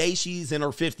 So today she's in her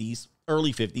 50s,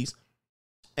 early 50s,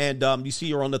 and you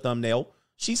see her on the thumbnail.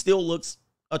 She still looks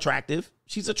attractive.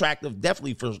 She's attractive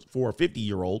definitely for a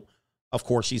 50-year-old. Of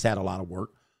course, she's had a lot of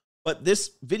work. But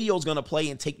this video is going to play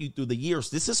and take you through the years.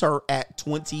 This is her at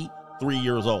 23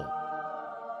 years old.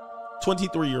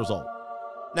 23 years old.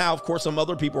 Now, of course, some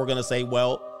other people are going to say,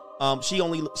 well,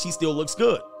 she still looks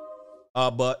good.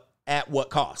 But at what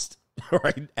cost?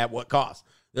 Right? At what cost?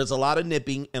 There's a lot of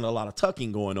nipping and a lot of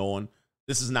tucking going on.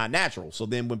 This is not natural. So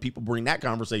then when people bring that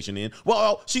conversation in,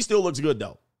 well, she still looks good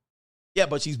though. Yeah,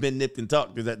 but she's been nipped and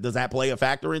tucked. Does that play a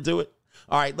factor into it?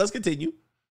 All right, let's continue.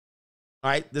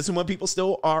 All right, this is when people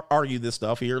still argue this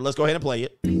stuff here. Let's go ahead and play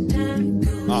it.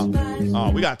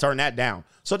 Oh, we got to turn that down.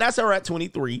 So that's her at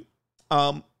 23.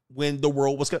 When the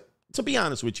world was, to be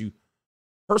honest with you,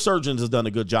 her surgeons has done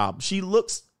a good job. She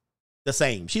looks the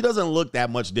same. She doesn't look that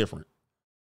much different.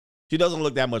 She doesn't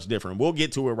look that much different. We'll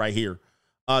get to it right here.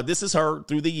 This is her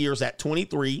through the years at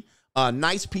 23.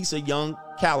 Nice piece of young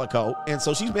calico. And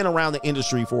so she's been around the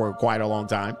industry for quite a long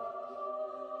time.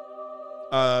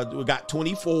 We got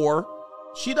 24.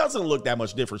 She doesn't look that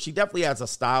much different. She definitely has a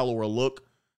style or a look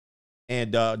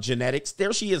and genetics.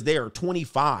 There she is there,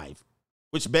 25,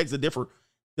 which begs the differ.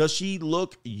 Does she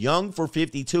look young for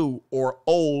 52 or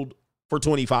old for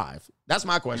 25? That's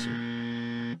my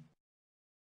question.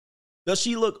 Does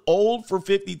she look old for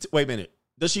 52? Wait a minute.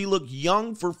 Does she look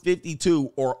young for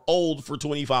 52 or old for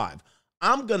 25?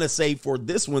 I'm going to say for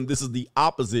this one, this is the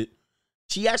opposite.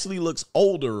 She actually looks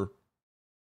older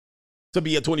to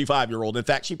be a 25-year-old. In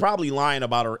fact, she probably lying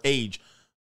about her age.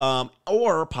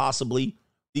 Or possibly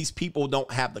these people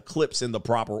don't have the clips in the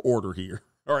proper order here.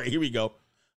 All right, here we go.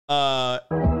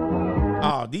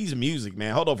 These music,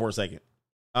 man. Hold on for a second.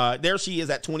 There she is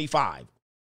at 25.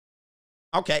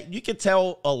 Okay, you can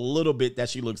tell a little bit that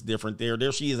she looks different there.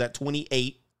 There she is at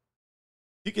 28.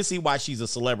 You can see why she's a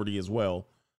celebrity as well.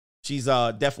 She's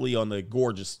definitely on the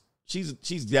gorgeous. She's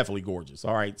definitely gorgeous.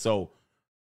 All right, so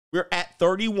we're at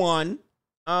 31.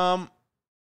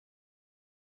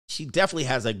 She definitely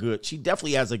has a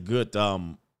good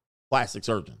plastic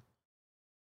surgeon.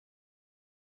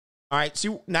 All right,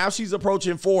 now she's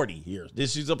approaching 40 here.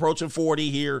 She's approaching 40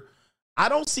 here. I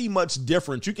don't see much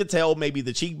difference. You can tell maybe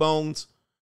the cheekbones,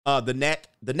 the neck.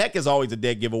 The neck is always a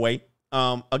dead giveaway.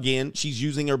 Again, she's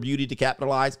using her beauty to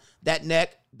capitalize. That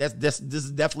neck, this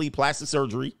is definitely plastic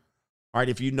surgery. All right,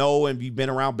 if you know and you've been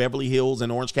around Beverly Hills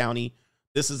and Orange County,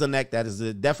 this is a neck that is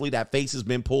definitely, that face has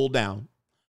been pulled down.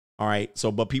 All right, so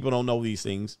but people don't know these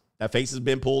things. That face has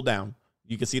been pulled down.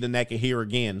 You can see the neck here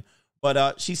again,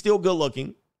 but she's still good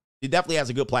looking. She definitely has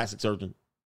a good plastic surgeon.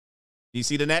 Do you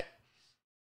see the neck?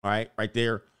 All right, right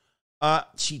there.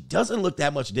 She doesn't look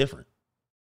that much different,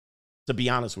 to be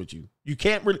honest with you. You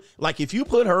can't really, like, if you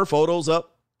put her photos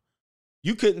up,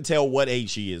 you couldn't tell what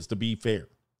age she is, to be fair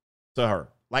to her.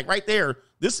 Like right there,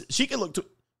 she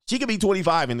could be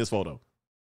 25 in this photo.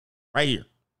 Right here.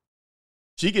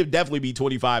 She could definitely be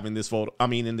 25 in this photo. I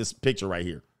mean, in this picture right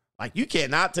here. Like, you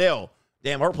cannot tell.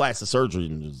 Damn, her plastic surgery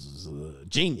is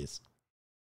genius.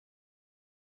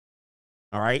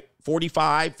 All right,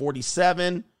 45,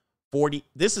 47, 40.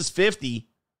 This is 50.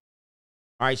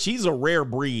 All right, she's a rare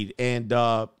breed, and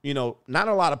not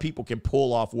a lot of people can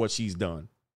pull off what she's done.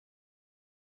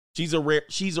 She's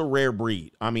a rare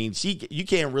breed. I mean, you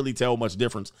can't really tell much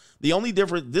difference. The only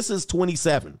difference, this is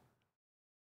 27.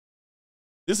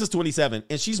 This is 27,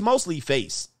 and she's mostly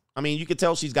face. I mean, you can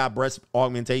tell she's got breast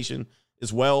augmentation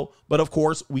as well, but of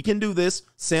course, we can do this.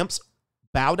 Simps,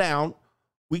 bow down.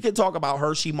 We can talk about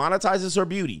her. She monetizes her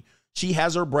beauty. She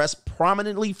has her breasts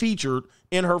prominently featured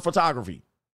in her photography.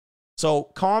 So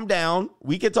calm down.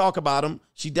 We can talk about them.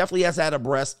 She definitely has had a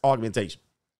breast augmentation.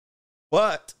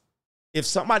 But if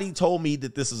somebody told me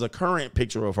that this is a current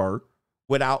picture of her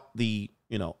without the,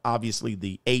 obviously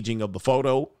the aging of the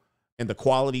photo and the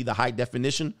quality, the high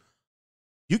definition,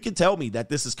 you can tell me that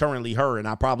this is currently her and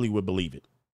I probably would believe it.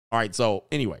 All right. So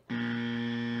anyway.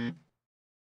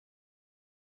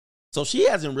 So she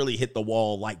hasn't really hit the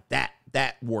wall like that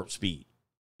warp speed.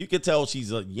 You can tell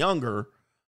she's a younger,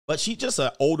 but she's just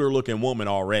an older looking woman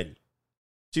already.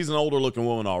 She's an older looking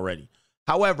woman already.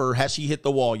 However, has she hit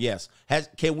the wall? Yes.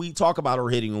 Can we talk about her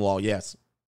hitting the wall? Yes.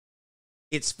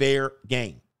 It's fair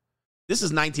game. This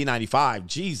is 1995.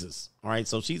 Jesus. All right.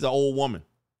 So she's an old woman.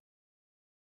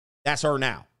 That's her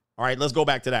now. All right. Let's go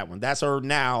back to that one. That's her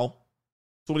now.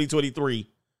 2023.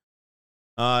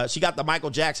 She got the Michael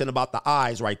Jackson about the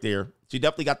eyes right there. She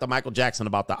definitely got the Michael Jackson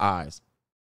about the eyes.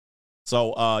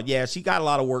 So, yeah, she got a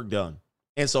lot of work done.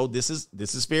 And so this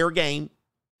is fair game.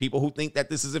 People who think that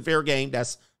this isn't fair game,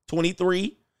 that's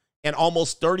 23 and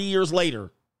almost 30 years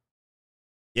later.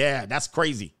 Yeah, that's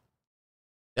crazy.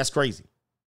 That's crazy.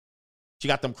 She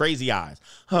got them crazy eyes.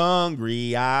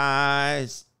 Hungry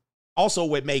eyes. Also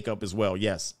with makeup as well,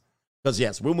 yes. Because,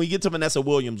 yes, when we get to Vanessa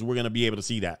Williams, we're going to be able to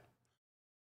see that.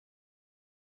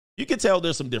 You can tell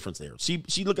there's some difference there. She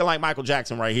looking like Michael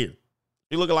Jackson right here.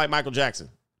 She looking like Michael Jackson.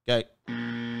 Okay.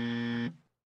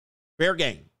 Fair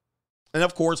game. And,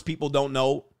 of course, people don't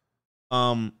know.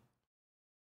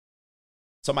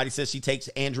 Somebody says she takes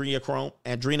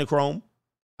adrenochrome.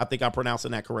 I think I'm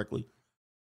pronouncing that correctly.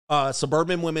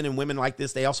 Suburban women and women like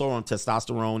this, they also are on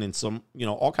testosterone and some,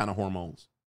 all kind of hormones,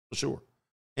 for sure.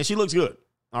 And she looks good.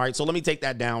 All right, so let me take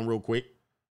that down real quick.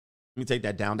 Let me take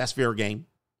that down. That's fair game.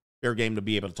 Fair game to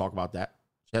be able to talk about that.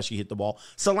 As she hit the ball.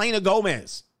 Selena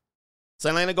Gomez.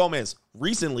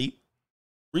 Recently,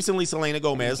 Selena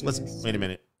Gomez, wait a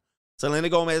minute. Selena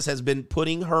Gomez has been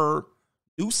putting her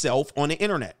new self on the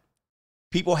internet.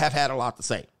 People have had a lot to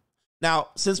say. Now,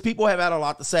 since people have had a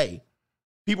lot to say,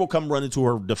 people come running to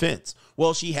her defense.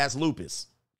 Well, she has lupus,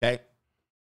 okay?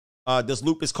 Does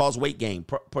lupus cause weight gain?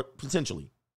 Potentially.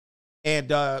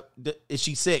 And is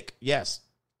she sick? Yes.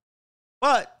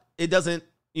 But it doesn't,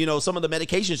 some of the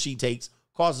medication she takes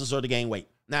causes her to gain weight.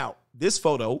 Now, this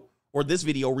photo or this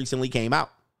video recently came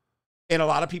out. And a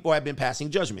lot of people have been passing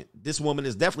judgment. This woman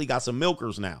has definitely got some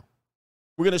milkers now.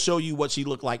 We're going to show you what she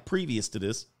looked like previous to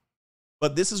this.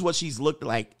 But this is what she's looked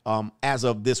like as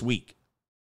of this week.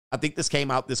 I think this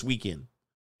came out this weekend.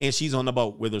 And she's on the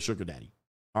boat with her sugar daddy.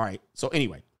 All right. So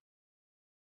anyway,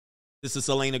 this is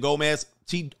Selena Gomez.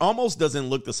 She almost doesn't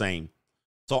look the same.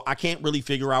 So I can't really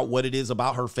figure out what it is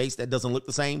about her face that doesn't look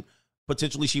the same.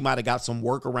 Potentially she might have got some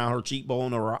work around her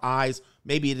cheekbone or her eyes.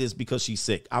 Maybe it is because she's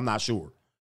sick. I'm not sure.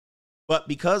 But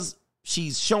because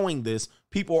she's showing this,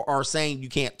 people are saying you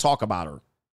can't talk about her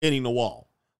hitting the wall,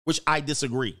 which I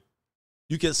disagree.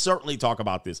 You can certainly talk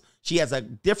about this. She has a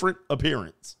different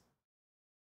appearance.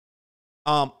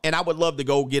 And I would love to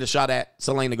go get a shot at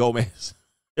Selena Gomez.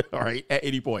 All right, at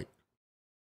any point.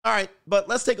 All right, but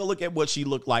let's take a look at what she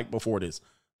looked like before this.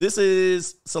 This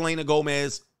is Selena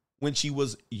Gomez when she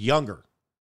was younger.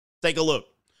 Take a look.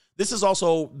 This is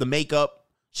also the makeup.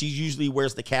 She usually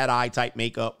wears the cat eye type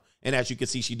makeup. And as you can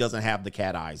see, she doesn't have the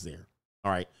cat eyes there.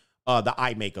 All right. The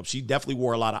eye makeup. She definitely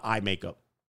wore a lot of eye makeup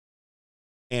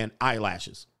and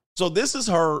eyelashes. So this is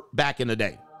her back in the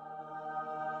day.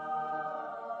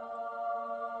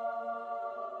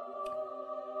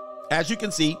 As you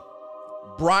can see,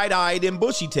 bright-eyed and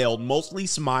bushy-tailed, mostly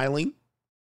smiling.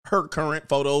 Her current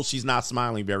photos, she's not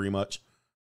smiling very much.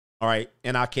 All right.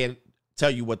 And I can't tell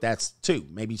you what that's to.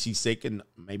 Maybe she's sick and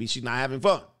maybe she's not having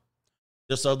fun.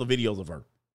 Just other videos of her.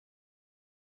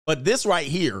 But this right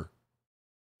here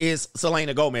is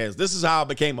Selena Gomez. This is how I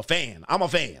became a fan. I'm a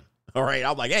fan. All right.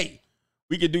 I'm like, hey,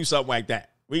 we could do something like that.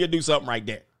 We could do something like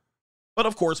that. But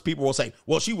of course, people will say,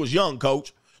 well, she was young,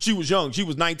 coach. She was young. She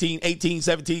was 19, 18,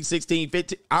 17, 16,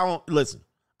 15. I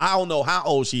don't know how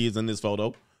old she is in this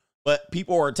photo, but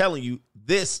people are telling you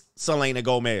this Selena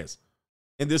Gomez.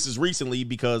 And this is recently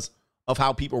because of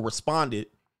how people responded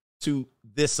to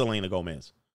this Selena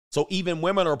Gomez. So even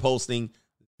women are posting,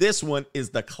 this one is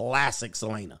the classic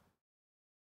Selena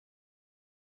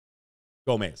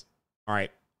Gomez. All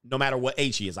right. No matter what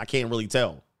age she is, I can't really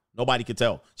tell. Nobody could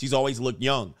tell. She's always looked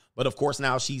young. But of course,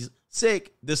 now she's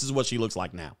sick. This is what she looks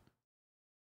like now.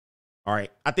 All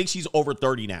right. I think she's over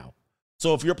 30 now.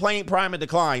 So if you're playing Prime and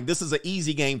Decline, this is an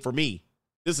easy game for me.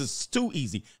 This is too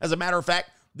easy. As a matter of fact,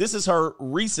 this is her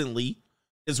recently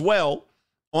as well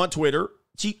on Twitter.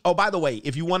 Oh, by the way,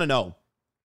 if you want to know,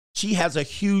 she has a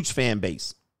huge fan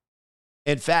base.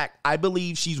 In fact, I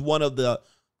believe she's one of the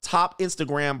top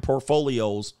Instagram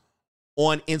portfolios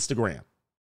on Instagram.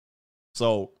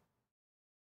 So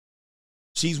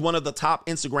she's one of the top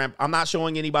Instagram. I'm not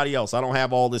showing anybody else. I don't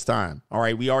have all this time. All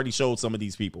right. We already showed some of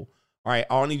these people. All right.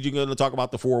 I only going to talk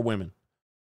about the 4 women.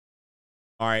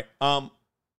 All right.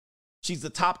 She's the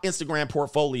top Instagram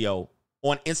portfolio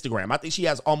on Instagram. I think she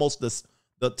has almost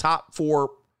the top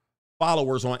 4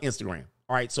 followers on Instagram.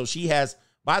 All right. So she has,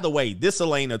 by the way, this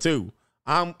Selena too.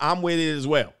 I'm with it as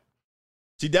well.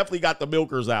 She definitely got the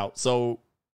milkers out. So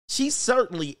she's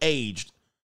certainly aged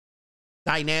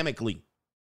dynamically.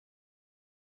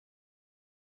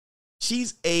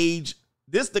 She's aged.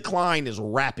 This decline is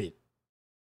rapid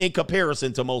in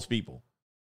comparison to most people.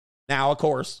 Now, of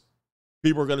course,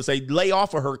 people are going to say, lay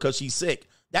off of her because she's sick.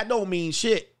 That don't mean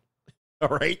shit. All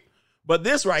right. But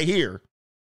this right here,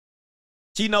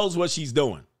 She knows what she's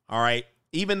doing. All right.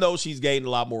 Even though she's gained a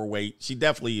lot more weight, she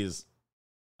definitely is.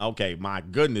 Okay, my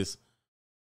goodness.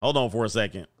 Hold on for a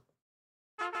second.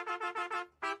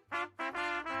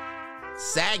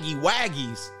 Saggy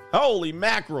waggies. Holy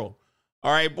mackerel.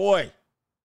 All right, boy.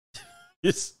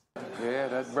 Yeah,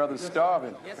 that brother's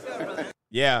starving. Yes, sir, brother.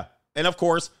 Yeah. And of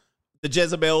course, the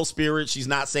Jezebel spirit, she's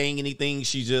not saying anything.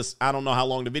 She just, I don't know how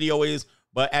long the video is,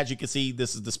 but as you can see,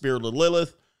 this is the spirit of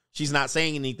Lilith. She's not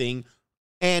saying anything.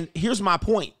 And here's my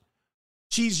point.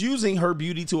 She's using her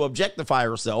beauty to objectify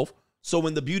herself. So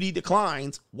when the beauty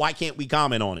declines, why can't we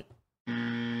comment on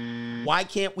it? Why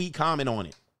can't we comment on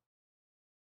it?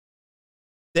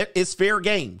 It's fair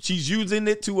game. She's using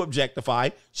it to objectify.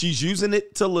 She's using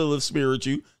it to Lilith spirit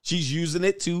you. She's using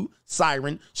it to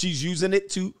siren. She's using it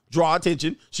to draw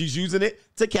attention. She's using it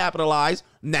to capitalize.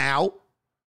 Now,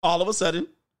 all of a sudden,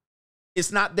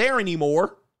 it's not there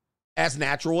anymore as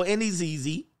natural and as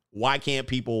easy. Why can't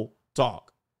people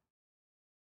talk?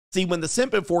 See, when the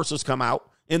simp enforcers come out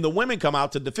and the women come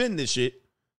out to defend this shit,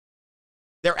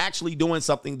 they're actually doing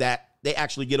something that they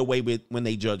actually get away with when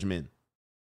they judge men.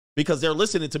 Because they're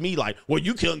listening to me like, well,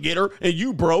 you couldn't get her and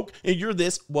you broke and you're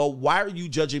this. Well, why are you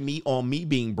judging me on me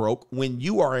being broke when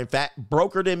you are, in fact,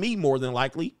 broker than me more than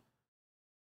likely?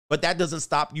 But that doesn't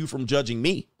stop you from judging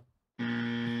me.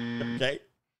 Okay.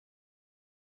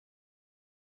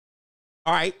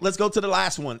 All right, let's go to the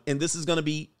last one. And this is going to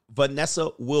be Vanessa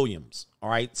Williams. All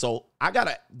right. So I got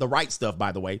the right stuff,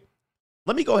 by the way.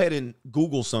 Let me go ahead and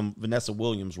Google some Vanessa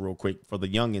Williams real quick for the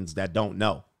youngins that don't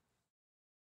know.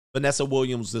 Vanessa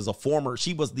Williams is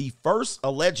she was the first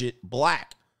alleged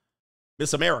black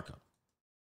Miss America.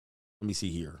 Let me see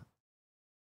here.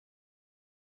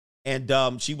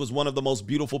 And she was one of the most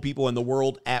beautiful people in the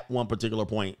world at one particular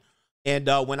point. And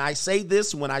when I say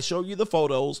this, when I show you the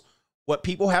photos, what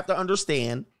people have to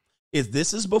understand is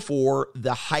this is before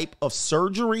the hype of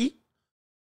surgery,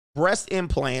 breast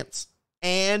implants,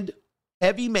 and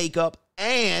heavy makeup,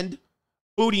 and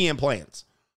booty implants.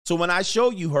 So when I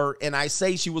show you her and I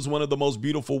say she was one of the most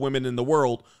beautiful women in the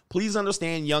world, please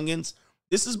understand, youngins,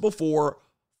 this is before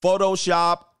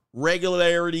Photoshop,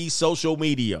 regularity, social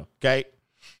media, okay?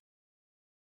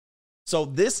 So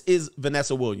this is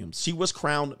Vanessa Williams. She was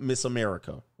crowned Miss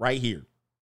America right here.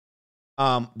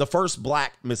 The first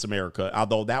black Miss America,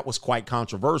 although that was quite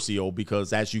controversial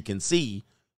because as you can see,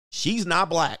 she's not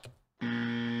black.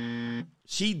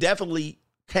 She definitely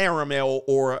caramel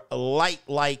or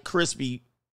light crispy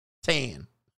tan.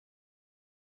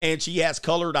 And she has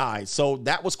colored eyes. So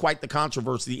that was quite the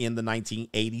controversy in the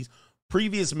 1980s.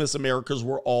 Previous Miss Americas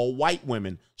were all white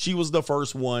women. She was the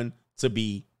first one to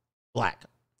be black.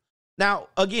 Now,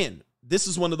 again, this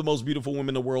is one of the most beautiful women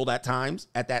in the world at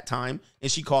that time,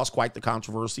 and she caused quite the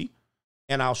controversy.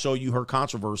 And I'll show you her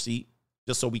controversy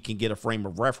just so we can get a frame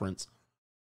of reference.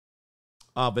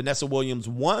 Vanessa Williams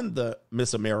won the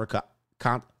Miss America.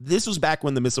 This was back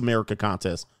when the Miss America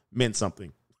contest meant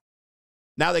something.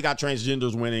 Now they got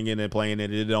transgenders winning and then playing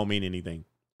it. It don't mean anything.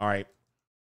 All right.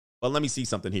 But let me see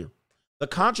something here. The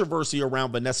controversy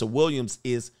around Vanessa Williams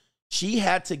is she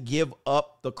had to give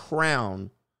up the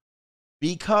crown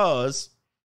because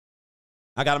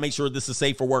I got to make sure this is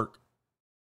safe for work.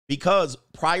 Because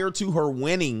prior to her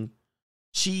winning,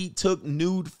 she took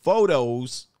nude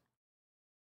photos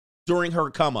during her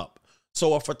come up.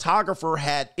 So a photographer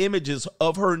had images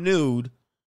of her nude,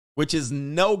 which is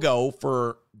no-go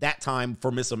for that time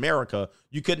for Miss America.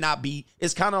 You could not be,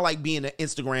 it's kind of like being an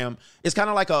Instagram. It's kind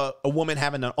of like a woman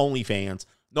having an OnlyFans,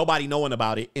 nobody knowing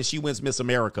about it, and she wins Miss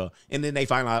America, and then they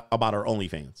find out about her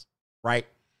OnlyFans, right?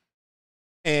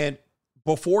 And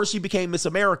before she became Miss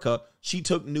America, she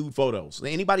took nude photos.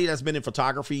 Anybody that's been in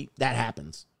photography, that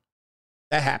happens.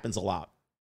 That happens a lot.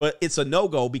 But it's a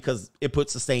no-go because it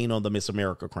puts a stain on the Miss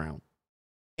America crown.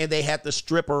 And they had to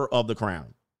strip her of the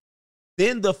crown.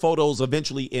 Then the photos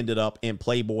eventually ended up in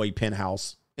Playboy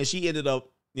Penthouse. And she ended up,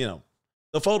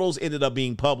 the photos ended up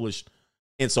being published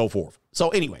and so forth. So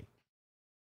anyway.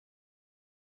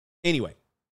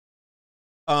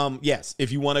 Yes,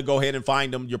 if you want to go ahead and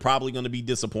find them, you're probably going to be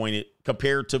disappointed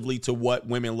comparatively to what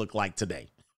women look like today.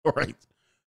 All right.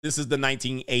 This is the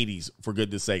 1980s, for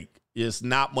goodness sake. It's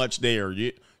not much there.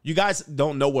 You guys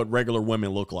don't know what regular women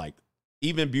look like.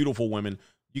 Even beautiful women.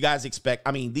 You guys expect,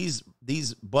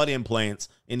 these butt implants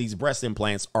and these breast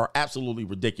implants are absolutely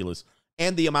ridiculous.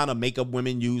 And the amount of makeup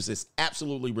women use is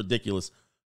absolutely ridiculous.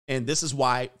 And this is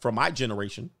why, for my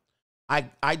generation, I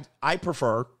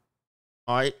prefer,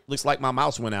 all right, looks like my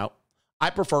mouse went out.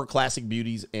 I prefer classic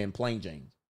beauties and plain Janes.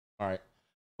 All right.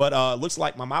 But looks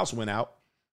like my mouse went out.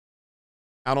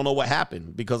 I don't know what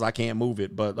happened because I can't move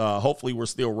it, but hopefully we're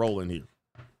still rolling here.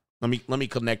 Let me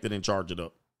connect it and charge it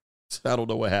up. I don't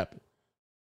know what happened.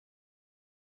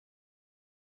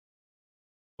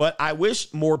 But I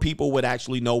wish more people would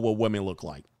actually know what women look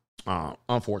like,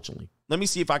 unfortunately. Let me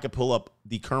see if I can pull up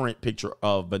the current picture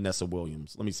of Vanessa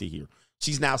Williams. Let me see here.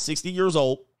 She's now 60 years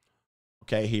old.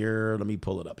 Okay, here, let me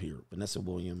pull it up here. Vanessa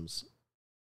Williams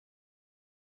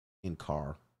in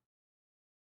car.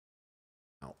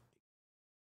 Oh.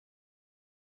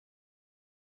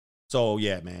 So,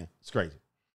 yeah, man, it's crazy.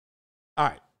 All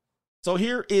right. So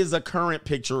here is a current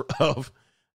picture of,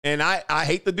 and I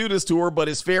hate to do this to her, but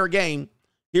it's fair game.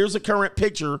 Here's a current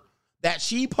picture that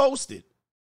she posted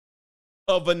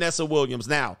of Vanessa Williams.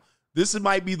 Now, this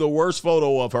might be the worst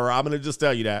photo of her. I'm going to just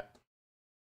tell you that.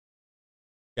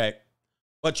 Okay.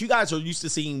 But you guys are used to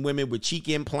seeing women with cheek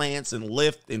implants and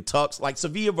lift and tucks, like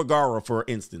Sofia Vergara, for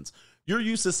instance. You're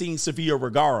used to seeing Sofia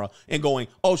Vergara and going,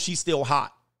 oh, she's still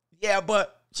hot. Yeah,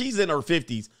 but she's in her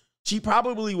 50s. She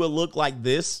probably would look like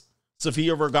this,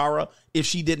 Sofia Vergara, if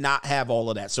she did not have all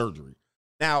of that surgery.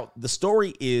 Now, the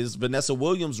story is Vanessa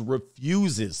Williams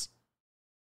refuses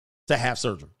to have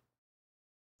surgery.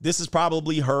 This is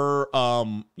probably her,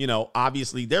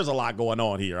 obviously there's a lot going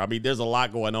on here. I mean, there's a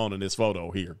lot going on in this photo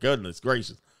here. Goodness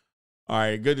gracious. All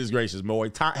right, goodness gracious,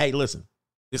 boy. Hey, listen,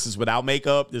 this is without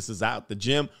makeup. This is out the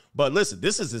gym. But listen,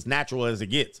 this is as natural as it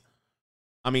gets.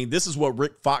 I mean, this is what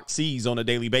Rick Fox sees on a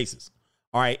daily basis.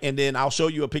 All right, and then I'll show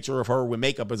you a picture of her with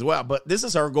makeup as well. But this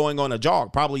is her going on a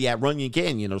jog, probably at Runyon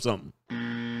Canyon or something.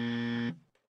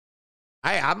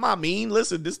 I'm not mean.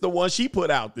 Listen, this is the one she put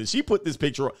out. She put this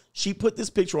picture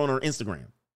on her Instagram.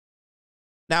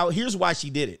 Now, here's why she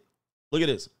did it. Look at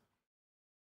this.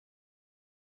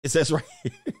 It says right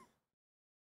here,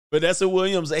 Vanessa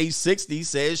Williams, age 60,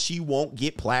 says she won't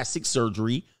get plastic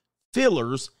surgery,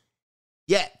 fillers,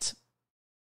 yet.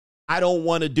 I don't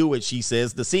want to do it, she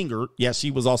says. The singer, yes, she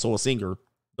was also a singer,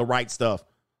 The Right Stuff,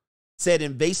 said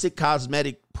invasive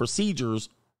cosmetic procedures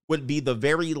would be the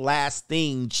very last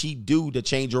thing she'd do to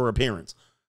change her appearance.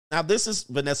 Now, this is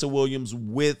Vanessa Williams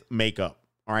with makeup.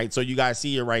 All right, so you guys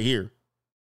see it right here.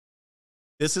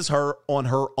 This is her on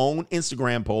her own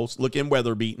Instagram post, looking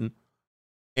weather beaten,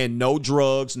 and no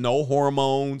drugs, no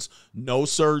hormones, no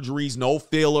surgeries, no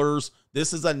fillers.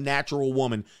 This is a natural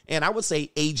woman, and I would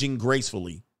say aging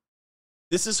gracefully.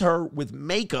 This is her with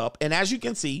makeup, and as you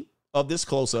can see of this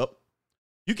close-up,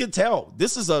 you can tell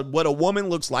this is what a woman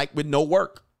looks like with no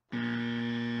work.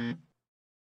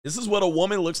 This is what a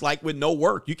woman looks like with no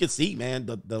work. You can see, man,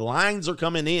 the lines are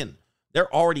coming in.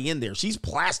 They're already in there. She's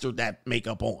plastered that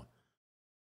makeup on.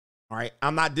 All right,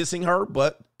 I'm not dissing her,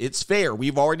 but it's fair.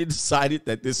 We've already decided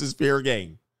that this is fair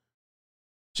game.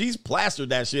 She's plastered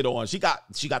that shit on. She got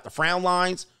the frown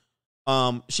lines.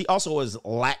 She also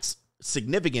lacks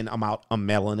significant amount of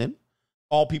melanin.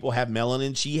 All people have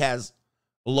melanin. She has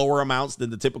lower amounts than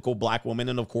the typical black woman.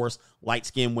 And of course,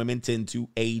 light-skinned women tend to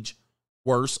age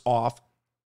worse off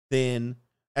than,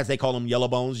 as they call them, yellow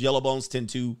bones. Yellow bones tend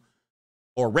to,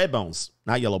 or red bones,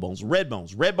 not yellow bones, red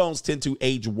bones. Red bones tend to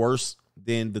age worse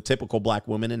than the typical black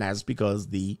woman, and that's because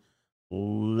the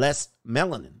less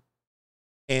melanin.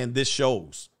 And this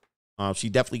shows. She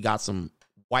definitely got some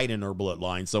white in her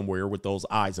bloodline somewhere with those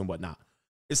eyes and whatnot.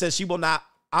 It says she will not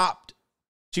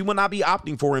be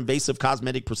opting for invasive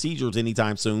cosmetic procedures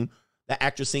anytime soon. The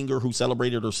actress singer who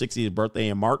celebrated her 60th birthday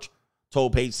in March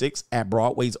told Page Six at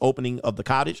Broadway's opening of The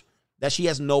Cottage that she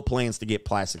has no plans to get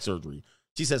plastic surgery.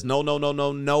 She says, no,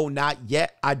 not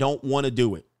yet. I don't want to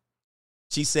do it.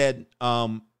 She said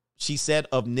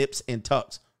of nips and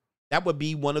tucks, that would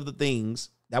be one of the things,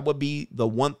 that would be the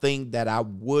one thing that I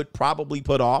would probably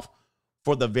put off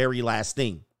for the very last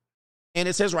thing. And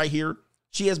it says right here,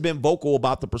 she has been vocal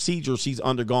about the procedure she's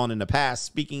undergone in the past,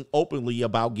 speaking openly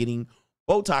about getting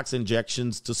Botox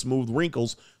injections to smooth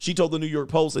wrinkles. She told the New York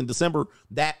Post in December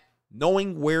that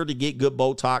knowing where to get good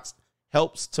Botox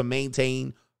helps to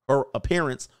maintain her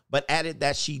appearance, but added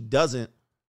that she doesn't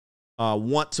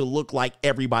want to look like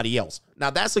everybody else.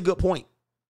 Now, that's a good point,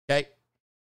 okay?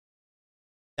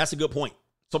 That's a good point.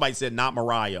 Somebody said, not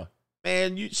Mariah.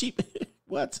 Man,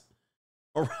 what?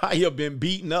 Mariah been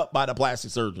beaten up by the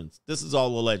plastic surgeons. This is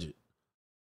all alleged.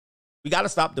 We got to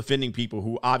stop defending people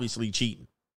who obviously cheating.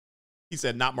 He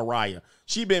said, not Mariah.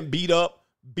 She been beat up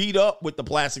with the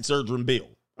plastic surgeon bill.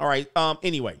 All right.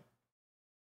 Anyway.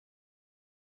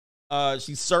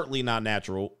 She's certainly not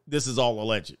natural. This is all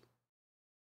alleged.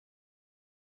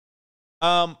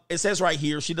 It says right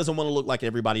here, she doesn't want to look like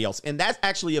everybody else. And that's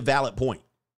actually a valid point.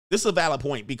 This is a valid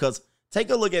point because take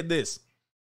a look at this.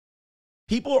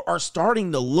 People are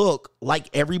starting to look like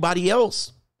everybody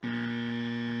else.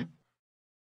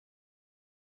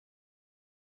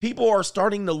 people are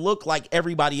starting to look like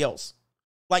everybody else.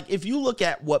 Like if you look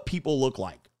at what people look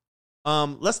like,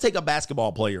 let's take a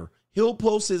basketball player. He'll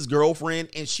post his girlfriend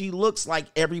and she looks like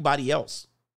everybody else.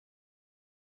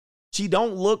 She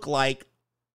don't look like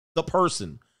the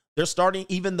person. They're starting,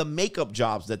 even the makeup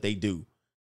jobs that they do,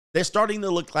 they're starting to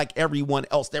look like everyone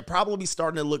else. They're probably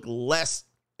starting to look less,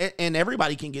 and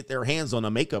everybody can get their hands on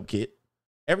a makeup kit.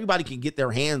 Everybody can get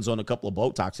their hands on a couple of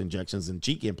Botox injections and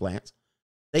cheek implants.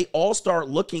 They all start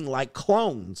looking like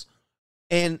clones.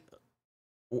 And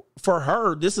for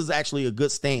her, this is actually a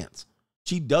good stance.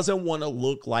 She doesn't want to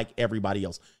look like everybody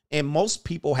else. And most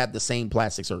people have the same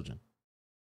plastic surgeon.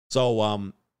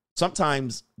 So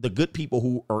sometimes the good people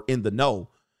who are in the know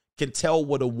can tell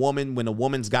what a woman, when a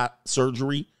woman's got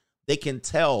surgery, they can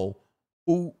tell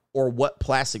who or what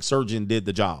plastic surgeon did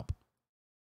the job.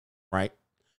 Right?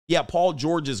 Yeah, Paul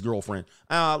George's girlfriend.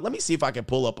 Let me see if I can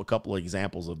pull up a couple of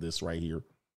examples of this right here.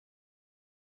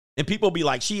 And people be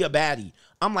like, she a baddie.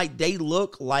 I'm like, they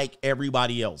look like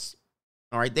everybody else.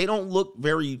 All right. They don't look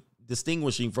very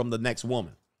distinguishing from the next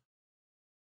woman.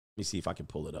 Let me see if I can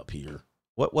pull it up here.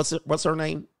 What's her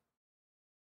name?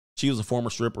 She was a former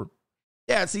stripper.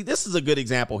 Yeah, see, this is a good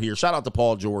example here. Shout out to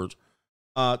Paul George.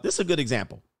 This is a good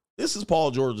example. This is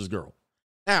Paul George's girl.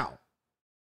 Now,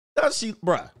 does she,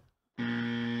 bruh,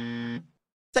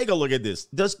 take a look at this.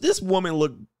 Does this woman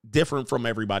look different from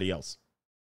everybody else?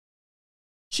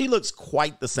 She looks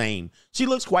quite the same. She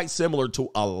looks quite similar to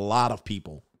a lot of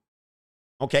people.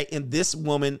 Okay, and this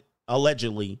woman,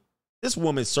 allegedly, this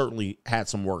woman certainly had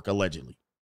some work, allegedly.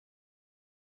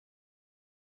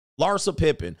 Larsa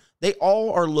Pippen, they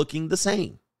all are looking the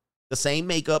same. The same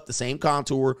makeup, the same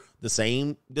contour, the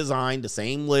same design, the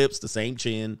same lips, the same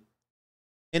chin.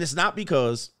 And it's not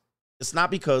because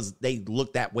they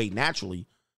look that way naturally.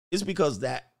 It's because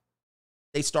that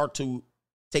they start to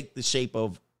take the shape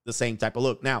of the same type of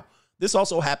look. Now, this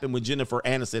also happened when Jennifer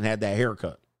Aniston had that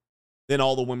haircut. Then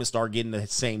all the women start getting the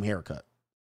same haircut.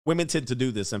 Women tend to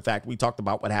do this. In fact, we talked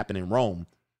about what happened in Rome,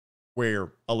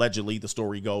 where allegedly the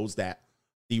story goes that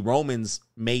the Romans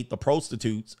made the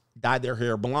prostitutes dye their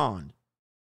hair blonde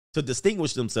to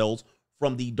distinguish themselves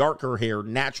from the darker hair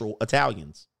natural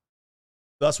Italians.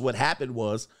 Thus, what happened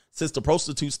was, since the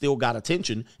prostitutes still got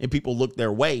attention and people looked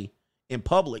their way in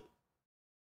public,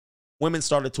 women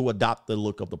started to adopt the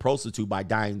look of the prostitute by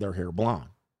dyeing their hair blonde.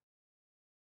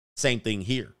 Same thing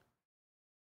here.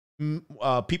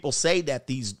 People say that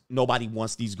nobody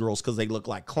wants these girls because they look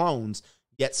like clones,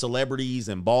 yet celebrities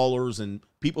and ballers and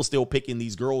people still picking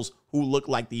these girls who look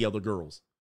like the other girls,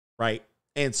 right?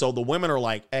 And so the women are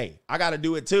like, hey, I got to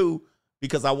do it too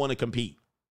because I want to compete.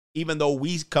 Even though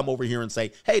we come over here and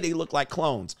say, hey, they look like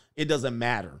clones. It doesn't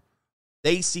matter.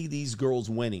 They see these girls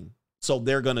winning, so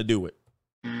they're going to do it.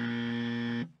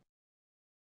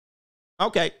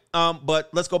 Okay, but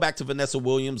let's go back to Vanessa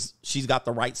Williams. She's got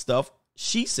the right stuff.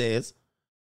 She says,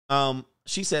 I'm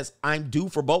due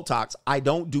for Botox. I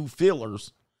don't do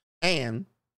fillers. And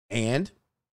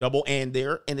double and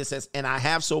there. And it says, and I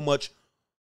have so much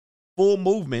full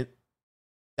movement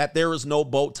that there is no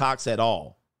Botox at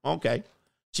all. Okay.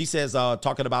 She says,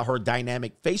 talking about her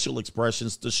dynamic facial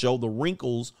expressions to show the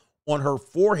wrinkles on her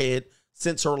forehead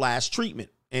since her last treatment.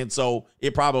 And so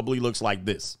it probably looks like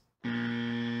this.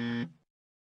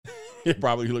 It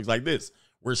probably looks like this,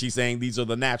 where she's saying these are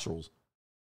the naturals.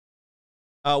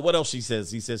 What else she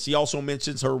says? He says she also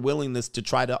mentions her willingness to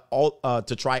try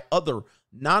other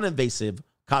non-invasive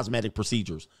cosmetic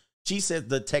procedures. She says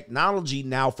the technology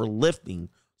now for lifting,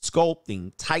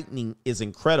 sculpting, tightening is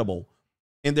incredible,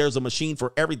 and there's a machine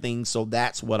for everything. So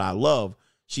that's what I love.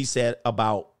 She said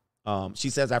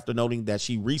she says after noting that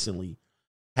she recently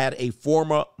had a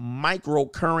former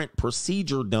microcurrent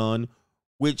procedure done,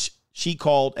 which she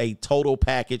called a total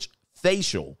package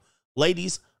facial.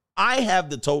 Ladies, I have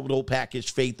the total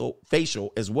package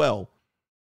facial as well.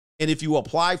 And if you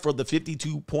apply for the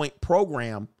 52-point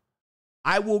program,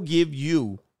 I will give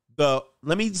you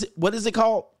what is it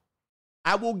called?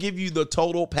 I will give you the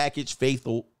total package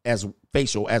facial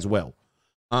as well.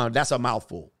 That's a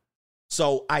mouthful.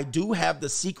 So I do have the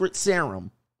secret serum.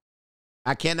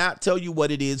 I cannot tell you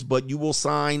what it is, but you will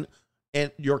sign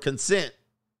your consent.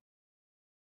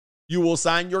 You will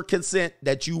sign your consent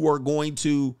that you are going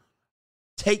to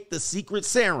take the secret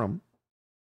serum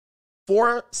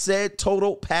for said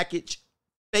total package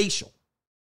facial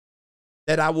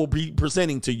that I will be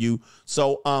presenting to you.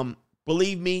 So,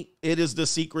 believe me, it is the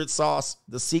secret sauce,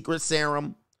 the secret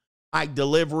serum. I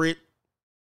deliver it.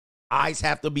 Eyes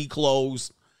have to be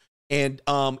closed. And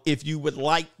if you would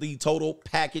like the total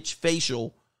package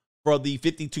facial for the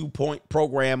 52-point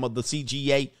program of the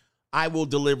CGA, I will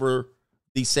deliver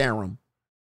the serum.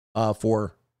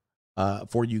 for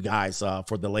you guys,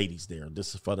 for the ladies there.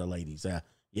 This is for the ladies.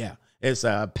 Yeah, it's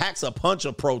packs a punch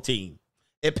of protein.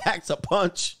 It packs a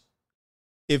punch.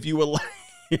 If you would like,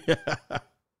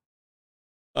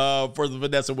 for the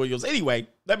Vanessa Williams. Anyway,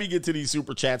 let me get to these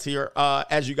super chats here.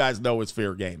 As you guys know, it's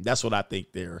fair game. That's what I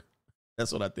think there.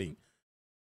 That's what I think.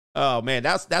 Oh man,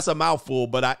 that's a mouthful,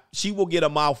 but she will get a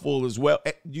mouthful as well.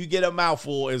 You get a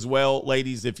mouthful as well,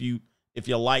 ladies, if you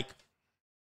like.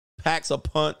 Packs a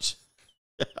punch.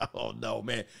 Oh no,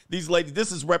 man. These ladies,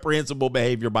 this is reprehensible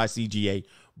behavior by CGA.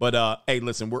 But hey,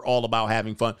 listen, we're all about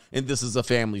having fun, and this is a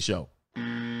family show.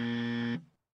 The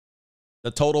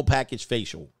total package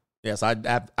facial. Yes, I've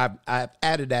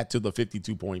added that to the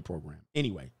 52-point program.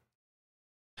 Anyway,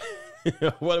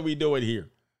 what are we doing here?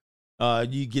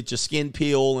 You get your skin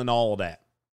peel and all of that.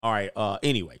 All right.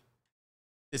 Anyway,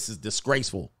 this is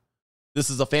disgraceful.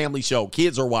 This is a family show.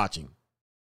 Kids are watching.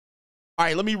 All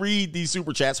right, let me read these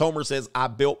super chats. Homer says, I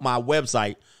built my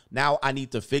website. Now I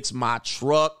need to fix my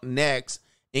truck next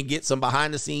and get some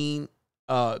behind the scenes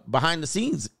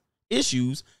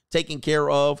issues taken care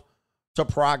of to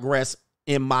progress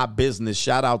in my business.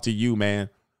 Shout out to you, man.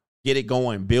 Get it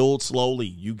going. Build slowly.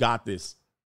 You got this.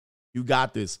 You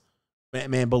got this.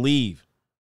 Man, believe.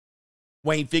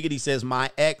 Wayne Figgity says,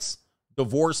 my ex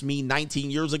divorced me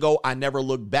 19 years ago. I never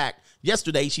looked back.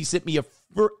 Yesterday, she sent me a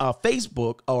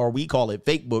Facebook, or we call it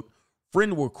Fakebook,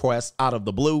 friend request out of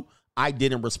the blue. I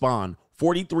didn't respond.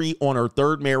 43 on her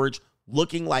third marriage,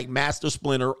 looking like Master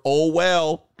Splinter. Oh,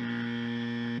 well.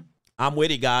 I'm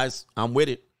with it, guys. I'm with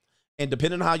it. And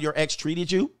depending on how your ex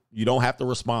treated you, you don't have to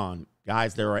respond.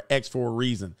 Guys, there are ex for a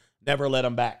reason. Never let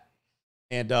them back.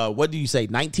 And what do you say,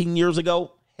 19 years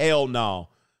ago? Hell no.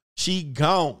 She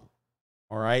gone.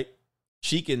 All right?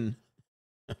 She can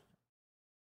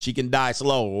die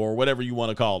slow or whatever you want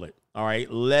to call it. All right?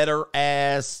 Let her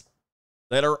ass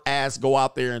go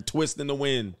out there and twist in the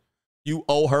wind. You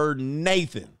owe her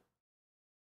Nathan.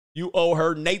 You owe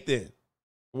her Nathan.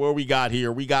 What we got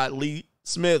here? We got Lee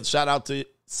Smith. Shout out to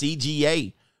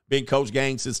CGA. Been Coach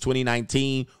Gang since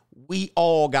 2019. We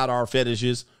all got our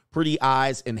fetishes. Pretty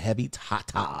eyes and heavy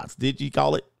tatas. Did you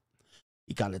call it?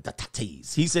 He called it the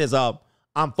tatis. He says,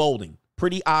 I'm folding.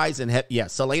 Pretty eyes and heavy. Yeah,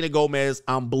 Selena Gomez.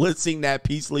 I'm blitzing that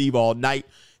peace sleeve all night.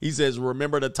 He says,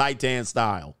 remember the Titan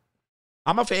style.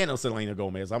 I'm a fan of Selena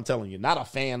Gomez. I'm telling you, not a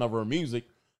fan of her music,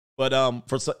 but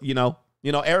for you know,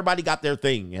 everybody got their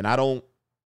thing, and I don't.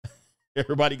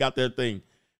 Everybody got their thing,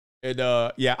 and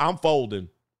yeah, I'm folding.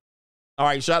 All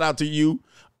right, shout out to you.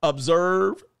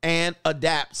 Observe and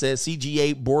adapt, says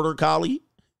CGA Border Collie.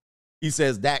 He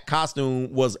says that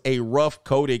costume was a rough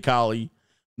coated collie.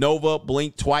 Nova,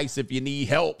 blink twice if you need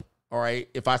help. All right,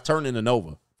 if I turn into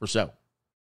Nova, for sure.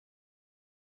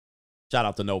 Shout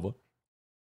out to Nova.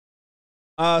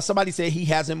 Somebody said he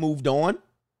hasn't moved on.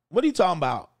 What are you talking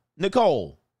about?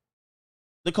 Nicole.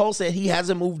 Nicole said he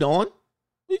hasn't moved on.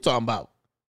 What are you talking about?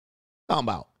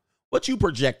 What you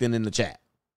projecting in the chat?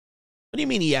 What do you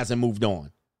mean he hasn't moved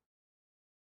on?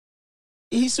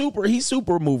 He's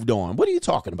super moved on. What are you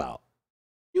talking about?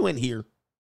 You in here.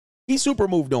 He's super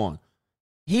moved on.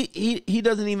 He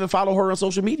doesn't even follow her on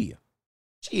social media.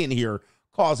 She in here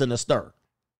causing a stir.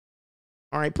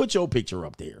 All right, put your picture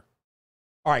up there.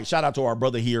 All right, shout out to our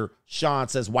brother here. Sean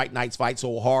says white knights fight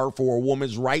so hard for a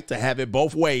woman's right to have it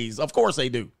both ways. Of course they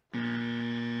do.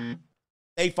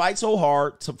 They fight so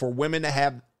hard for women to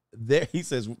have their, he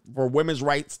says, for women's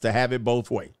rights to have it both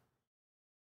ways.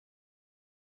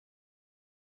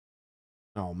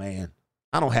 Oh, man.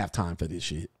 I don't have time for this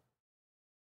shit.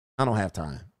 I don't have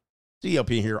time. She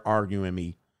up in here arguing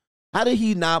me. How did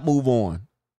he not move on?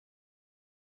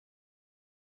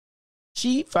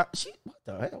 What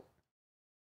the hell?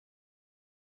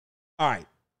 All right.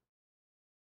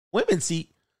 Women see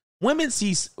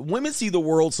the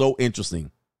world so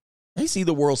interesting. They see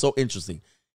the world so interesting.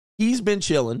 He's been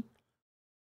chilling.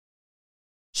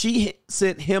 She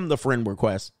sent him the friend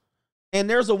request. And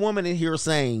there's a woman in here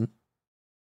saying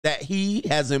that he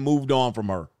hasn't moved on from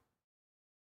her.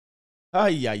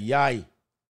 Ay, ay, ay.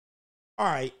 All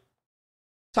right.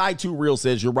 Ty 2 Real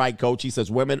says, you're right, coach. He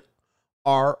says women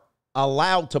are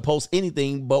allowed to post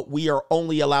anything, but we are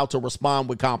only allowed to respond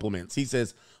with compliments. He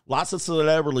says lots of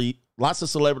celebrities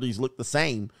look the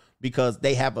same because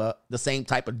they have the same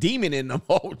type of demon in them.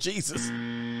 Oh, Jesus.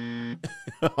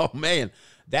 Oh, man.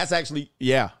 That's actually,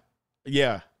 yeah,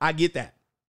 I get that.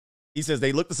 He says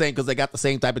they look the same because they got the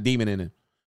same type of demon in it.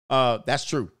 That's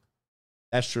true.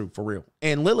 That's true, for real.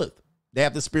 And Lilith. They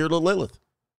have the spirit of Lilith.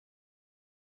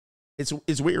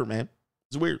 It's weird, man.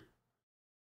 It's weird.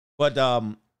 But,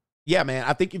 yeah, man,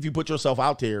 I think if you put yourself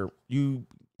out there, you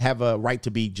have a right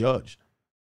to be judged.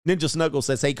 Ninja Snuggle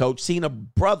says, hey, coach, seen a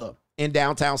brother in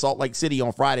downtown Salt Lake City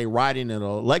on Friday riding an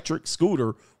electric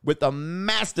scooter with a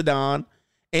Mastodon,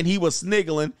 and he was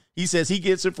sniggling. He says he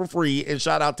gets it for free, and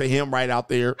shout out to him right out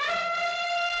there.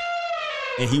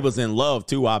 And he was in love,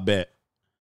 too, I bet.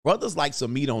 Brothers like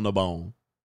some meat on the bone.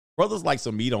 Brothers like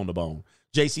some meat on the bone.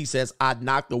 JC says, I'd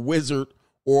knock the Wizard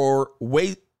or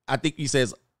wait. I think he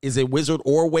says, is it Wizard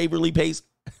or Waverly Place?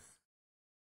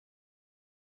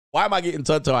 Why am I getting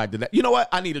tongue-tied to that? You know what?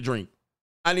 I need a drink.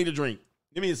 I need a drink.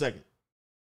 Give me a second.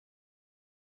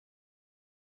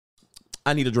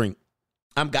 I need a drink.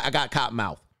 I got cotton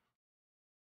mouth.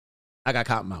 I got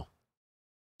cotton mouth.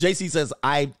 JC says,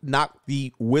 I knocked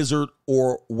the Wizard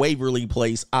or Waverly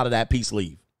Place out of that peace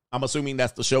leave. I'm assuming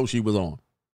that's the show she was on.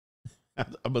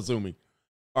 I'm assuming.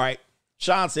 All right.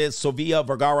 Sean says, Sofia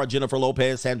Vergara, Jennifer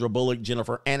Lopez, Sandra Bullock,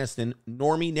 Jennifer Aniston.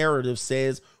 Normie Narrative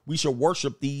says we should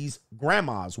worship these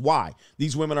grandmas. Why?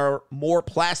 These women are more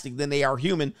plastic than they are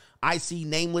human. I see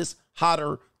nameless,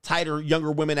 hotter, tighter,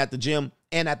 younger women at the gym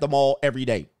and at the mall every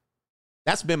day.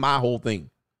 That's been my whole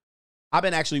thing. I've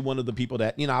been actually one of the people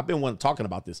that, I've been talking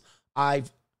about this. I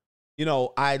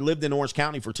lived in Orange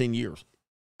County for 10 years.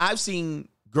 I've seen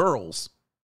girls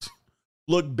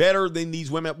look better than these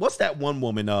women. What's that one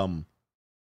woman?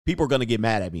 People are going to get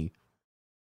mad at me.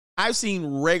 I've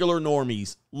seen regular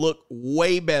normies look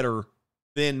way better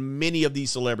than many of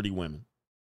these celebrity women.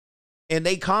 And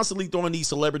they constantly throwing these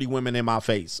celebrity women in my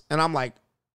face. And I'm like,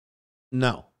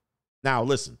 no. Now,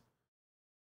 listen.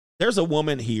 There's a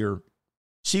woman here.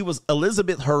 She was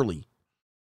Elizabeth Hurley.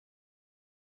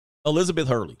 Elizabeth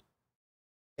Hurley.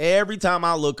 Every time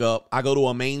I look up, I go to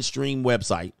a mainstream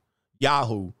website,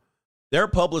 Yahoo. Their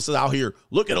publicists out here,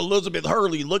 look at Elizabeth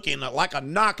Hurley looking like a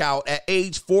knockout at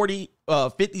age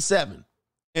 57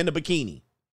 in the bikini.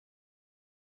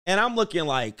 And I'm looking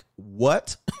like,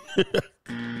 what?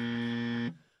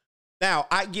 Now,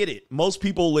 I get it. Most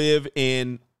people live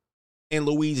in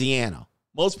Louisiana.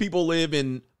 Most people live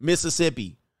in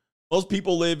Mississippi. Most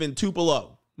people live in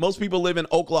Tupelo. Most people live in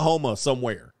Oklahoma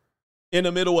somewhere in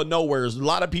the middle of nowhere. A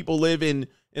lot of people live in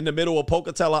the middle of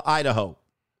Pocatello, Idaho.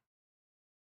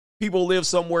 People live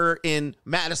somewhere in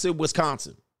Madison,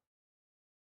 Wisconsin.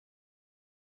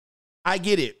 I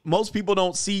get it. Most people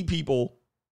don't see people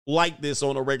like this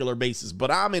on a regular basis,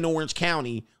 but I'm in Orange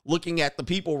County looking at the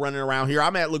people running around here.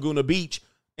 I'm at Laguna Beach,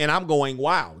 and I'm going,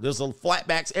 wow, there's some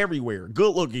flatbacks everywhere,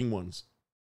 good-looking ones.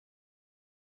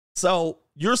 So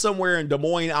you're somewhere in Des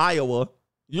Moines, Iowa.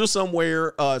 You're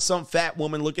somewhere, some fat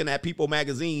woman looking at People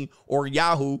Magazine or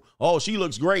Yahoo. Oh, she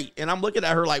looks great. And I'm looking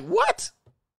at her like, what?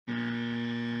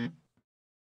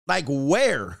 Like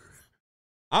where?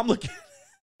 I'm looking.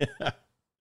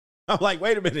 I'm like,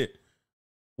 wait a minute.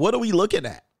 What are we looking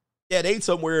at? Yeah, they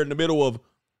somewhere in the middle of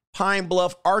Pine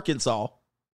Bluff, Arkansas.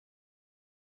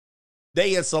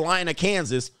 They in Salina,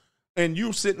 Kansas. And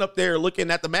you sitting up there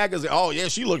looking at the magazine. Oh, yeah,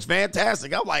 she looks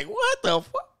fantastic. I'm like, what the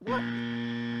fuck? What?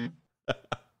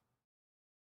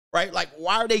 Right? Like,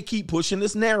 why do they keep pushing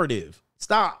this narrative?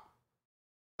 Stop.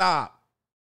 Stop.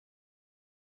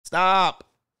 Stop.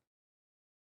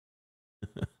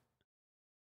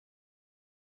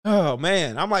 Oh,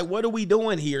 man. I'm like, what are we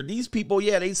doing here? These people,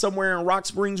 yeah, they somewhere in Rock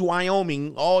Springs,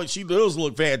 Wyoming. Oh, she does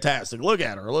look fantastic. Look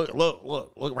at her.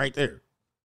 Look right there.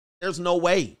 There's no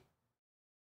way.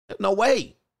 There's no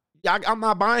way. I'm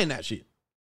not buying that shit.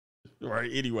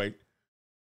 Right, anyway.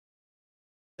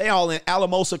 They all in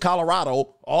Alamosa,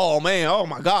 Colorado. Oh, man. Oh,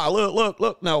 my God.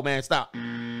 Look. No, man, stop.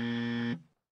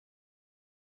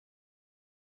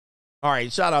 All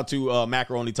right, shout out to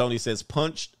Macaroni Tony. Says,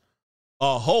 punched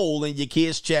a hole in your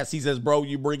kid's chest. He says, bro,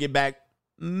 you bringing back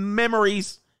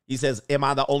memories. He says, am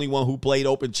I the only one who played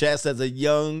open chess as a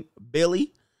young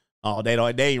Billy? Oh, they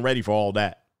ain't ready for all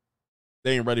that.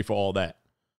 They ain't ready for all that.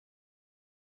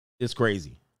 It's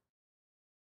crazy.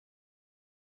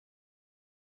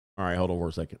 All right, hold on for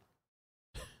a second.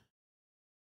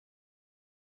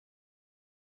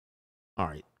 All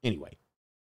right, anyway.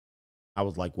 I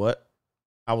was like, what?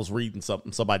 I was reading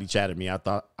something. Somebody chatted me. I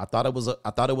thought it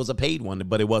was a paid one,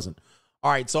 but it wasn't.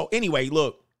 All right. So anyway,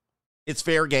 look, it's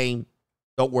fair game.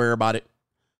 Don't worry about it.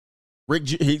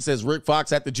 He says Rick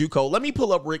Fox at the JUCO. Let me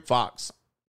pull up Rick Fox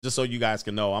just so you guys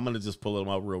can know. I'm gonna just pull him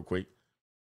up real quick.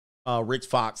 Rick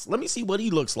Fox. Let me see what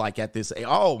he looks like at this.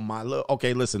 Oh my.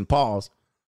 Okay, listen. Pause.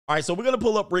 All right. So we're gonna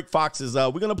pull up Rick Fox's.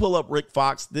 We're gonna pull up Rick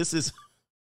Fox. This is.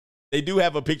 They do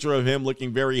have a picture of him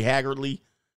looking very haggardly.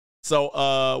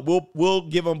 So we'll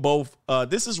give them both.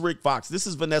 This is Rick Fox. This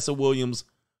is Vanessa Williams'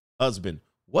 husband.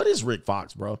 What is Rick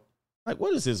Fox, bro? Like,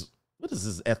 what is his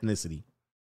ethnicity?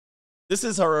 This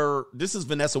is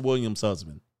Vanessa Williams'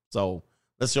 husband. So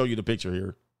let's show you the picture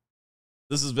here.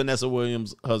 This is Vanessa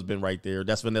Williams' husband right there.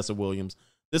 That's Vanessa Williams.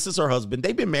 This is her husband.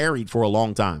 They've been married for a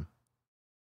long time.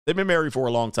 They've been married for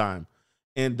a long time.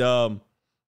 And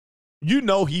you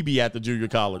know he be at the junior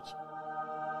college.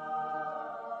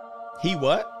 He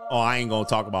what? Oh, I ain't going to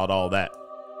talk about all that.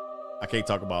 I can't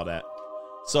talk about that.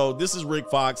 So this is Rick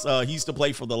Fox. He used to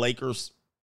play for the Lakers.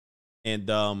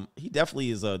 And he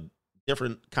definitely is a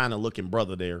different kind of looking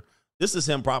brother there. This is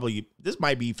him probably, this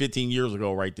might be 15 years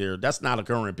ago right there. That's not a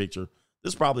current picture.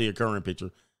 This is probably a current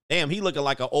picture. Damn, he looking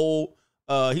like an old,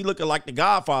 he looking like the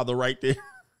Godfather right there.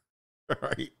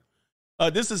 Right.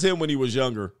 This is him when he was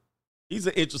younger. He's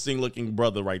an interesting looking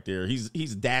brother right there.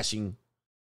 He's dashing.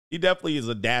 He definitely is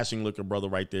a dashing looking brother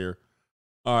right there.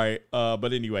 All right.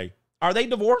 But anyway, are they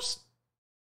divorced?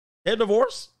 They're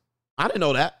divorced? I didn't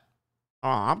know that. Oh,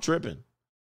 I'm tripping.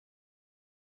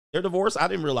 They're divorced? I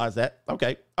didn't realize that.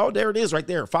 Okay. Oh, there it is right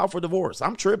there. File for divorce.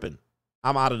 I'm tripping.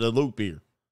 I'm out of the loop here.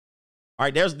 All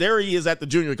right, there he is at the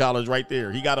junior college right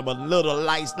there. He got him a little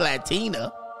nice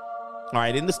Latina. All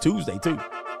right, and this Tuesday, too.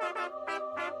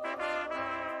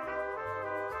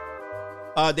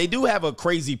 They do have a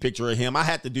crazy picture of him. I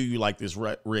had to do you like this,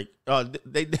 Rick.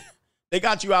 They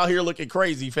got you out here looking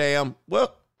crazy, fam.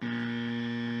 Well,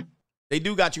 they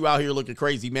do got you out here looking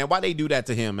crazy, man. Why they do that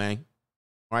to him, man?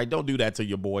 All right, don't do that to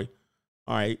your boy.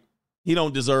 All right, he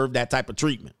don't deserve that type of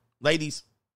treatment. Ladies,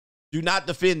 do not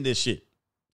defend this shit.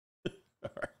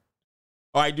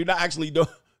 All right, do not actually don't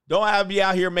have me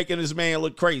out here making this man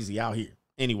look crazy out here.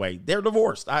 Anyway, they're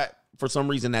divorced. For some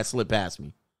reason that slipped past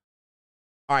me.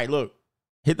 All right, look,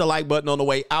 hit the like button on the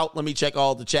way out. Let me check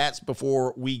all the chats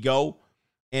before we go,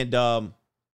 and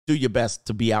do your best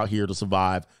to be out here to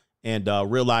survive. And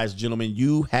realize, gentlemen,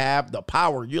 you have the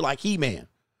power. You're like He-Man.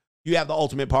 You have the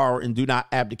ultimate power, and do not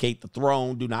abdicate the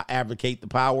throne. Do not advocate the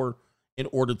power in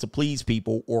order to please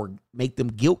people or make them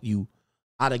guilt you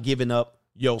out of giving up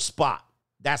your spot.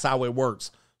 That's how it works.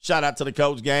 Shout out to the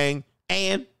Coach Gang.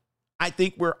 And I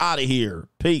think we're out of here.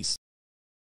 Peace.